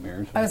you left him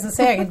here. So. I was going to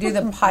say I could do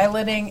the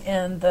piloting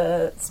and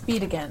the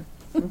speed again.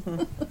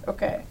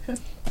 Okay.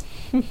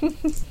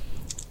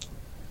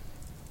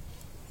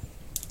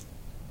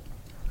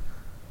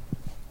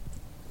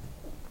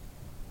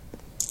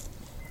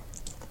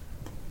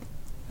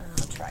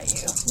 I'll try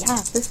you. Yeah,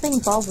 if this thing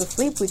falls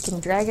asleep, we can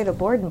drag it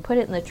aboard and put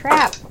it in the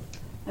trap.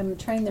 I'm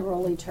trying the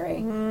rolly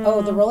tray.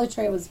 Oh, the rolly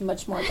tray was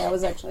much more. That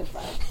was actually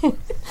 5.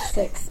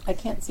 6. I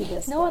can't see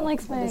this. No one though.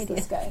 likes my What is idea.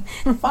 this guy?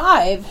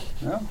 5.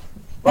 Yeah. well,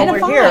 And a we're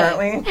 5. here,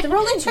 aren't we? The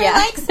rolling tray Yeah.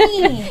 likes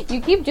me.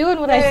 You keep doing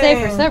what I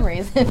say for some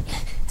reason.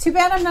 Too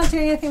bad I'm not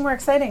doing anything more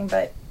exciting,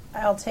 but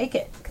I'll take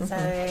it because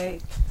I.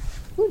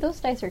 Ooh, those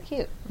dice are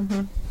cute.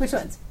 Which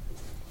ones?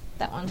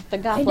 That one, the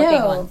I goth-looking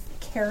know. one.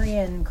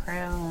 Carrion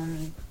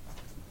Crown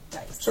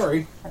dice.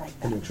 Sorry. I like I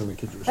that. didn't show my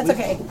kids were That's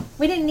asleep. okay.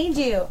 We didn't need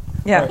you.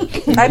 Yeah.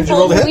 Did you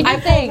roll the hit? I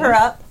pulled her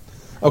up.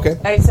 Okay.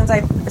 Since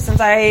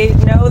I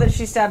know that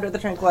she stabbed her with the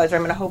tranquilizer,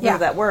 I'm going to hope Yeah.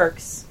 that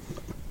works.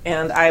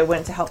 And I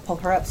went to help pull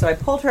her up. So I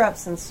pulled her up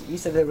since you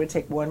said it would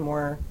take one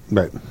more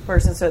Right.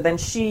 person. So then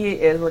she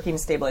is working to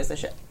stabilize the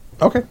ship.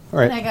 Okay. All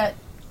And right.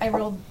 I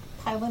rolled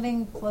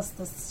piloting plus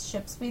the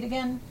ship speed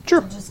again.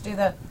 Sure. To just do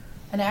the,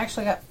 and I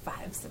actually got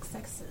 5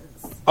 successes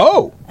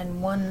Oh.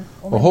 and one.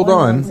 Well, hold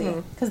on.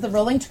 Because the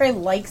rolling tray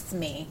likes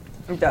me.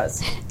 It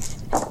does.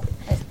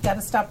 I got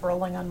to stop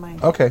rolling on my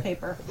Okay.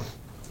 paper.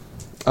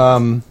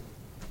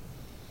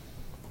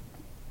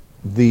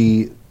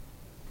 The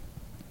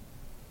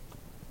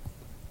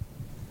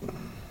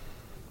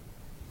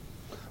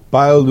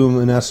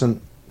bioluminescent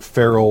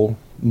feral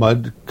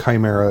mud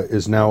chimera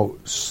is now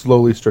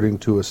slowly starting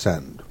to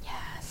ascend.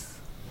 Yes.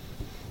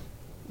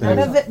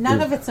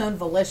 None of its own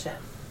volition.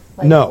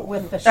 Like No.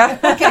 With the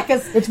ship. Okay,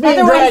 because It's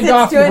being dragged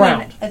off the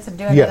ground. It's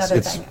doing Yes, another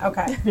it's- thing.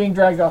 Okay. Being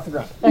dragged off the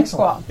ground.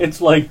 Excellent. Cool. It's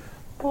like,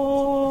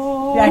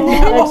 Yeah, I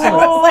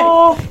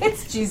know. It's like,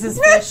 it's Jesus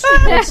fish.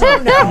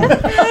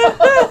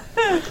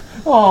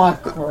 Oh,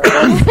 crap.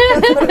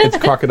 It's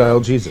crocodile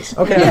Jesus.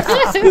 Okay.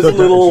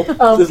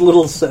 this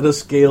little set of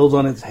scales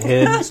on its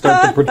head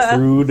start to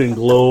protrude and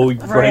glow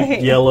bright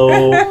Right.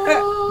 yellow.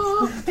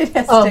 It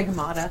has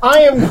stigmata. I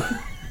am.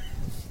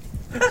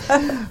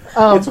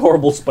 Its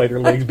horrible spider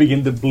legs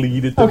begin to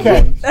bleed at the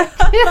Okay. joints.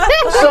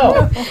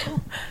 So,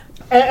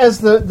 as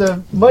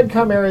the mud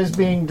chimera is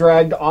being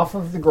dragged off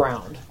of the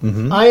ground,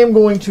 I am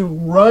going to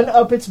run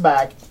up its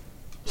back,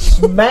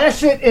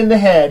 smash it in the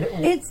head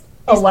It's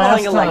a He's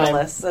last pulling a time,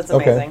 Legolas. That's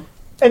Okay. amazing.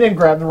 and then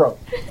grab the rope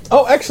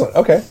Oh, excellent.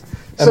 Okay.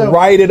 And So-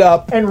 ride it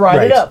up. and ride it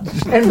Right. up.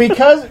 And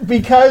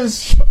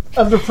because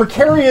of the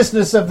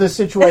precariousness of this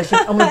situation,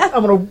 I'm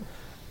gonna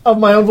of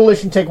my own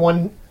volition take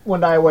one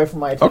die away from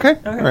my attack. Okay.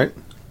 All right.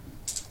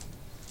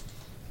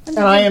 And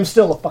I am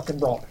still a fucking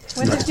brawler.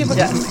 when did you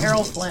become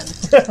Errol Flynn?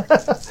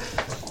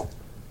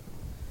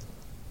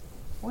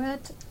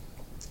 What?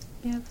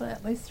 You have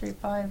at least 3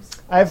 5s.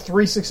 I have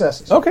 3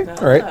 successes. Okay.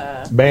 All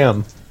right.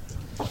 Bam.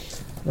 All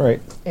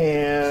right.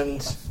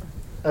 And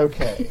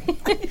okay,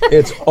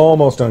 It's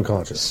almost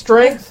unconscious.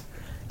 strength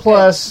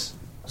plus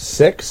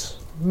 6.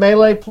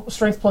 melee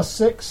strength plus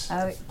 6.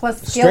 Plus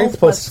skill. Strength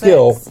plus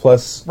skill 6.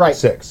 plus Right.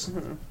 6.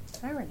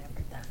 I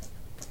remembered that.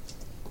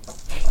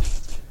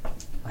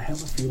 I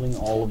have a feeling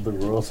all of the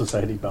Royal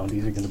Society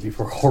bounties are going to be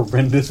for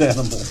horrendous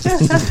animals.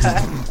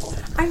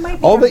 I might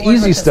be All on the board with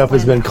easy this stuff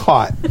has plan. been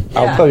caught.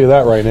 I'll tell you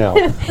that right now.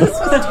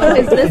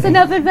 Is this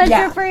enough adventure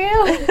Yeah. for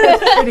you?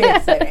 Pretty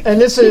exciting. And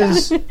this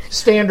is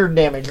standard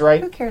damage,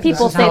 right? Who cares?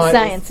 People about say how it-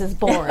 science is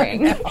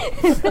boring.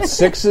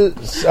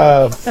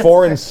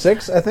 4 and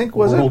 6, I think,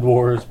 was World it?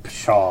 Wars,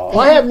 pshaw. Well,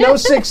 I have no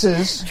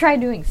 6s, Try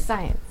doing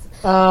science.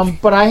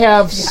 but I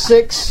have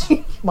 6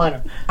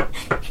 minor.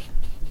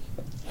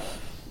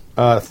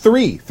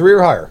 3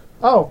 or higher.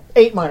 Oh,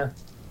 8 minor.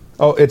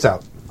 Oh, it's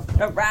out.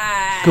 All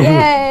right.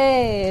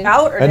 Yay!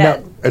 Out or And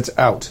dead? now it's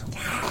out.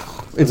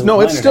 It's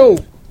Mine it's are still.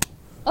 dead.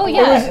 Oh It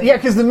yeah. was, yeah,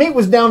 because the meat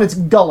was down its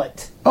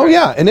gullet. Oh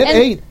yeah, and it And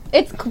ate.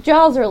 its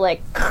jaws are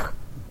like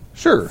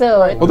Sure. so.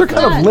 Well, they're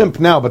kind of limp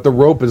now, but the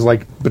rope is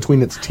like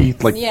between its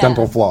teeth, like Yeah.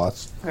 dental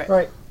floss.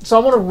 Right. So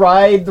I'm going to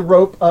ride the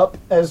rope up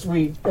as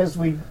we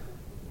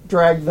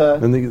drag the.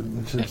 And they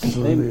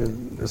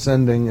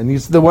ascending, and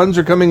the ones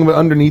are coming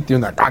underneath you,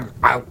 and they're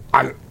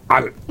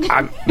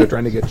they're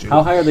trying to get you.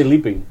 How high are they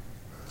leaping?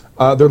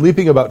 They're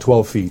leaping about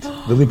 12 feet.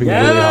 They're leaping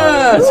really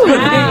high. Yes! Good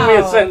thing we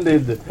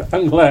ascended.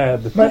 I'm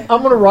glad. But I'm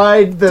going to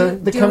ride the.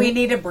 Do we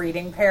need a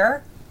breeding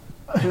pair?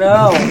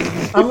 No.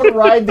 I'm going to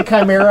ride the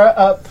chimera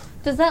up.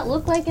 Does that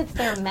look like it's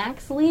their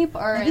max leap,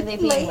 or are they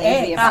being lay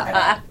lazy eggs.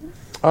 about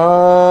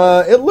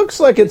it? It looks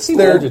like it's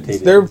they're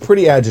agitated. they're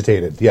pretty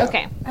agitated. Yeah.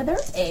 Okay. Are there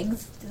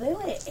eggs? Do they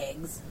lay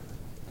eggs?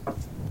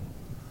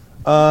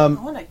 They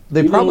You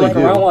didn't probably look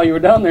around do. while you were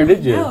down there,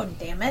 did you? Oh,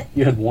 damn it.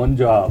 You had one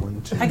job.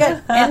 I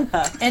got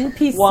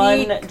NPC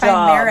One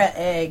chimera job.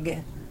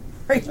 egg.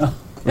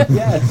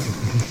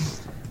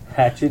 Yes.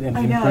 Hatchet and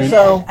I know. imprint.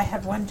 So- I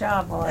had one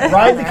job while I was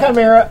Ride the there.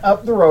 chimera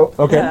up the rope.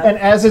 Okay. And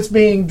as it's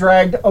being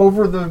dragged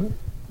over the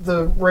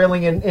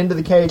railing and into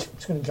the cage,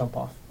 it's going to jump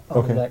off. On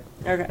Okay. The deck.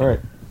 Okay. All right.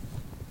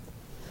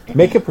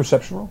 Make a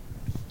perception roll.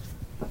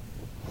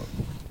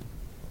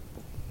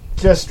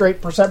 Just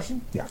straight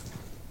perception? Yeah.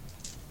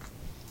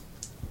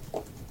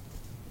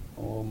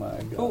 Oh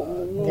my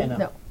god. Yeah,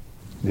 no.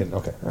 Didn't.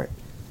 Okay. All right.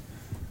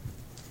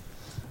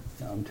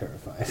 Now I'm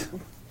terrified.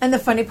 And the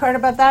funny part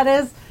about that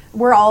is,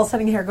 we're all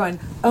sitting here going,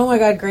 "Oh my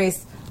God, Grace,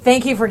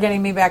 thank you for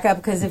getting me back up.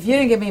 Because if you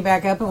didn't get me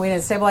back up and we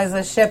didn't stabilize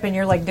this ship, and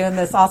you're like doing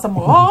this awesome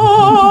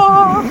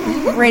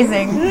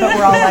raising, but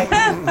we're all like,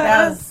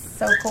 that was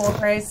so cool,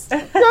 Grace.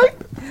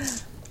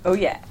 Oh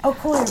yeah. Oh,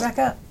 cool, you're back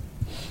up.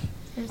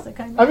 Here's the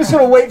kind I'm just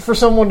going to wait for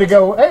someone to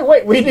go, hey,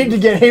 wait, we need to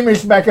get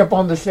Hamish back up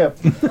on the ship.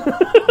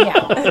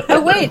 yeah.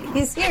 Oh wait,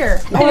 he's here.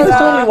 I was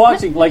totally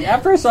watching. Like,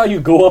 after I saw you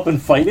go up and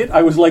fight it,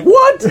 I was like,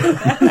 what?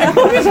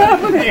 What is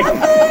happening?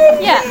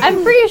 Yeah,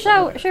 I'm pretty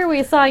sure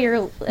we saw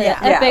your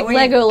epic we-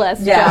 Legolas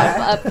yeah.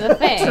 jump up the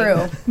thing.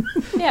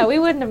 True. Yeah, we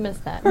wouldn't have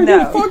missed that.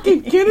 No.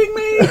 Fucking kidding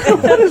me?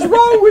 What is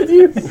wrong with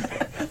you?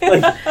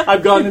 Like,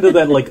 I've gone into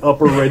that like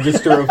upper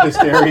register of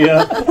hysteria.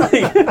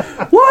 Like,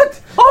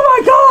 what? Oh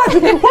my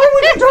god! Why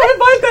would you try and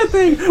fight that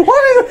thing?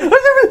 What is?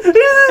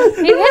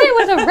 You hit it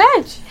with a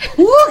wrench.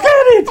 Look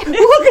at it!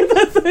 Look at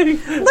that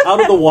thing! Out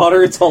of the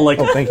water, it's all like.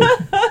 Oh, thank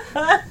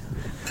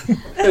you.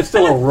 There's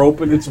still a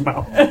rope in its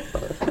mouth.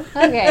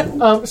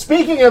 Okay.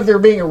 Speaking of there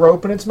being a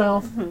rope in its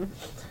mouth,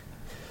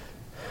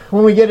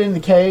 when we get in the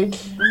cage,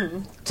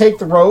 take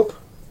the rope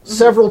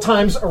several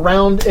times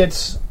around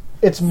its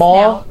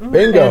maw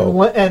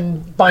Bingo.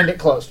 and bind it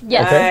closed.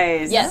 Yes.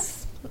 Nice. Yes.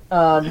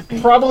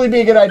 Probably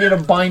be a good idea to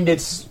bind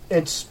its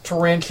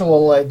tarantula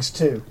legs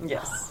too.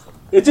 Yes.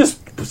 It just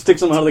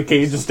sticks him out of the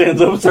cage and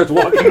stands up and starts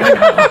walking.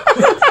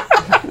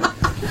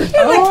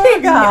 Oh my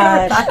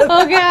god.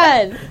 Oh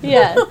god.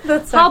 Yeah. Hobble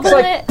It's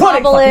like it. put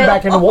it Hobble fucking it.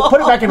 back in the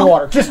put it back in the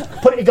water. Just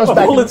put it. It goes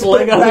back. Pull in, its put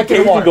leg it out of the back in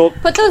cage the and water.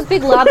 go. Put those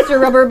big lobster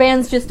rubber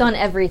bands just on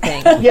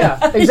everything.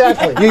 Yeah,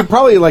 exactly. You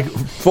probably like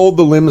fold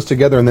the limbs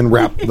together and then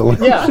wrap the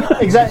limbs. Yeah,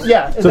 exactly.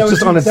 Yeah, So it's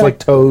just on its like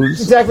toes.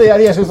 Exactly the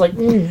idea. So it's like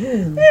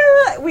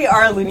We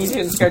are Looney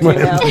Tunes cartoon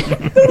now.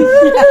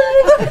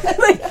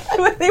 Like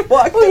when they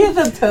walk. We hit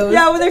the toes.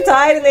 Yeah, when they're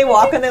tied and they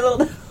walk on their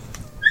little.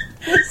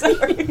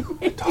 Sorry.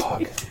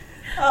 Dog.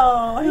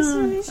 Oh,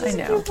 I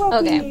know.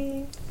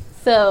 Okay.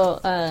 So,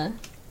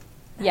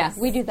 yeah,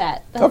 we do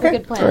that. That's Okay. a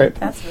good plan. All right.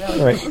 That's really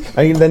All right.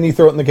 And then you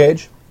throw it in the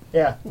cage.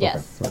 yeah.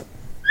 Yes.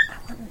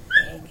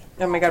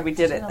 Oh my god, we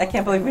did it! I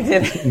can't believe we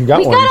did it. You got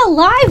We one. got a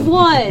live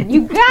one!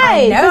 You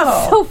guys! know.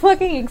 I'm so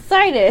fucking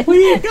excited.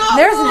 There's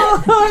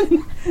There's we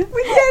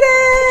did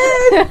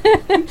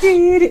it! We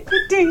did it!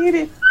 We did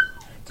it!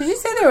 Did you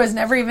say there was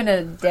never even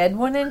a dead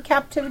one in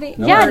captivity?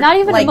 Yeah, not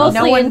even like, a mostly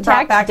no one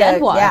intact brought back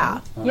dead one.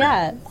 Yeah.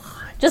 Yeah.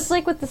 Just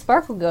like with the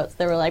sparkle goats,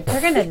 they were like,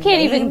 They're gonna you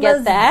can't even name get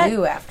a that.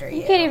 zoo after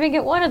you. You can't even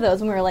get one of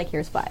those. And we were like,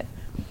 here's 5.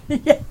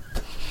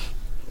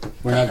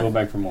 We're not going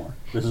back for more.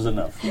 This is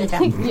enough.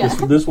 Yeah.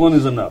 This one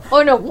is enough.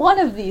 Oh no, one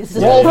of these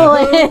is Rolf.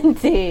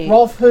 plenty.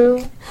 Rolf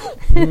who?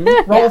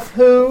 Rolf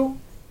who?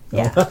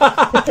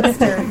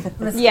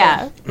 Mr.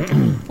 Yeah.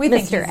 We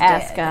think Mr. he's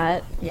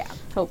Ascot. Yeah.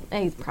 Hope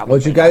he's probably Well,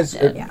 as you guys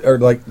dead. are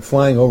like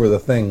flying over the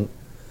thing,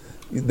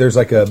 there's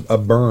like a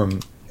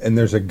berm, and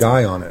there's a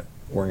guy on it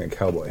wearing a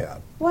cowboy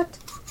hat. What?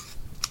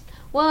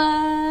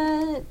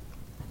 What?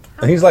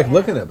 And he's like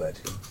looking up at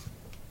you.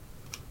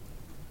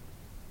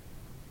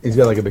 He's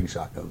got like a big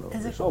shotgun over.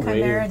 Is it So Chimera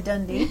weird.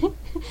 Dundee?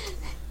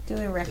 Do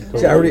we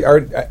recognize? See, I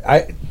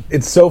already,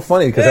 it's so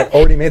funny because I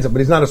already made it, but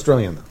he's not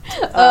Australian though.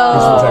 He's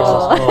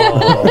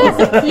from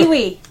Texas.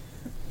 Kiwi.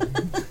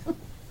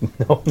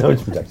 No,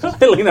 he's from Texas.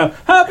 Lena,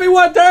 happy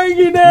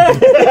Watagi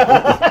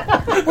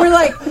Day! We're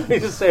like, They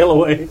just sail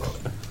away.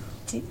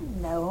 do you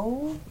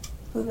know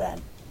who that?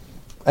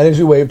 And as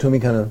you wave to him, he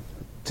kind of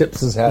tips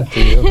his hat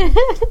to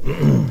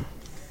you.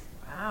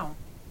 Wow.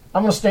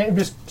 I'm gonna stand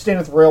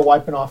with Rail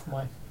wiping off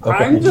my. Okay.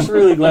 I'm just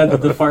really glad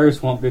that the fire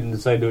swamp didn't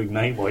decide to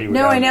ignite while you were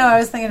No, down I know. there. I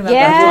was thinking about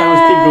That's why that.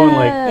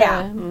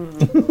 I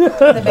was keep going like,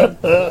 Yeah. The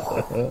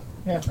big,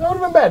 Yeah, that would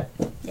have been bad.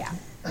 yeah.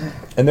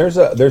 And there's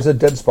a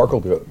dead sparkle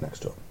goat next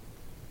to him.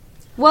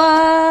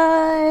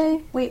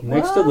 Why? Wait,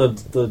 next what?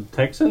 to the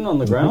Texan on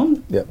the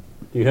ground? Yep.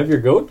 Do you have your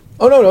goat?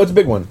 Oh no, it's a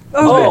big one.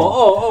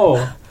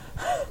 Oh.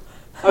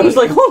 I was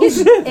like, holy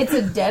shit. It's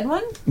a dead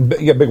one?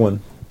 Yeah, big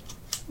one.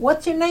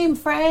 What's your name,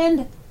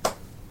 friend?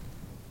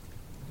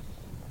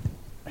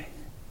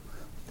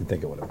 You'd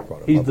think it would have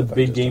brought him He's up the if I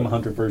big just game told him.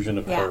 hunter version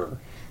of Yeah. her.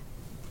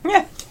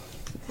 Yeah.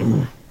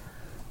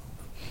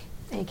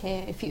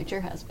 AKA future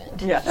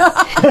husband. Yeah.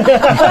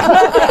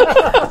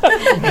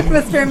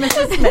 Mr. and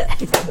Mrs. Smith.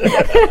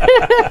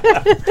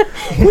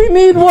 We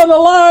need one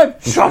alive!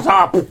 Shut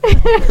up!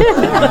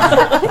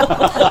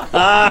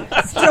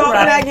 Stop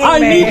nagging I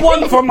me. need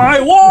one for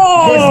my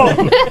wall!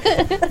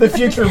 The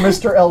future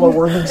Mr. Ella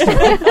Worthington.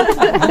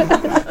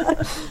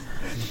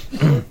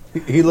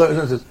 He looks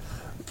and says,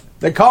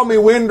 "They call me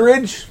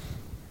Windridge.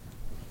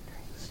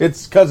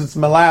 It's because it's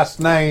my last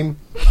name."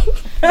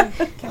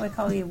 Can we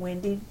call you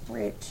Wendy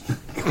Rich?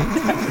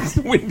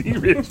 Windy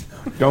Rich.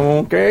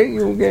 Okay,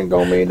 you can't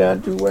call me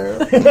that too well.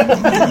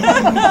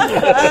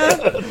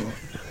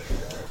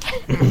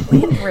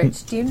 Wendy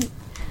Rich. Do you...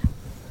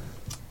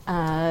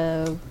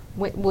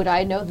 Would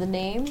I know the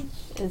name?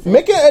 Is it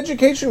Make an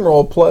education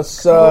roll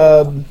plus.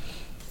 Wendy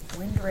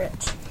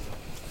Rich.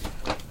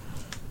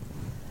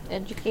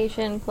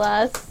 education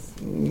plus?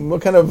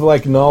 What kind of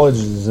like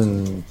knowledges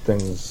and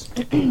things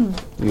do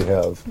you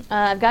have?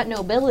 I've got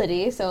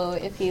nobility, so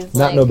if he's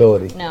Not like,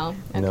 nobility. No,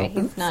 okay, No.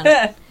 he's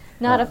not.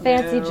 Not a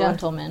fancy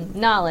gentleman.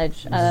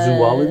 Knowledge.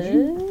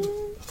 Zoology?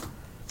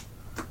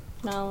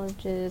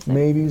 Knowledge is.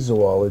 Maybe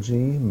zoology.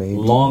 Maybe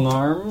Long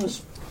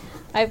arms?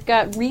 I've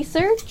got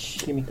research,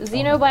 Give me-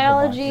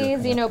 xenobiology, Oh,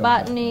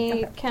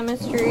 xenobotany,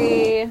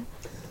 chemistry.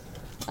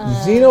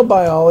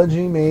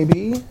 xenobiology.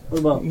 Maybe What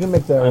about you can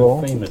make that I'm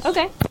roll. famous?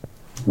 Okay.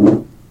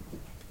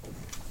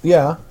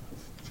 Yeah,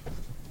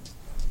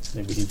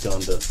 Maybe he's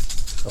gone to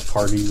a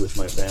party with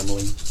my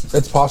family.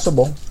 it's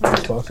possible.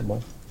 It's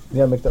possible.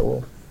 Yeah, make that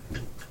roll.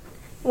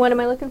 What am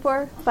I looking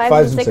for? Fives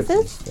Fives and and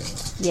sixes?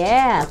 sixes.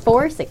 Yeah,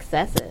 4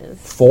 successes.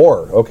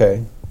 4.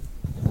 Okay.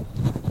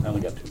 I only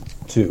got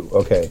 2. 2.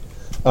 Okay.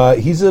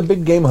 He's a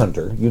big game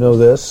hunter. You know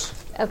this.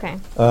 Okay.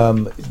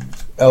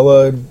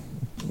 Ella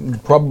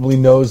probably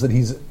knows that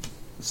he's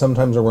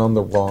sometimes around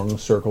the wrong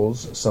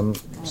circles. Some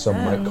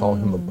might call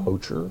him a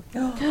poacher.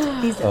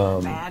 He's a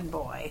bad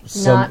boy.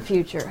 Some- Not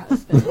future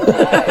husband.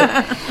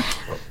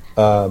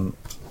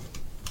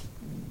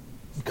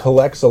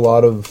 collects a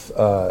lot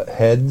of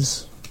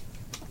heads.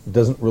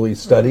 Doesn't really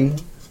study.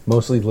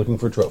 Mostly looking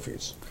for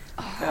trophies.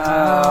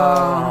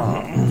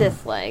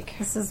 Dislike.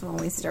 This is when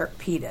we start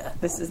PETA.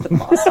 This is the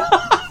boss.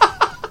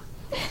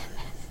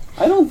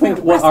 I don't think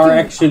what our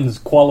actions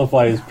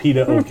qualify as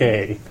PETA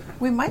okay.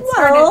 We might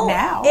start Well, it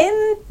now.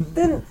 in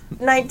the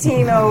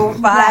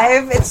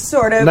 1905, it's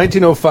sort of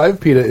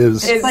 1905 PETA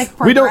is. It's like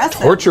we don't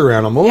progressive. torture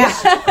animals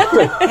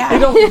Yeah. We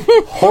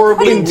don't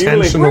horribly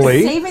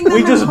intentionally. We're saving them We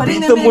and just putting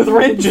beat them them with in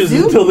wrenches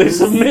zoos. until they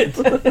submit.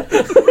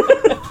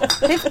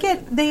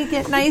 They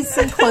get nice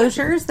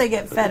enclosures. They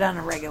get fed on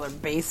a regular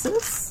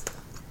basis.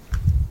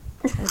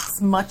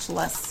 It's much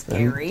less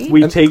scary.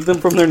 We take them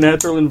from their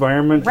natural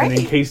environment Right. and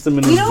encase them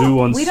in a we zoo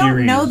on we series.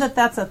 don't know that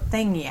that's a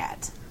thing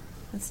yet.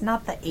 It's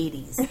not the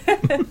 80s.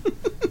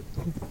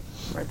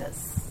 Or the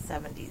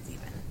 70s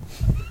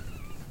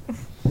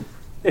even.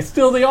 It's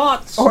still the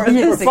aughts. or the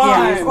We're 60s,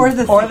 fine. Or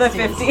the or the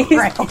 60s. 50s,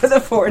 Right. or the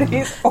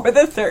 40s, or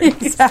the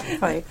 30s.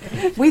 Exactly.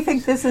 We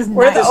think this is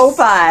We're nice. the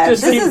 05.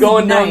 Just This keep is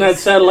going down that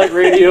nice. satellite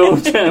radio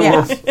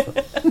channel.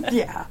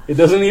 Yeah. It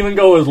doesn't even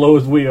go as low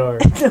as we are.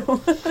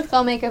 So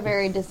I'll make a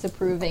very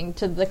disapproving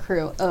to the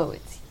crew. Oh,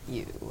 it's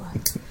you.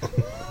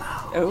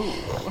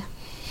 Oh.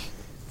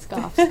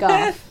 Scoff,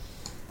 scoff.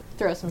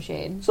 Throw some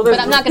shade. So But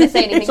there's- I'm not going to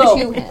say anything So-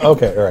 to him.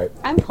 Okay, all right.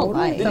 I'm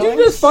polite. Did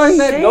you just find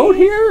that goat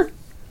here?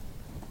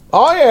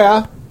 Oh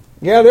yeah,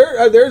 yeah.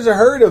 There's a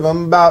herd of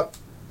them about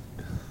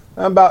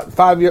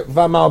 5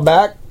 mile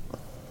back.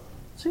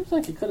 Seems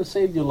like it could have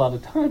saved you a lot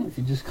of time if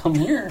you just come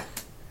here.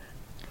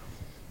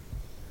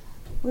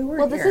 We were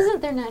Well, this here.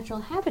 isn't their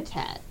natural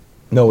habitat.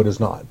 No, it is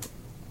not.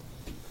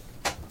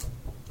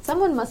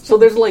 Someone must have So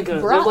there's like a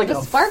brought there's like the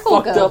a sparkle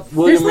fucked goat. up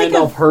William There's like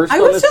Randolph Hearst I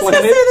on was this just going to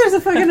planet say there's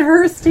a fucking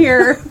Hearst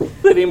here.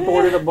 that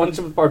imported a bunch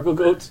of sparkle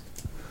goats,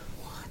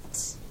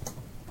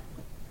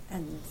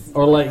 And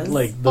or like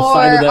the Or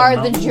side of that are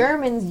mountain. the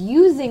Germans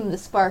using the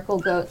sparkle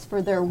goats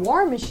for their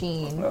war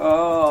machine?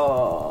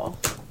 Oh.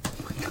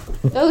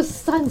 Those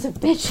sons of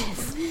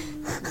bitches.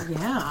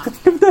 yeah.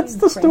 That's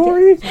the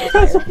story.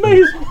 That's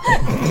amazing.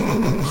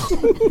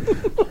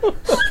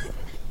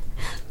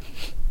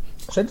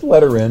 Should I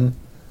let her in?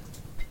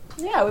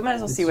 Yeah, we might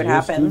as well see what Your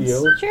happens.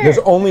 studio. Sure. There's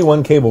only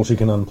one cable she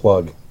can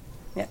unplug. Is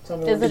it It's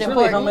really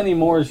important? how many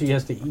more she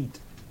has to eat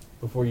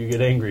before you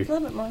get angry. A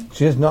little bit more.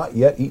 She has not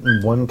yet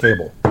eaten one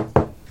cable.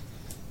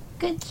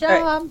 Good All right,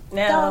 job,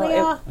 now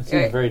Dahlia. It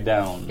seems very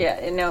down. Yeah,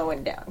 and now it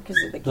went down because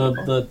of the The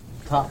cable. the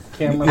top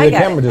camera. I The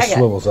got camera it, just I got it.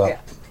 swivels up. Yeah.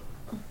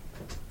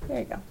 There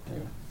you go.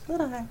 A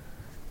little higher.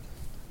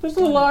 Just a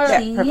little higher. Yeah,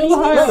 A perfect. little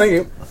No, higher. thank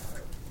you.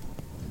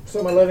 So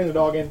am I letting the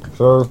dog in?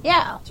 Sir.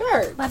 Yeah,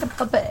 Sure. let a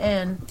puppet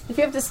in. If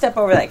you have to step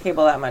over that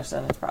cable that much,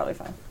 then it's probably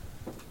fine.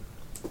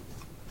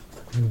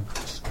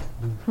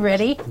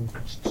 Ready?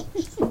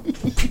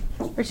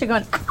 Where's she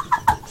going?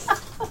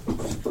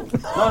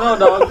 No,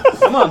 dog.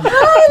 Come on.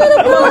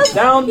 Come on.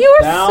 Down. You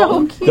are down.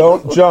 so cute.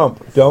 Don't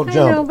jump. Don't I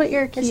know, jump. but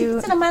you're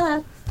cute. on my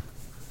lap.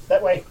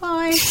 That way.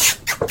 Hi.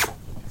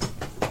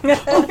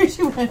 Oh,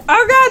 she went.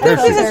 Oh God, There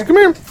there she she is. Come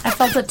here. I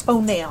felt a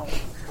toenail.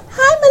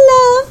 Hi, my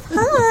love.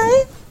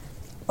 Hi.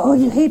 Oh,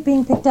 you hate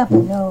being picked up. I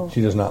know.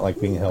 She does not like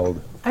being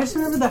held. I just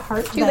remember the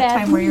heart Too that bad.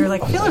 time where you were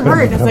like feeling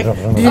hurt. It's like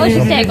Oh,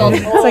 she's tangled.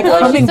 It's like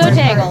Oh, she's humming. so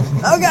tangled.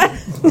 Oh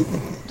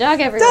God. Dog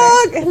everywhere.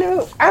 Dog.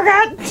 Hello. Oh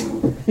God.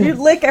 You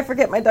lick. I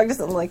forget. My dog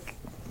doesn't lick.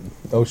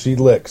 Oh, she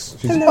licks.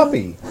 She's a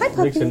puppy.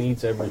 Licks and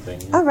eats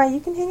everything. All right, you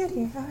can hang out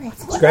here. All right.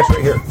 Scratch right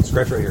here.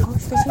 Scratch right here.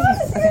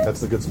 That's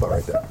the good spot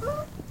right there.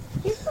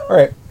 All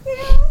right.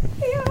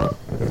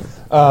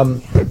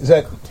 Is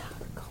that?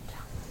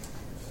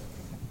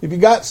 If you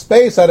got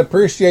space, I'd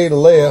appreciate a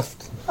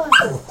lift.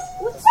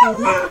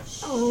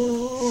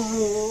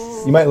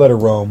 You might let her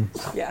roam.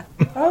 Yeah.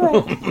 All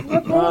right.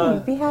 You're playing.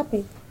 Be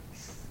happy.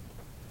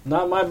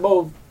 Not my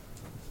boat.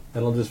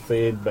 And I'll just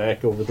fade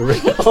back over the rail.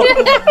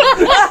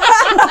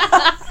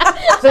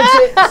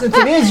 Since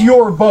it is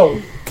your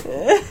boat,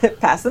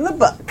 Passing the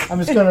buck. I'm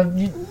just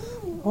gonna.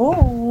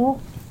 Oh.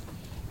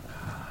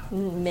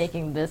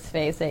 Making this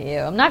face at you.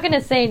 I'm not going to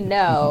say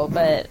no,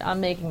 but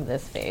I'm making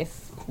this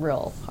face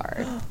real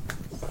hard.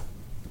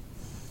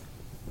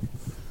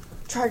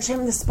 Charge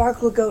him the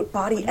sparkle goat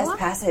body as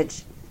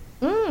passage.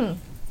 Mm.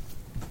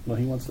 Well,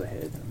 he wants the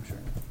head, I'm sure.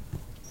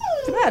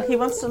 Too bad. He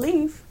wants to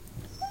leave.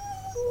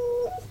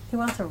 He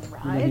wants to And then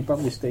ride. he'd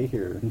probably stay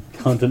here and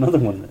count another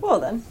one then.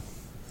 Well then.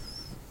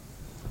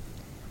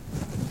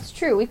 It's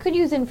true. We could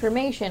use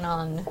information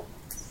on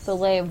the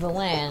lay of the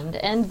land,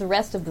 and the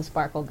rest of the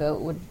sparkle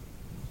goat would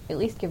at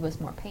least give us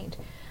more paint.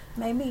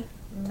 Maybe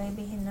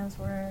he knows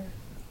where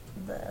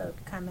the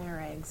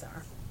chimera eggs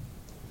are.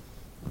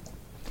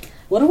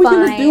 What are we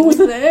going to do Fine. with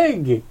an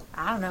egg?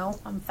 I don't know.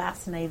 I'm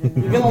fascinated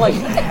You're now. going to like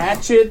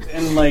hatch it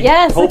and like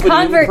Yes, a hope it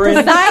convert to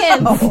imprints?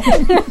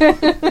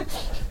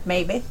 science.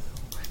 Maybe.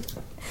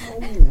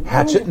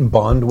 Hatch it and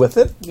bond with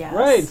it. Yes.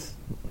 Right.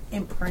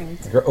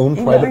 Imprint. Your own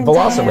private Imprint.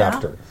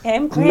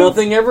 velociraptor.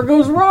 Nothing ever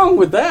goes wrong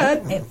with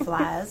that. It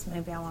flies.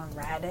 Maybe I want to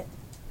ride it.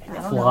 I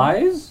don't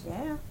Flies? know.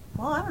 Yeah.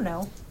 Well, I don't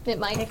know. It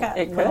might. It got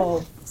It could.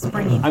 little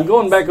springy. I'm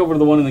going back over to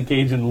the one in the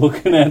cage and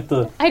looking at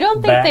the. I don't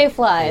think back. they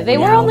fly. They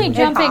were No. only It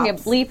jumping and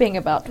hops. leaping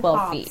about 12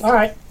 hops. feet. All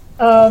right.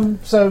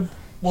 So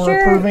we're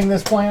Sure. approving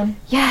this plan.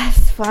 Yes,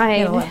 You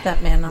fine. know what,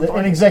 that man on An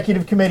board.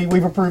 executive committee.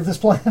 We've approved this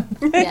plan.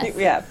 Yes.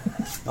 Yeah.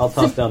 I'll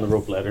toss down the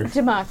rope ladder.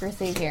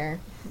 Democracy here.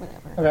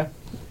 Whatever. Okay.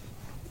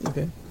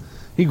 Okay.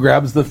 He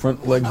grabs the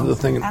front legs of the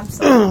thing and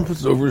Absolutely.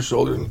 puts it over his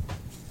shoulder.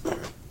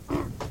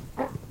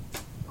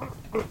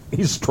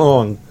 He's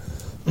strong.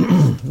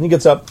 He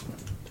gets up.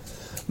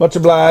 Much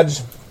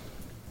obliged.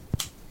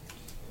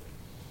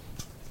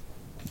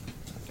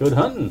 Good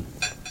hunting.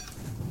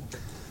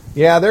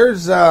 Yeah,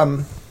 there's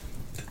a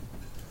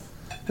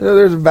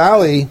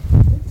valley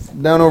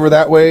down over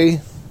that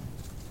way.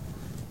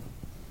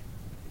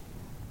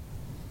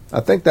 I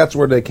think that's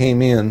where they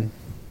came in.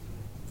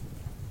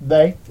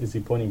 They. Is he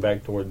pointing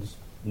back towards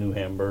New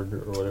Hamburg or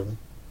whatever?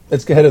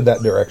 It's headed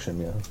that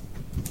direction, yeah.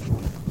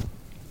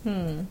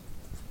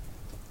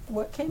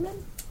 What came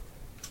in?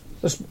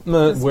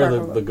 Where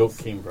the goat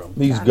came from.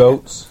 These Got it.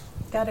 goats.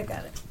 Got it.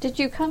 Did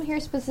you come here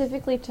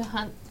specifically to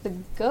hunt the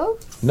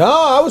goats? No,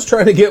 I was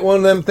trying to get one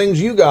of them things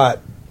you got.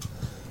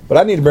 But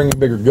I need to bring a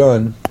bigger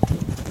gun.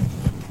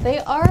 They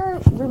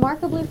are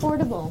remarkably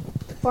formidable.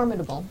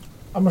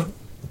 I'm gonna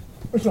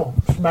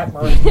smack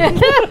Murray.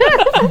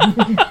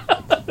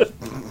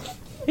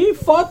 He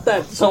fought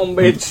that son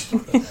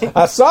bitch.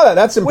 I saw that.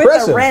 That's With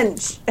impressive. a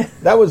wrench.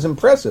 That was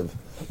impressive.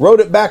 Rode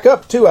it back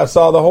up, too. I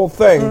saw the whole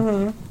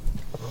thing.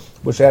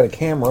 Wish I had a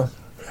camera.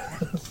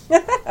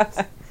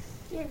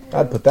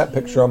 I'd put that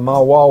picture on my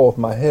wall with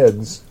my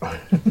heads.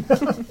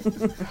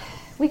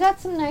 We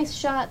got some nice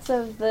shots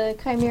of the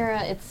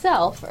chimera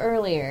itself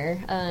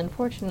earlier.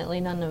 Unfortunately,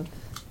 none of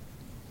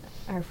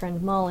our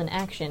friend Mull in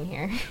action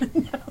here.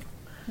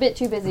 Bit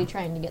too busy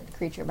trying to get the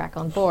creature back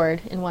on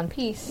board in one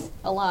piece,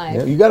 alive.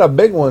 Yeah, you got a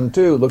big one,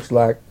 too, looks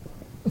like.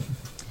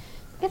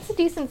 It's a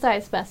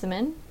decent-sized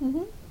specimen.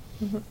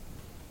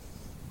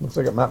 Looks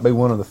like it might be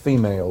one of the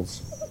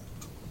females.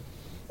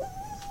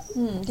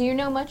 Do you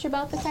know much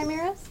about the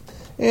chimeras?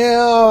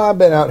 Yeah, I've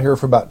been out here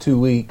for about 2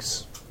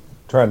 weeks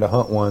trying to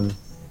hunt one.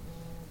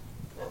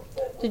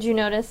 Did you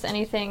notice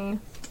anything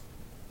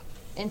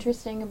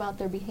interesting about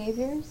their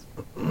behaviors?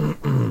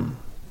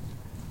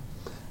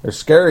 They're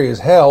scary as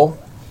hell.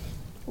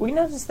 We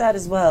noticed that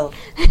as well.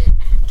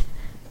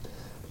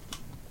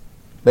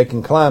 They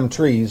can climb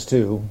trees,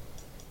 too.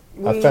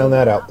 I found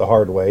that out the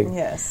hard way.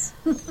 Yes.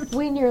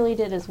 We nearly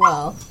did as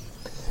well.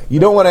 You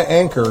don't want to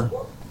anchor.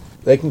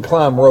 They can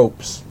climb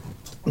ropes.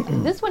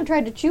 This one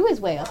tried to chew his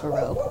way up a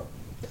rope.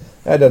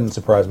 That doesn't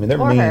surprise me. They're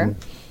Or mean. her.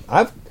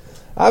 I've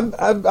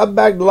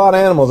bagged a lot of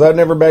animals. I've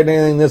never bagged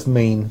anything this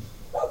mean.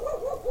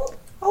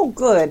 Oh,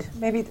 good.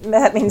 Maybe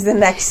that means the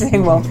next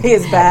thing won't be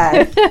as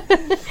bad.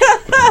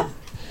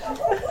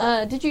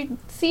 Did you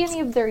see any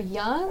of their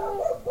young?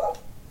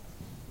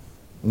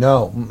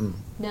 No. Mm-mm.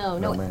 No,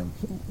 No, ma'am.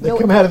 They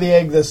come out of the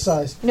egg this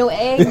size. No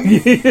eggs.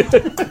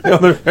 No,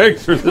 their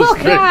eggs are this Oh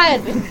big. God!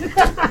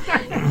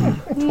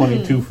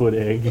 22-foot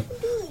egg.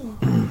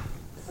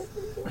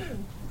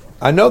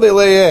 I know they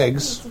lay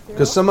eggs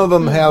because some of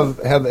them have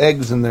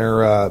eggs in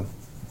their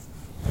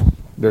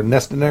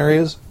nesting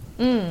areas.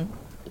 You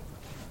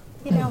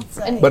don't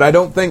say. But I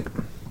don't think,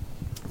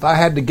 if I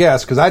had to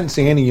guess, because I didn't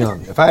see any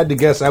young, if I had to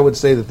guess, I would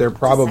say that they're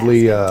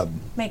probably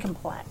Make them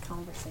polite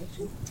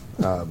conversation.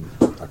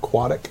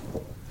 aquatic.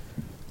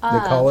 They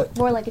call it.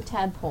 More like a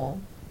tadpole.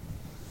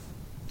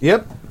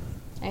 Yep.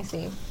 I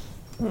see.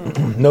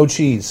 No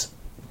cheese.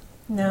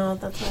 No,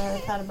 that's what I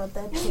thought about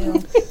that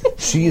too.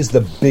 She is the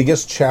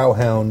biggest chow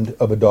hound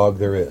of a dog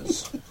there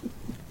is.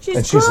 She's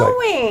And she's like,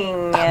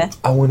 growing.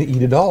 I want to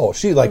eat it all.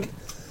 She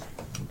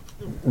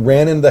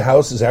ran into the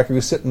house. Zachary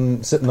was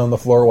sitting on the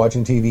floor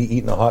watching TV,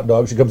 eating a hot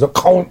dog. She comes up,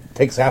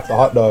 takes half the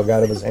hot dog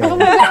out of his hand.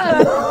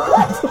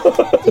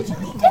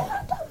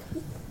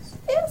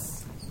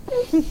 Yes.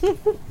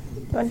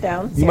 Going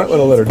down. You might want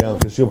to let her down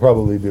because she'll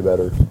probably do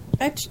better.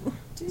 Actually,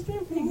 she's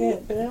doing pretty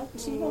good, but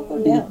she won't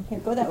go down. Here,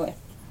 go that way.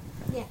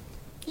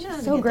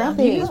 So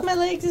grumpy. Use my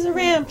legs as a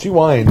ramp. She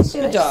whines.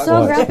 Good dog. So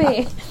What?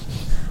 grumpy.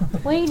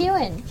 What are you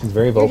doing? She's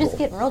very You're vocal. just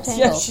getting real Yeah,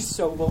 tangled. she's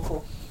so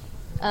vocal.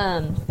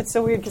 Um, It's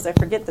so weird because I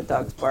forget the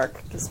dogs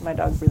bark because my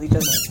dog really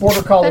doesn't.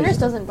 Border Fenris collies.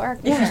 doesn't bark.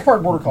 She's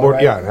part border collie, Border-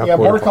 right? yeah, half yeah.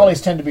 border Border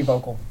collies tend to be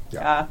vocal.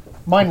 Yeah.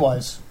 Mine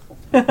was.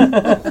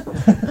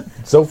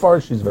 So far,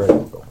 she's very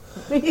vocal.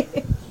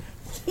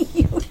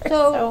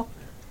 So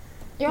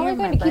you're only You're going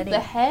my to keep buddy. the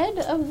head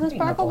of the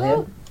sparkle knucklehead.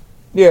 goat?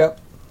 Yeah.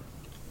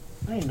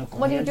 I ain't knucklehead.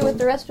 What do you do with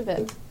the rest of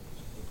it?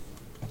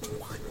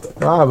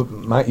 I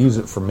might use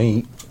it for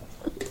meat.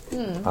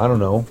 I don't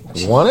know.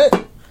 You want it?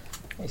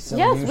 Hey, silly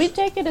Yes, goose. we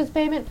take it as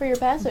payment for your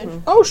passage.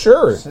 Oh,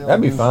 sure. Silly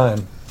That'd be goose.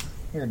 fine.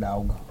 Here,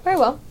 dog. Very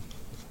well.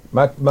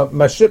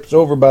 My ship's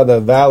over by the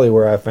valley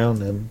where I found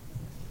them.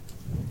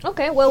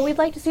 Okay, well, we'd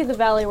like to see the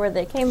valley where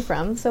they came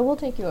from, so we'll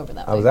take you over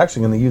that I way. was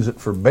actually going to use it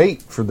for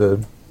bait for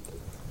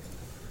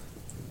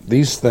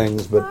these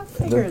things, but I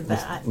figured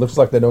that. looks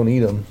like they don't eat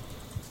them.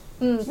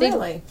 They,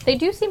 Really? they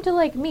do seem to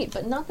like meat,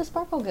 but not the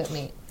sparkle goat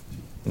meat.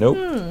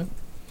 Nope.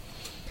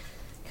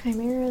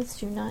 Chimeras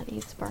do not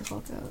eat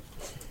sparkle goat.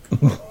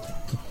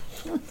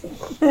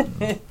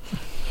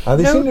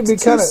 They seem to be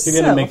kind of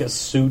You're gonna make a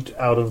suit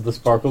out of the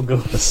sparkle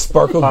goat.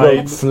 sparkle Hide.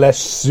 goat flesh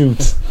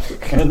suit.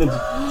 And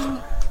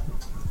then,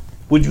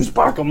 would you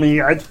sparkle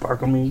me? I'd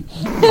sparkle me.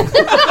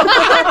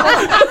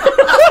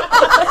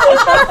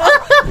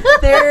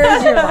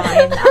 There's your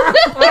line.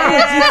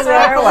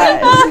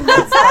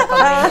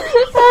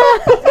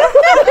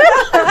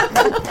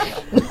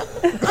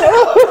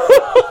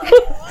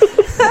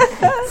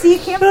 See, you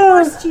can't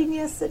force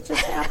genius. It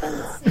just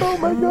happens. Oh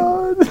my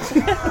god.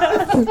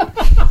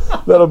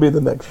 That'll be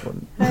the next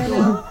one.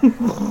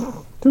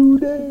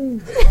 Today.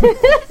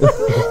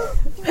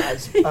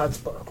 I'd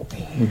sparkle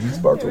me. Would you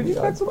sparkle Would me?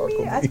 you I'd sparkle me?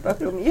 sparkle I me.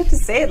 sparkle me. You have to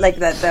say it like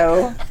that,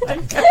 though.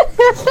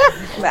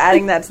 I'm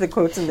adding that to the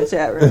quotes in the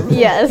chat room.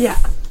 Yes. Yeah.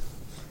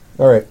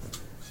 All right.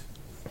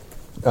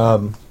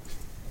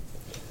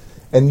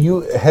 And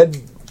you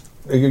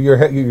you're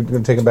going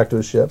to take him back to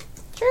his ship?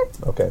 Sure.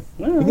 Okay.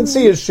 You can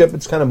see his ship.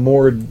 It's kind of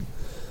moored,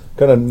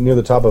 kind of near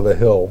the top of a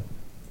hill.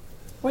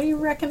 What do you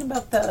reckon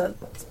about the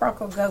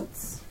sparkle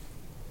goats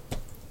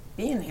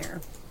being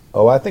here?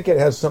 Oh, I think it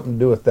has something to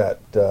do with that.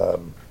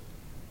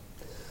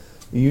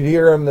 You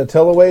hear on the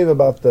telewave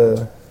about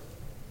the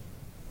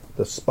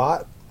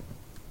spot?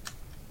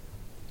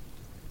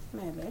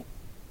 Maybe.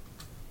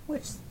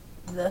 Which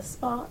the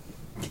spot?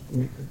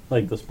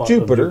 Like the spot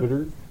Jupiter. of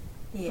Jupiter.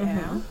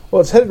 Yeah. Well,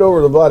 it's headed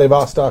over the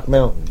Vladivostok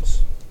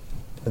Mountains,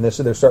 and they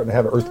said they're starting to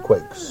have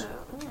earthquakes.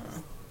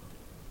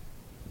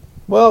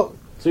 Well,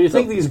 So you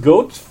think these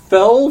goats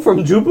fell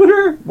from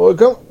Jupiter?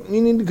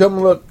 you need to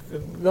come look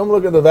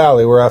at the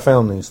valley where I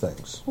found these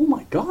things. Oh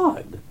my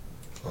god.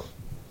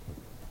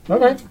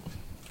 Okay.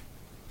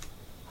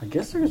 I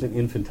guess there's an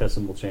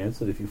infinitesimal chance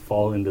that if you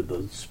fall into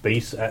the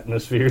space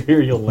atmosphere here,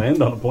 you'll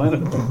land on a planet.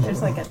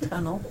 There's like a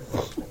tunnel.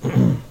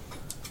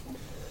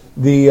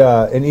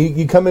 And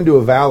you come into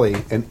a valley,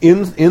 and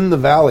in the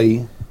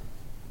valley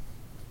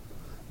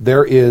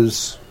there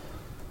is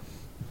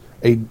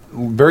a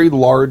very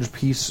large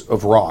piece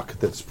of rock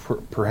that's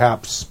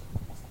perhaps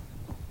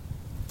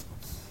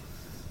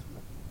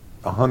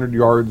 100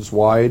 yards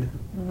wide,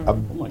 a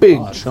my big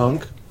God.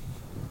 chunk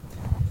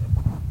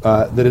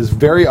that is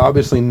very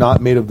obviously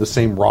not made of the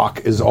same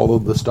rock as all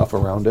of the stuff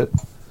around it.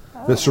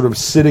 That's sort of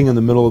sitting in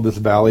the middle of this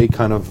valley,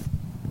 kind of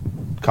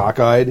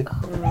cockeyed.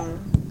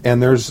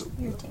 And there's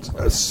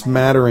a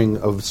smattering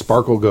of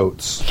sparkle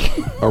goats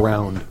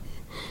around.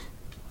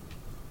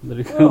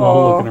 They're kind of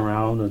all looking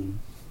around and.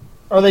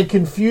 Are they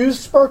confused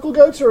sparkle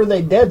goats or are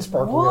they dead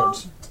sparkle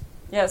goats?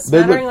 Yeah,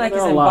 smattering look- like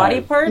they're as in alive.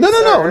 body parts?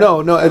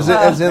 No.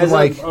 As in As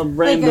like a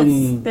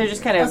random. They're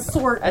just kind of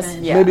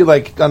Assortment. yeah. maybe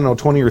like, I don't know,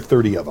 20 or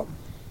 30 of them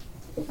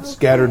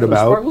scattered The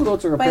about. sparkle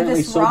goats are By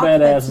apparently this so rock badass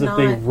that's that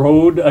they not-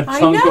 rode a I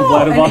chunk of know,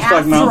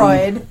 Vladivostok an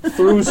Mountain asteroid.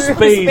 through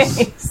space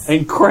space.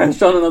 and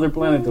crashed on another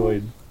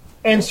planetoid.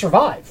 And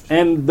survived.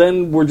 And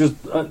then we're just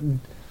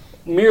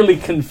merely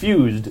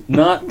confused,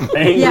 not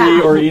angry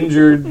Yeah. or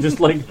injured, just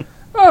like,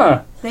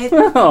 They,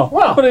 oh,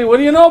 Well- what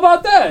do you know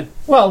about that?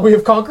 Well, we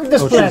have conquered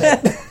this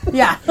planet.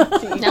 yeah.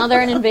 Now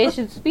they're an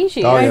invasive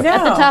species Oh, yeah. at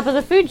the know. top of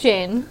the food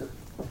chain,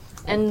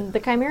 and the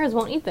chimeras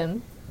won't eat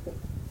them.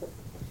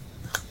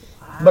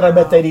 But I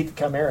bet they'd eat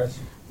the chimeras.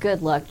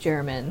 Good luck,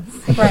 Germans.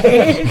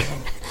 Right.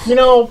 You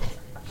know,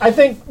 I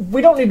think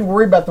we don't need to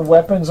worry about the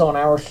weapons on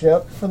our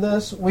ship for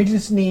this. We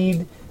just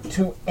need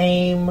to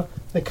aim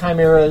the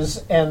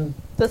chimeras and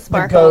The the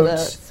sparkle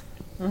goats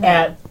goats.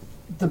 at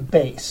the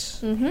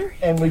base.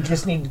 And we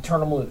just need to turn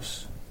them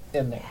loose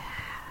in there.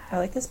 I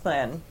like this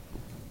plan.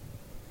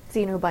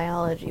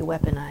 Xenobiology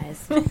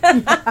weaponized.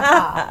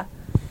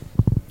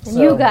 And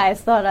you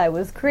guys thought I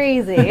was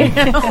crazy.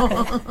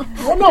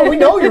 Well, no, we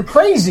know you're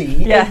crazy.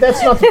 Yeah.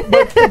 That's not.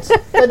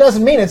 That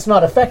doesn't mean it's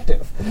not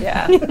effective.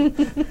 Yeah.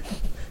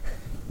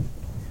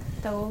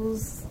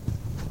 Those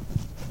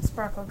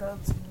sparkle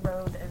goats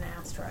rode an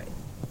asteroid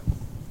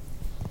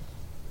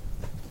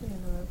to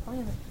another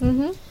planet.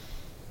 Mm-hmm.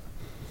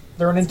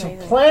 They're an amazing.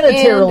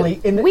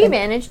 interplanetary. We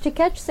managed to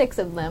catch 6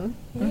 of them.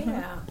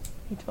 Yeah.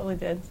 You totally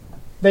did.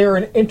 They are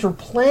an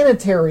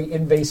interplanetary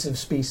invasive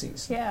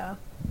species. Yeah.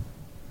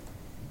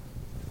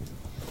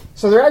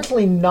 So they're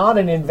actually not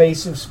an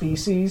invasive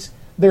species.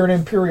 They're an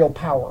imperial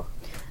power.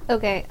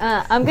 Okay,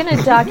 I'm going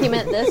to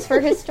document this for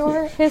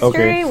history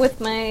Okay. with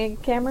my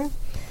camera.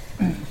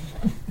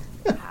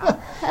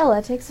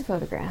 Ella takes a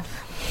photograph.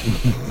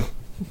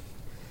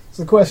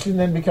 So the question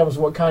then becomes,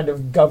 what kind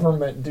of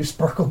government do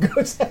sparkle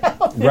goats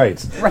have?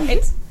 Right.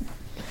 Right.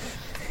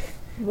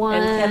 One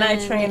And can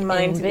I train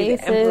mine to be the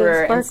invasive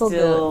emperor and sparkle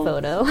still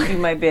goat photo. do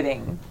my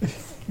bidding?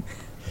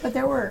 But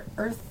there were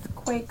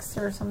earthquakes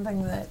or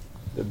something that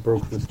It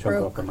broke this chunk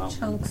broke off the mountain.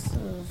 chunks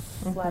of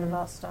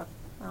Vladivostok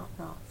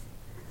Mountain off.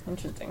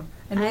 Interesting.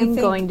 And I I'm think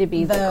going to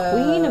be the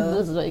queen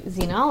of the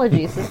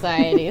Xenology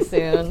Society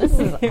soon. This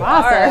is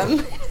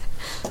awesome.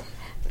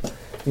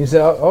 You said,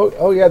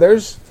 oh yeah,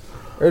 there's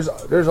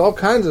all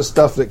kinds of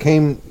stuff that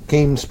came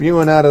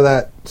spewing out of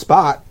that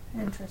spot,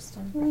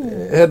 Interesting.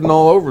 heading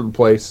all over the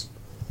place.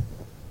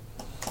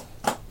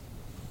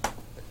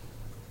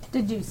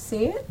 Did you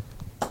see it?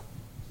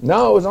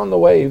 No, it was on the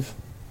wave.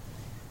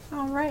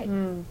 All right.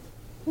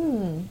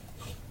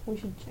 We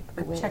should check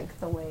the Or wave. check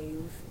the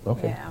wave.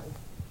 Okay. Yeah.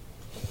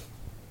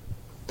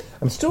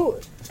 I'm still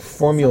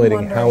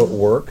formulating how it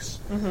works,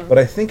 but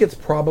I think it's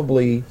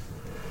probably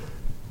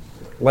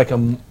like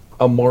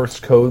a Morse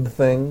code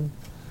thing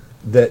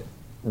that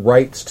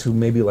writes to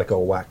maybe like a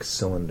wax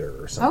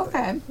cylinder or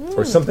something. Okay.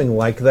 Or something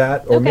like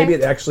that. Or Okay. maybe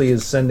it actually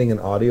is sending an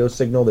audio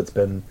signal that's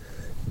been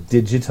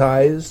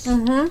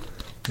digitized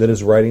that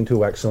is writing to a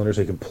wax cylinder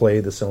so you can play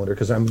the cylinder.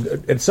 Because I'm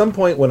at some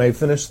point when I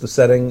finish the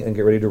setting and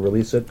get ready to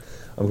release it,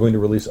 I'm going to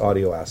release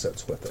audio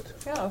assets with it.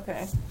 Oh,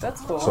 okay.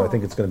 That's cool. So I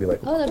think it's going to be like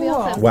Oh, that'd be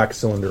awesome. wax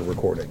cylinder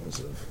recordings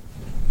of.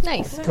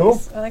 Nice.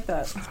 Cool. I like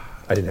that.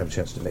 I didn't have a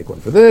chance to make one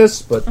for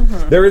this, but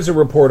there is a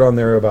report on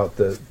there about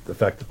the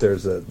fact that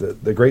there's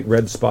the great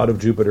red spot of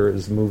Jupiter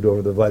has moved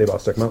over the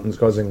Vladivostok Mountains,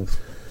 causing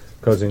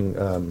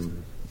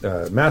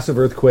massive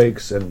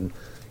earthquakes, and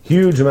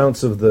huge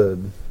amounts of the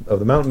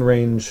mountain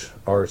range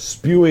are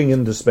spewing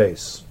into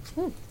space.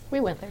 We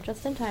went there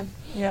just in time.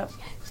 Yep.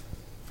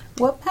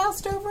 What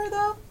passed over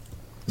though?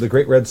 The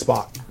great red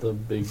spot, The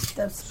big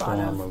The spot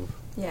storm of. of.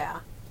 Yeah.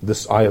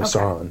 this Eye of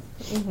Sauron.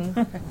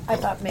 I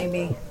thought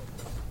maybe.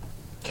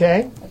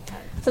 Okay.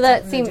 So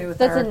that Something to do seems with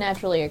that's our- a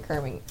naturally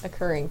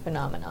occurring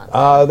phenomenon.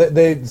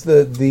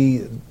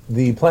 The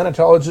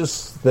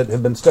planetologists that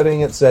have been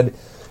studying it said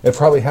it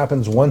probably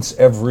happens once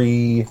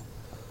every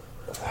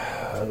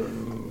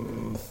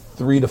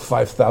 3,000 to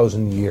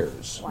 5,000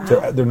 years.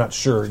 They're not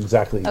sure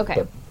exactly,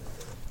 Okay.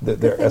 but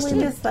they're We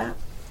estimating missed that.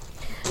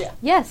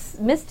 Yes,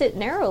 missed it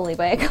narrowly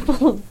by a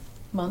couple of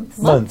Months.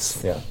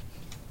 months. Yeah.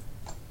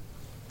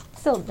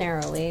 still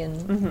narrowly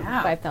in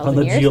Yeah. 5,000 On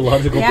the years.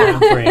 geological Yeah. time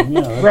frame.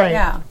 Yeah, that's- Right.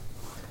 Yeah.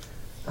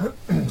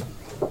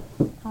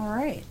 All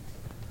right.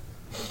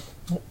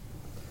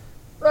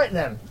 Right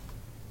then.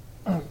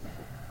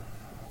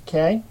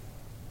 Okay.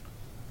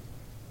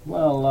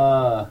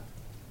 Well,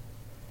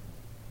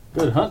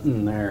 good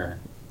hunting there,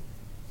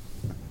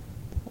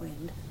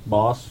 Wind.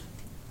 boss.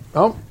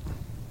 Oh,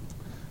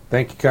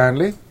 thank you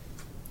kindly.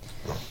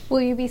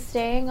 Will you be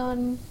staying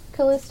on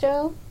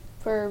Callisto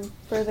for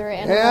further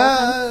animal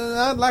hunts?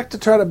 Yeah, I'd like to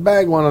try to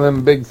bag one of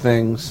them big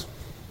things.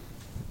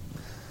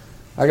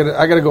 I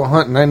gotta go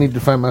hunting. I need to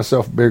find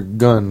myself a big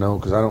gun though,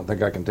 because I don't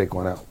think I can take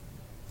one out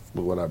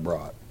with what I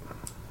brought.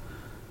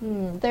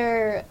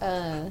 Their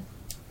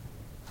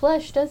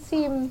flesh does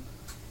seem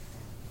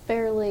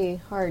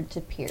fairly hard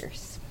to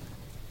pierce.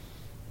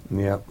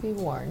 Yeah. Be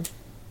warned.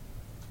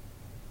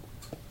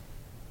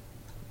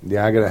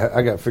 Yeah, I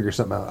gotta figure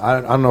something out.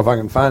 I don't know if I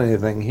can find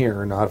anything here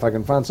or not. If I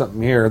can find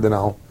something here, then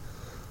I'll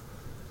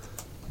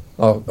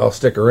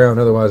stick around.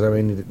 Otherwise, I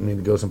may need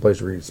to go someplace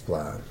to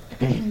resupply.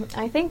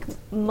 I think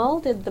Mull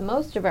did the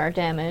most of our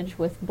damage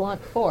with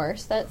blunt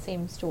force. That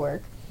seems to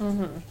work.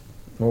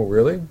 Oh,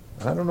 really?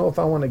 I don't know if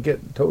I want to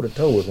get toe to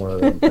toe with one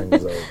of them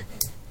things,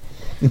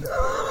 though.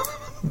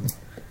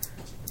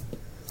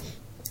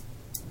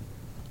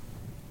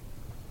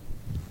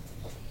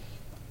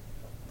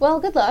 Well,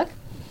 good luck.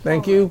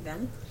 Thank you.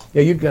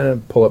 Yeah, you'd kind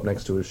of pull up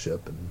next to his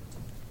ship and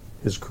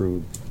his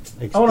crew.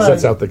 wanna-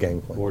 Sets out the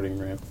gangplank. Boarding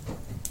ramp.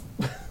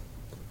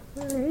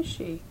 Where is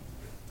she?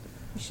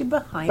 Is she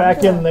behind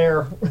Back her? in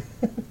there.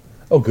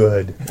 Oh,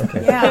 good.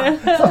 Okay. Yeah.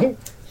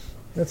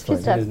 That's fine.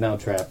 She's tough. It is now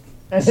trapped.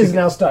 And he's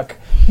now stuck.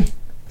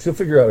 She'll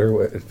figure out her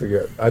way.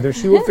 Either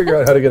she will figure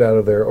out how to get out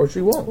of there, or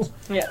she won't.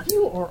 Yeah.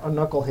 You are a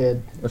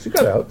knucklehead. Well, she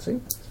got out. See,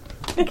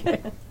 You're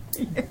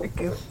a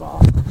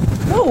goofball.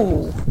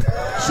 Oh,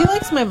 she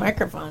likes my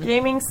microphone.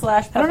 Gaming /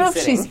 I don't know if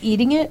sitting. she's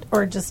eating it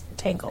or just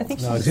tangled. I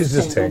think No, she's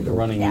just tangled.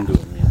 running Yeah. into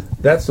him. Yeah.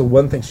 that's the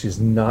one thing she's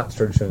not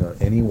started showing on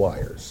any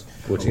wires,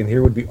 which in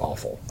here would be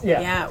awful.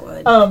 Yeah, it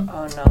would.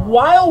 Oh no.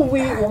 While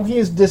he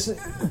is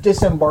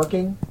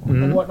disembarking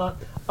and whatnot,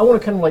 I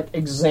want to kind of like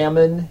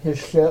examine his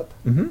ship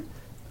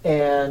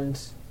and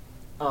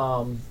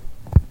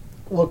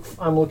look.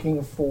 I'm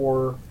looking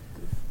for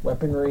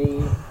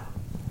weaponry,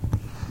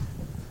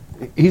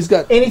 He's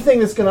got. anything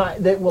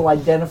that will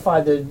identify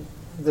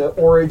the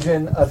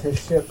origin of his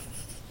ship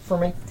for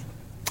me.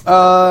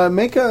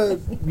 Make a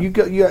you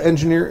got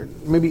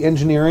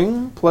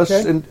engineering plus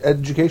Okay.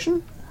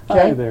 education.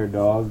 Hi there,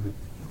 dog.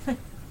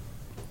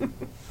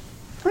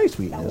 Hi,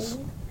 sweetness.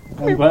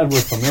 I'm glad we're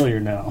familiar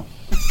now.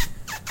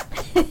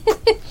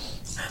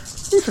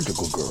 You're such a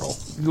good girl.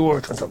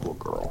 You're such a good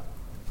girl.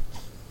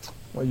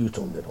 Why are you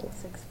so little?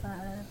 6'5".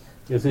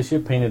 Is this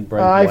ship painted I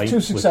bright have white 2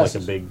 with like a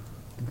successes. big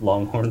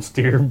longhorn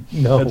steer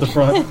No. at the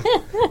front?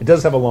 It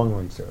does have a long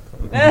one, Sarah.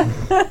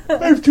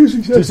 I have 2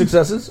 successes. 2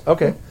 successes.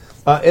 Okay.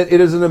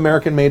 It is an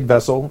American-made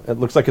vessel. It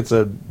looks like it's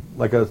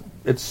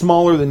it's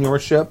smaller than your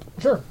ship.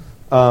 Sure,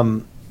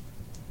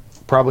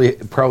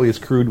 Probably is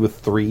crewed with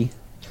 3.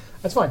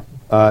 that's fine.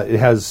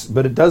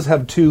 But it does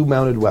have 2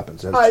 mounted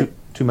weapons. It has I-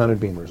 two mounted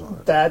beamers on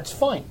it. That's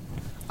fine.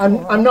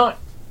 I'm not.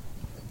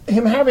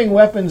 Him having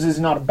weapons is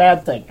not a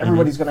bad thing.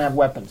 Everybody's going to have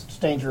weapons. It's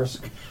dangerous.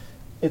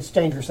 It's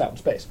dangerous out in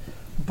space.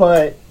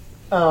 But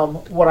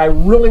what I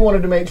really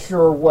wanted to make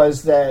sure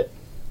was that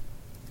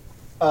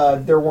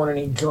there weren't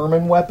any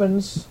German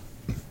weapons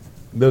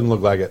Doesn't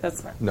look like it.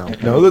 That's fine.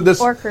 No.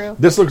 This Or crew.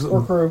 This looks.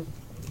 or crew.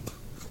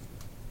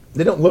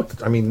 They don't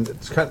look. I mean,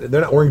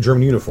 they're not wearing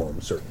German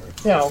uniforms, certainly.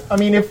 You know, I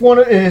mean, if one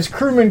of his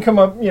crewmen come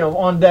up,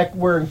 on deck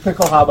wearing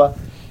pickelhaube,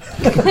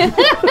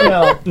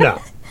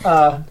 No.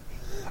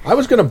 I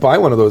was going to buy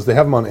one of those. They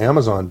have them on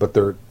Amazon, but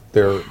they're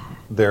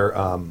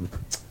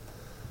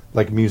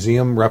like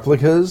museum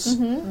replicas,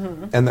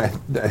 and I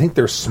think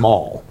they're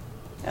small.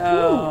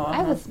 Oh. I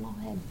have a small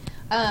head.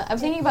 I'm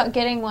thinking about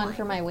getting one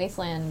for my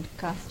Wasteland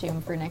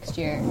costume for next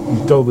year. You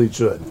totally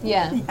should.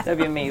 Yeah. That'd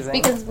be amazing.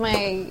 Because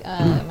my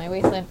my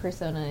Wasteland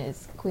persona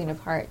is Queen of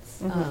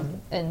Hearts,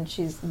 and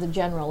she's the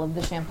general of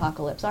the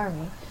Shampocalypse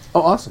army.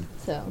 Oh, awesome!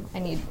 So I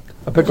need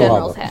A the pickle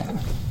general's hobble.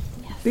 hat.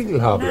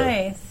 Pickelhaube.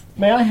 Nice.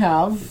 may I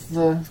have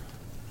the?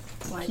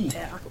 Right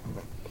there.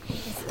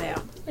 It's there.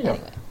 Anyway,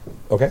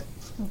 Okay,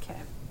 Okay.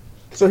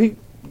 so he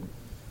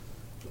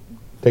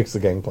takes the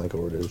gangplank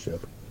over to his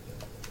ship,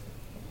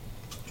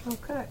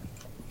 Okay.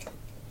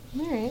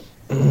 all right.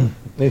 and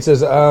he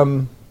says,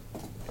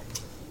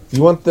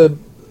 "You want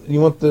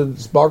the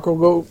Sparkle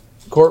Goat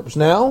corpse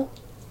now?"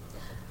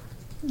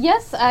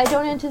 Yes, I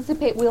don't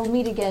anticipate we'll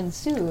meet again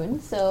soon.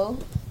 So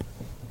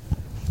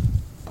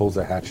Pulls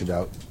a hatchet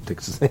out,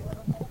 takes his hand.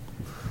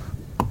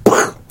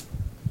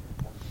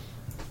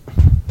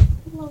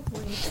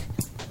 lovely.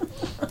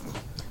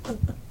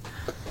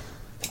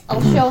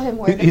 I'll show him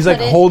where to He's like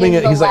put holding in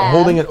it. the He's like lab.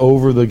 holding it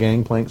over the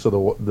gangplank,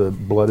 so the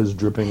blood is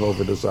dripping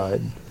over the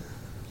side.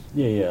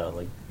 Yeah.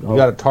 Like You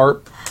got a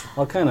tarp.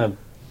 I'll kind of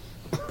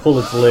pull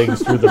its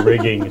legs through the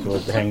rigging so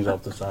it hangs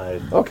off the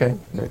side Okay.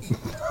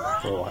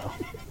 for a while.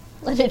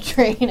 Let it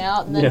drain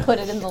out and then Yeah. put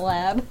it in the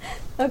lab.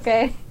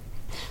 Okay.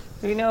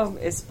 Do you know,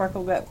 is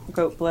Sparkle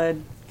Goat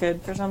blood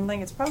good for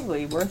something? It's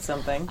probably worth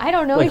something. I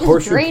don't know. Like he just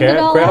horseshoe drained it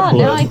all crab out.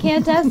 Now blood. I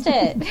can't test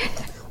it.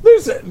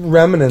 There's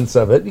remnants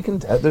of it. You can.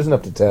 There's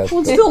enough to test.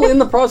 Well, it's still in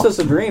the process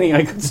of draining.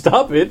 I could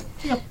stop it.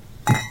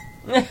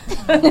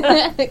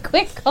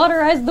 Quick,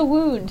 cauterize the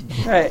wound.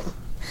 Right.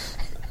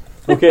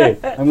 Okay,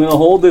 I'm going to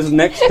hold this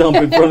neck stump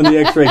in front of the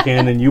X-ray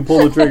can, and you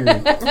pull the trigger.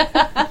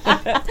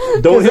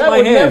 Don't hit that my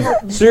would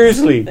hand.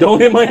 Seriously, don't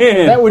hit my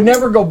hand. That would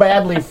never go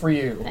badly for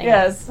you.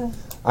 Yes.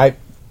 I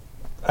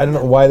don't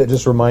know why that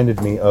just reminded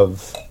me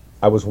of.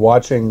 I was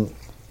watching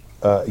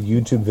a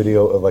YouTube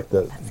video of like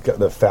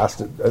the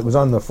fastest. It was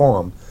on the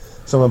forum,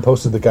 someone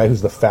posted the guy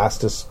who's the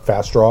fastest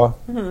fast draw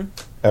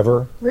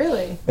ever.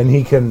 Really? And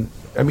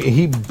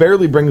he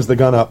barely brings the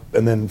gun up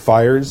and then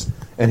fires,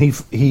 and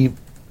he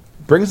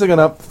brings the gun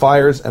up,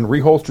 fires, and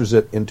reholsters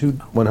it in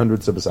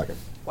 2/100ths of a second.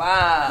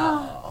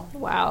 Wow.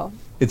 Wow.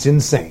 It's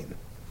insane.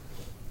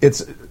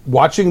 It's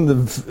watching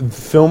the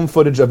film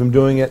footage of him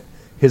doing it.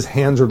 His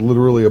hands are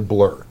literally a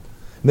blur.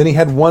 And then he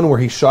had one where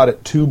he shot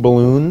at 2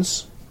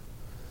 balloons,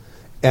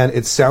 and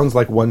it sounds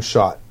like one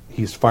shot.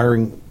 He's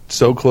firing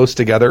so close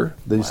together.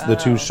 The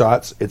 2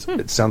 shots.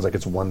 It sounds like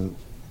it's one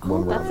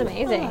round. That's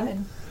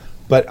amazing.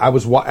 But I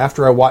was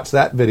after I watched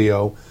that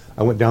video,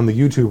 I went down the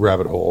YouTube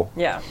rabbit hole.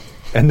 Yeah.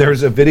 And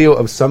there's a video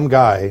of some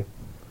guy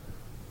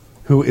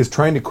who is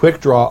trying to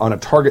quick draw on a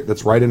target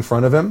that's right in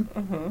front of him.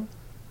 Mm-hmm.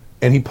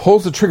 And he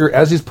pulls the trigger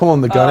as he's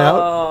pulling the gun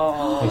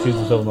out. He shoots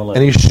himself in the leg.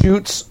 And he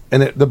shoots,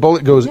 and the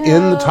bullet goes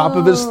in the top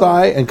of his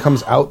thigh and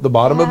comes out the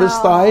bottom of his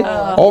thigh,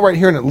 all right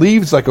here, and it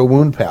leaves like a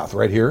wound path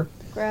right here.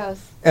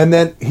 Gross. And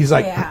then he's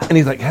like,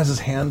 has his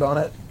hand on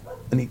it,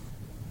 and he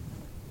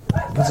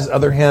puts his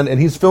other hand, and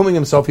he's filming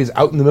himself. He's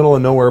out in the middle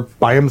of nowhere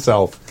by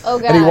himself. Oh,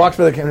 God. And he walks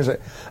by the camera and he's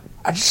like,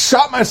 I just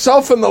shot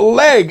myself in the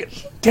leg.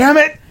 Damn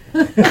it.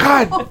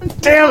 God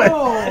damn it.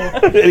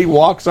 And he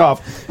walks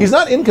off. He's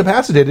not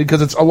incapacitated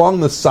because it's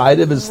along the side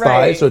of his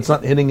thigh, so it's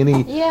not hitting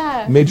any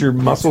major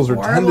muscles or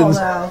tendons.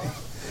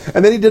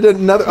 And then he did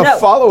a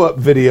follow-up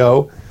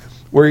video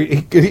where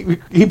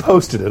he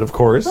posted it, of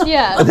course.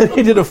 Yeah. And then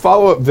he did a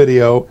follow-up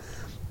video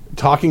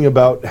talking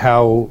about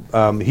how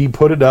he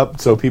put it up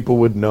so people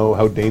would know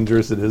how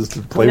dangerous it is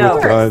to play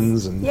with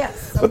guns. And,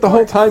 but the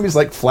whole time he's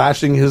like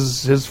flashing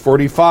his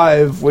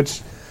 45,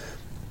 which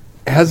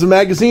has a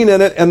magazine in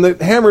it, and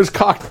the hammer's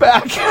cocked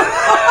back.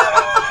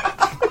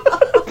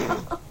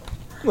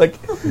 Like,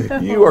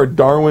 you are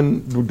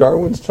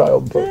Darwin's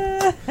child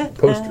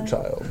poster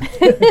child.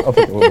 I'll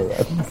take a little bit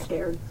of that. I'm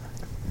scared.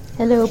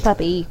 Hello,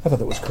 puppy. I thought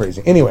that was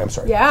crazy. Anyway, I'm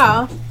sorry.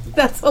 Yeah.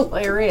 That's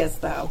hilarious,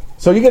 though.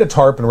 So you get a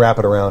tarp and wrap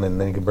it around, and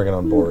then you can bring it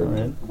on board.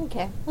 Right.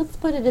 Okay, let's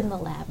put it in the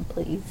lab,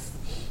 please.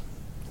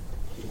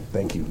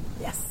 Thank you.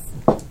 Yes.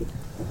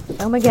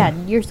 Oh my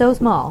God, you're so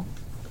small.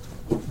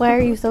 Why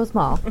are you so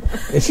small?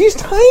 And she's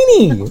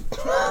tiny.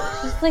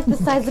 She's like the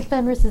size of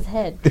Fenris's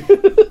head.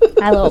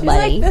 Hi, little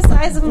buddy. Like the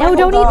size of my No,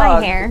 don't dog. eat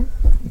my hair.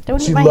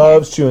 Don't She eat my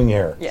loves chewing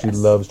hair. Yes. She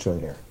loves chewing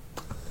hair.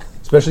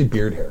 Especially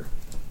beard hair.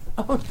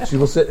 She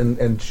will sit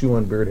and chew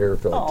on beard hair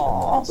for like 10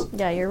 minutes. hair.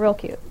 Yeah, you're real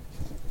cute.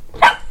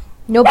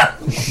 Nope.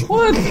 What?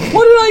 What did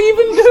I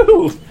even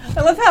do?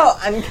 I love how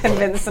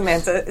unconvinced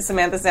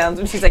Samantha sounds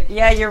when she's like,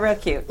 "Yeah, you're real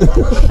cute."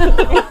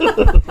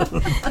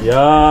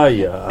 Yeah.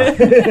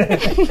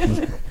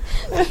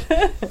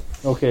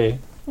 Okay.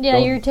 Yeah,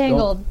 you're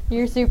tangled.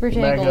 You're super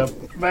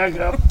tangled. Back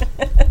up.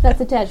 That's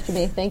attached to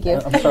me. Thank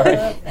you. I'm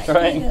sorry.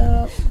 Trying.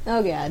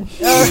 Oh God.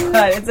 Oh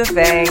God, it's a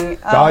thing.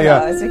 Oh Dahlia.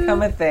 no, it's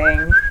become a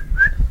thing.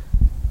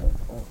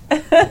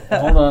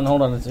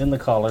 Hold on. It's in the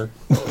collar.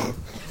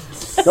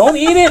 Don't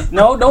eat it.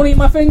 No, don't eat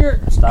my finger.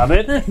 Stop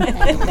it.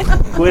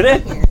 Quit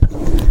it.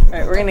 All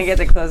right, we're gonna get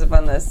to close up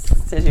on this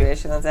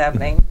situation that's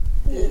happening.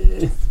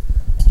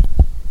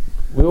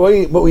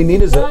 What we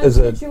need is a How is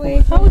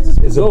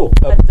this go?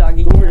 A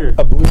doggy. Over here.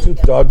 a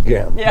Bluetooth dog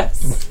cam.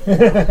 Yes.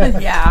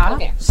 Yeah.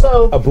 Okay.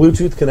 So, A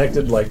Bluetooth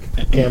connected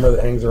camera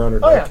that hangs around her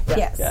neck.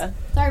 Yes. Yeah.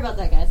 Sorry about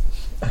that, guys.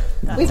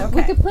 We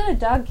could put a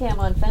dog cam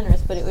on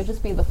Fenris, but it would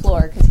just be the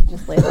floor because he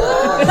just lays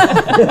on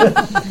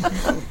the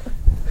floor.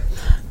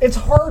 it's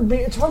hard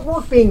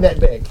work being that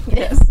big.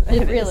 Yes.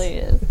 It really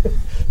is.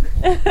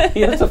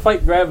 He has to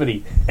fight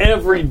gravity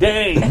every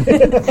day.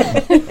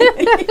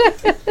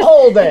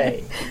 All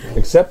day.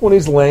 Except when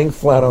he's laying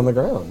flat on the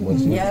ground.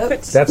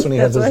 That's when he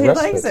has That's his why he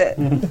respite. likes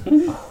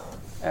it.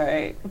 All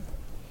right.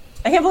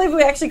 I can't believe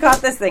we actually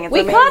caught this thing. It's We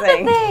amazing. caught the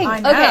thing. I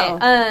know.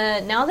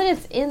 Okay. Now that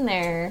it's in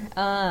there,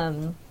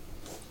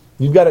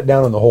 You've got it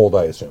down in the hold,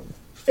 I assume.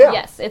 Yeah.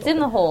 yes, it's in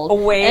the hold.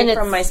 Away and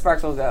from it's, my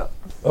sparkle goat.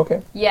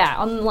 Okay. Yeah,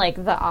 on like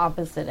the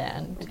opposite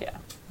end Yeah.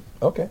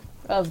 Okay.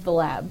 of the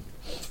lab.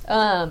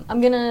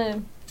 I'm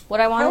gonna. What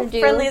I How want to do.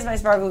 friendly is my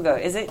sparkle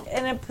goat? Is it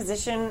in a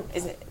position?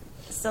 Is it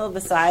still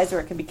the size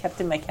where it could be kept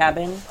in my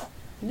cabin?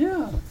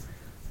 Yeah.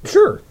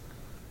 Sure.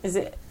 Is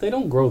it? They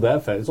don't grow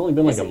that fast. It's only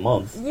been like a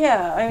month.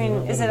 Yeah. I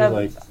mean, is it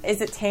it'd be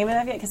is it tame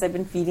enough yet? Because I've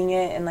been feeding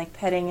it and like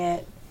petting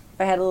it. If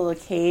I had a little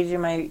cage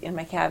in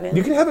my cabin.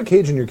 You can have a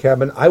cage in your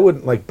cabin. I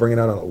wouldn't bring it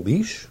out on a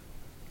leash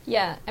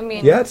Yeah, I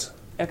mean. yet.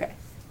 Okay.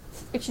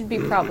 It should be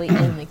probably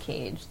in the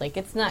cage. Like,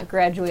 it's not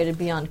graduated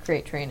beyond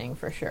crate training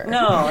for sure.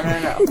 No,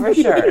 for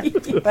sure.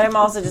 But I'm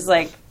also just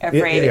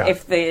afraid Yeah.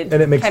 if the And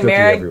it makes filthy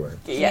chimera everywhere.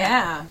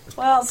 Yeah.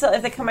 Well, so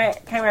if the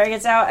chimera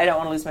gets out, I don't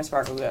want to lose my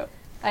sparkle goat.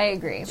 I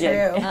agree.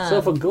 Yeah. So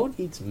if a goat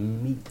eats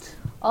meat,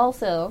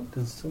 Also,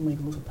 does it still make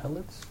little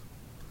pellets?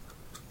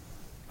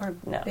 Or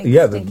no. Big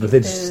Yeah, stinky they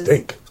fizz.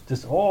 stink.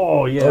 Just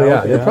oh yeah. Oh, yeah.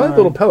 okay, They're probably alright.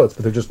 little pellets,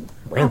 but they're just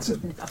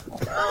rancid. so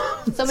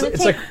I'm gonna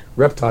It's take. like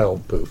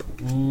reptile poop,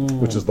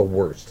 which is the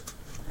worst.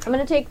 I'm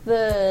gonna take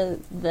the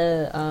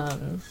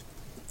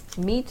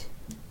meat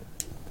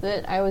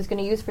that I was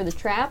gonna use for the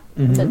trap.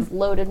 That's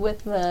loaded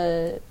with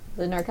the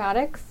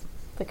narcotics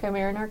the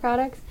Chimera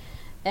narcotics,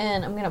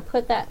 and I'm gonna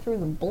put that through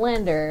the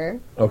blender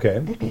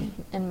Okay.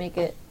 and make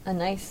it a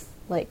nice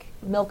like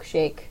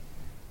milkshake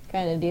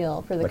kind of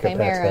deal for the Like a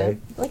Chimera, pate?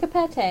 like a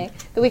pate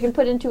that we can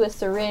put into a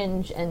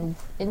syringe and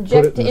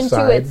inject in the into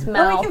side? its Or we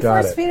mouth can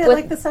Got force it. feed it With-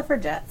 like the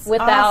suffragettes.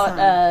 without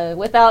Awesome.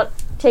 without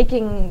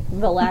taking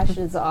the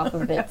lashes off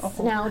of its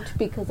snout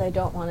because I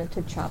don't want it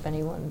to chop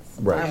anyone's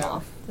Right. arm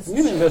off. I'm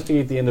going to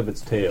investigate the end of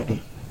its tail.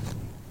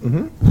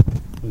 Mm-hmm.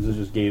 Is it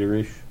just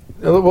gatorish?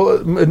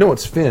 Well, no,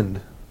 it's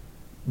finned.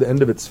 The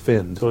end of it's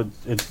finned. So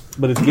it's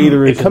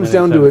gatorish. It comes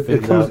down to it.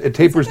 It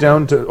tapers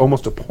down to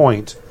almost a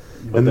point,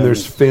 and then then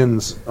there's it's-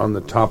 fins on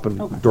the top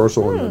and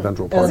dorsal and the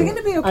ventral part. Is it going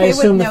to be I okay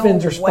assume with the no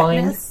fins are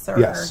spined? wetness or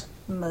Yes.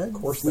 mud? Of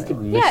course We they could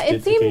are. mist Yeah,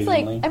 it seems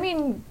like occasionally. I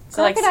mean,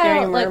 So like Scary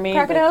like Mermaid,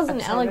 like crocodiles and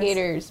upside down?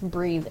 alligators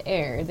breathe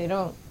air. They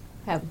don't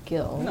have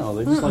gills. No,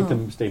 they just like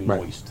to stay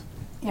Right. moist.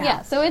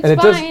 Yeah, so it's And it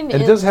does. fine.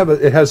 And it does have a.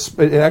 It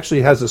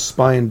actually has a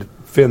spined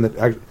fin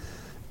that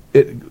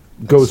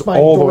it goes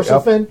Spined all the way dorsal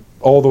up, fin?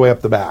 all the way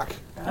up the back.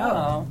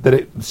 Oh. That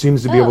it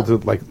seems to be Oh. able to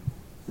like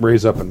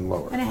raise up and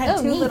lower. And it had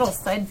Oh, two neat. little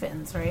side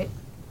fins, right?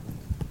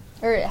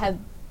 or it had,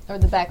 or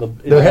the back. The-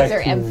 The head-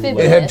 they're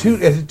amphibious. It had two.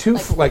 It had two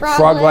Like like frog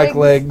frog-like legs.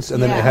 legs,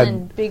 and then Yeah. it had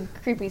and big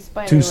creepy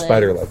spider two legs.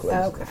 spider-like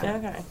legs, Okay.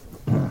 Okay.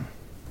 or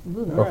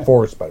Alright.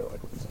 4 spider-like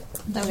legs.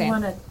 Do Okay. you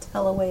want to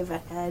telewave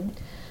ahead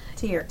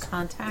to your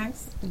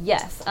contacts?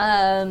 Yes.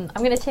 I'm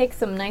going to take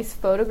some nice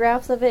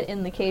photographs of it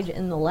in the cage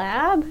in the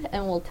lab,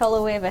 and we'll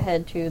telewave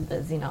ahead to the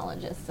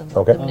xenologists and let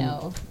Okay. them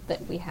know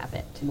that we have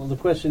it. Well, the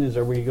question is,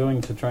 are we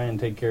going to try and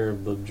take care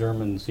of the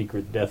German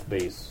secret death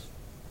base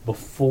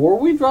before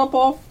we drop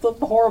off the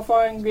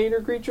horrifying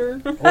gator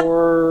creature?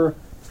 Or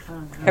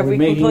Have we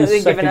making a completely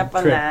given second up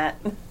on trip? that?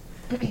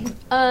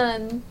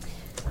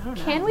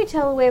 Can we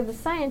telewave the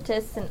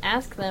scientists and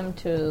ask them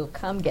to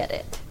come get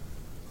it?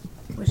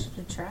 We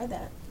should try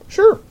that.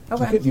 Sure.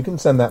 Okay. You can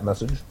send that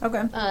message.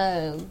 Okay.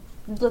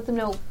 Let them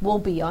know we'll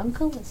be on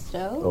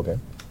Callisto. Okay.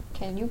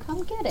 Can you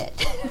come get it?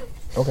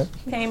 Okay.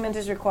 Payment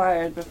is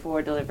required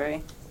before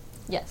delivery.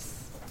 Yes.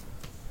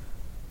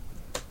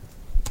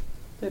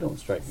 They don't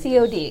strike me.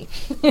 COD.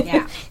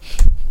 Yeah.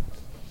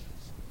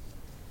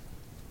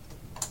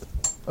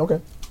 Okay.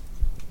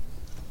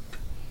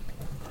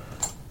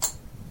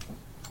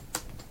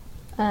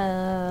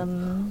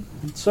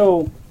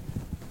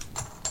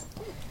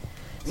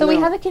 So we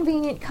have a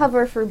convenient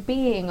cover for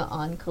being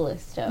on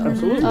Callisto.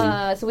 Absolutely.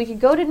 So we could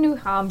go to New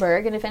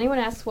Hamburg, and if anyone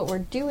asks what we're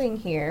doing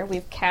here,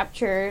 we've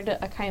captured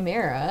a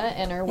chimera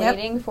and are Yep.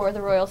 waiting for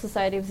the Royal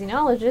Society of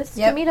Xenologists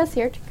to Yep. meet us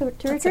here to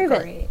That's a retrieve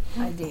it. great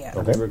idea.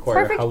 Okay. We require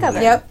Perfect housing,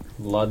 cover. Yep.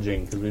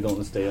 lodging, because we don't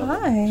want to stay on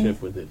Hi. the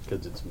ship with it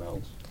because it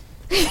smells.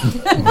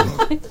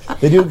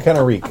 They do kind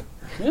of reek.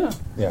 Yeah.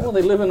 Yeah. Well,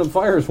 they live in a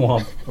fire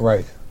swamp.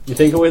 Right. You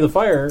take away the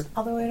fire,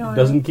 Although I don't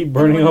doesn't keep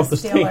burning anyone off the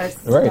to steal our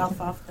stink. Right. stuff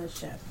off the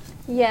ship.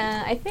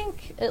 Yeah, I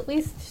think at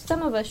least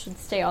some of us should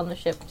stay on the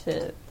ship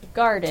to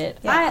guard it.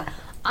 Yeah.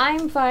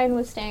 I'm fine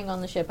with staying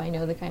on the ship. I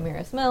know the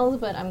chimera smells,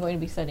 but I'm going to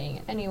be studying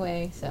it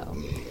anyway, so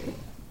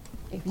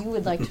if you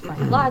would like to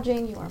find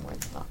lodging, you are more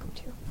than welcome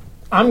to.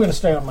 I'm going to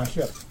stay on my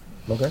ship.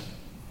 Okay.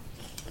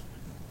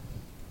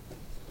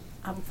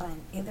 I'm fine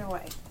either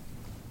way.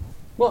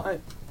 Well,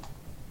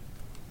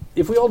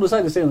 if we all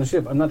decide to stay on the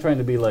ship, I'm not trying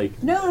to be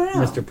like No.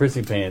 Mr.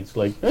 Prissy Pants,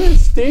 like,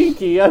 it's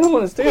stinky, I don't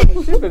want to stay on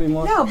the ship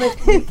anymore. No, but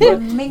we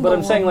can mingle But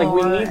I'm saying, like,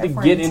 we more need to if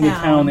we're get in into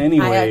town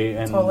anyway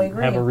I and totally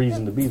agree. have a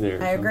reason to be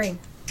there. I so. agree.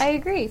 I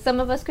agree. Some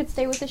of us could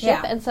stay with the ship,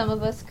 Yeah. and some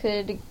of us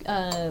could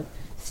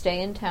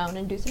stay in town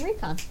and do some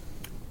recon.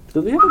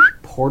 Do they have a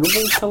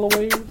portable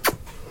telewave?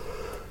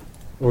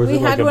 Or is We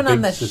it like had a one on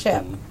big the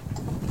system?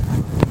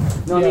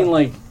 No, Yeah. I mean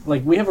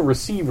like we have a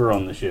receiver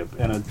on the ship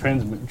and a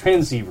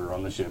transceiver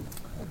on the ship.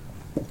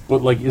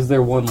 But like, is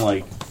there one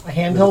like? A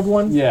handheld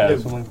one? Yeah,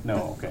 something.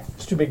 No, okay.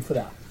 It's too big for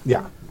that.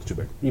 Yeah, it's too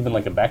big. Even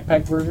like a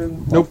backpack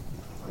version? Nope.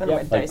 Then Yeah,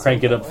 my Like dice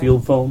crank it will up go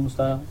field foam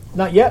style.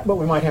 Not yet, but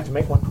we might have to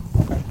make one.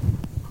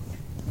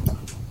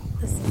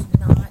 This is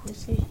not away.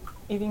 Is he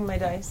eating my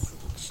dice?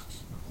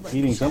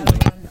 Eating something.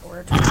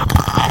 or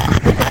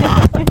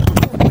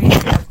we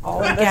have all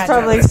the That's gadgets.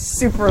 probably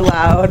super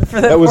loud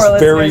for the That was poor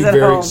very, listeners at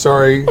very home.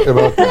 sorry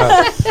about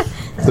that.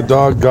 The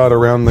dog got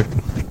around the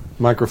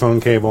microphone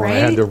cable, and I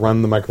had Right? to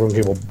run the microphone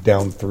cable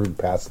down through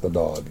past the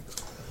dog.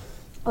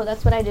 Oh,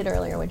 that's what I did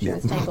earlier when she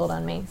was tangled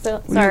on me.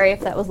 So sorry if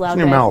that was loud. In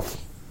your guys.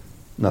 mouth.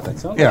 Nothing.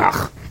 Sounds Yeah.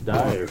 like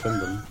die or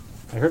something.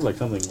 I heard like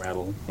something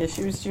rattle. Yeah,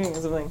 she was chewing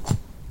something.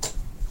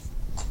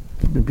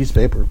 A piece of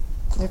paper.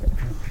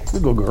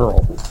 Good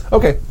girl.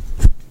 Okay.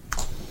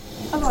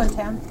 I'll go in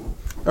town.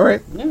 All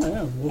right. Yeah,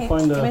 we'll Hey,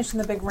 find you a.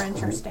 mentioned the big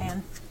rancher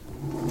stand.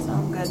 So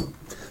I'm good.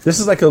 This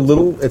is like a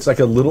little. It's like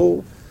a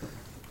little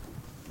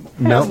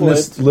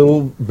mountainous, Hamlet.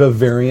 little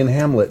Bavarian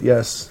hamlet.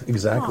 Yes,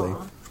 exactly.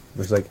 Aw.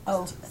 There's like.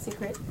 Oh,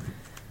 secret.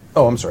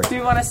 Oh, I'm sorry. Do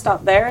you want to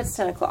stop there? It's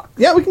 10 o'clock.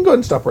 Yeah, we can go ahead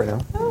and stop right now.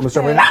 We'll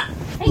stop right now.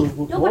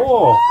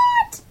 Whoa!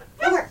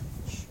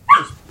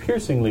 It's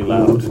piercingly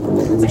loud.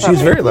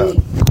 She's very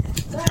loud.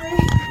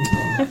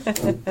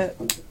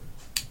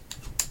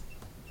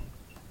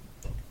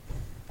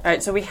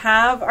 right, so we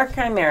have our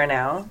Chimera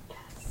now.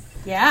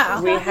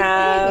 Yeah. We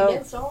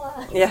have...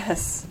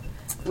 Yes.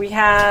 We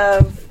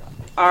have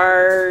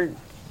our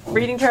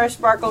breeding pair of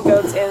sparkle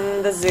goats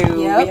in the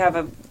zoo. Yep. We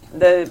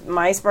have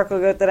my sparkle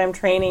goat that I'm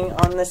training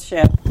on this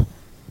ship.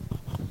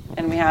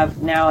 And we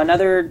have now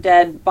another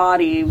dead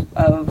body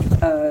of...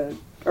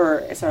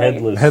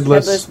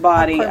 headless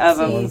body of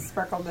a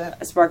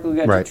sparkle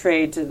goat Right. to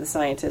trade to the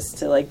scientists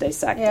to like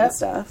dissect Yep. and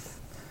stuff.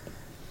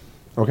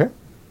 Okay.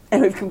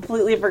 And we've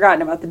completely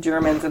forgotten about the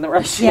Germans and the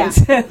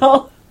Russians. and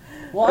all.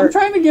 Well, I'm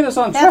trying to get us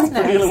on That's track for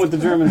next. dealing with the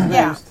Germans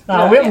Yeah. next.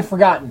 No, we haven't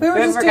forgotten. We were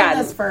We've just forgotten.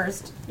 doing this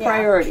first. Yeah.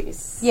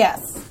 Priorities.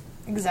 Yes.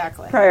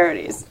 Exactly.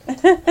 Priorities.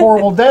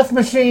 Horrible death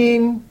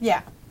machine.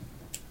 Yeah.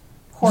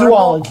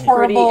 Zoology. Pretty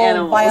Horrible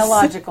animals.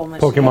 biological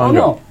machine. Pokemon Oh Go.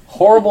 no,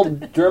 horrible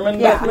German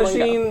Yeah. death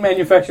machine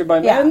manufactured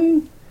by Yeah.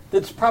 men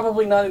that's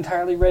probably not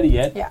entirely ready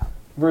yet. Yeah.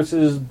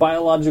 Versus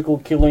biological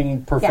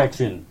killing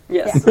perfection.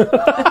 Yes.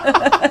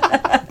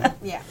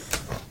 Yeah.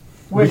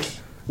 Which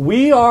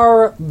We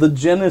are the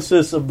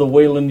genesis of the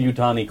Wayland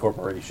Yutani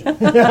Corporation.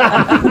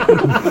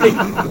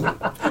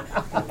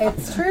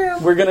 It's true.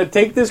 We're going to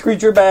take this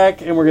creature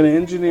back and we're going to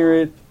engineer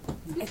it.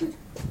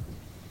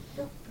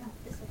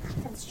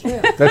 That's true.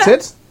 That's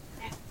it?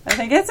 I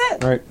think that's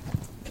it. All right.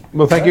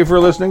 Well, thank you for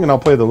listening, and I'll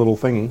play the little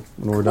thingy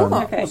when we're done.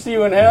 Okay. We'll see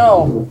you in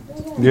hell.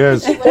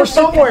 Yes. or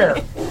somewhere.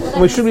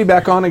 We should be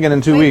back on again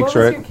in 2 weeks,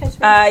 right?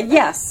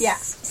 Yes. Yeah.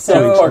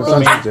 So, Parts of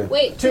me. Tuesday.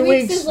 Wait, 2 2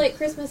 weeks weeks. is like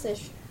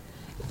Christmas-ish.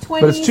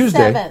 But it's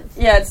Tuesday. 27th.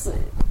 yeah, it's...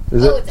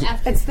 Is Oh, it? it's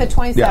after. It's the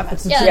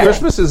 27th. Yeah.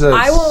 Christmas is a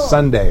I will-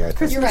 Sunday, I think.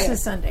 Christmas right.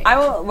 is Sunday. I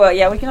will. Well,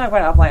 yeah, we can talk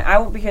about it offline. I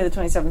won't be here the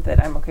 27th,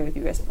 but I'm okay with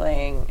you guys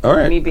playing. All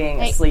right. Me being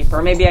Hey. asleep,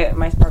 or maybe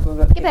my sparkle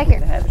will Get back in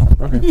the here. head or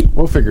something. Okay.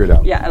 We'll figure it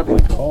out. Yeah, it'll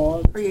be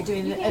cool. Or you're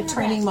doing a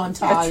training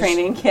montage. A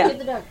training. Get Yeah.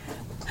 the dog.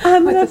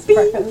 I'm gonna this be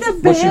breakfast. the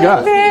What you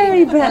got?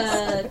 very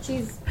best.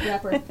 Cheese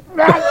wrapper.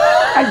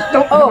 I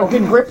don't have a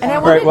good grip. And I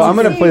All right, wanted well, I'm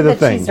to going to see play the that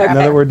thing she's- now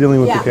that we're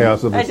dealing with Yeah. the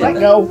chaos of I this. did. Let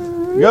go.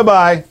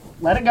 Goodbye.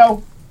 Let it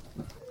go.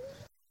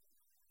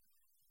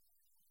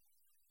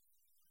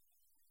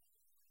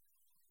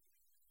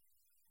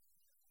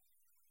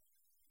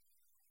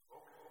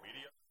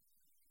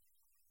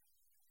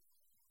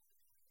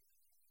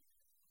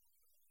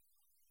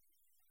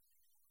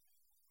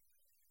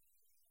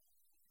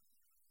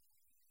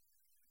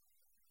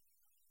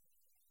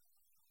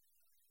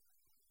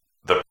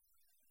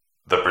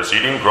 The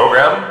preceding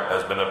program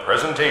has been a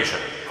presentation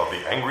of the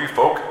Angry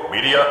Folk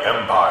Media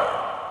Empire.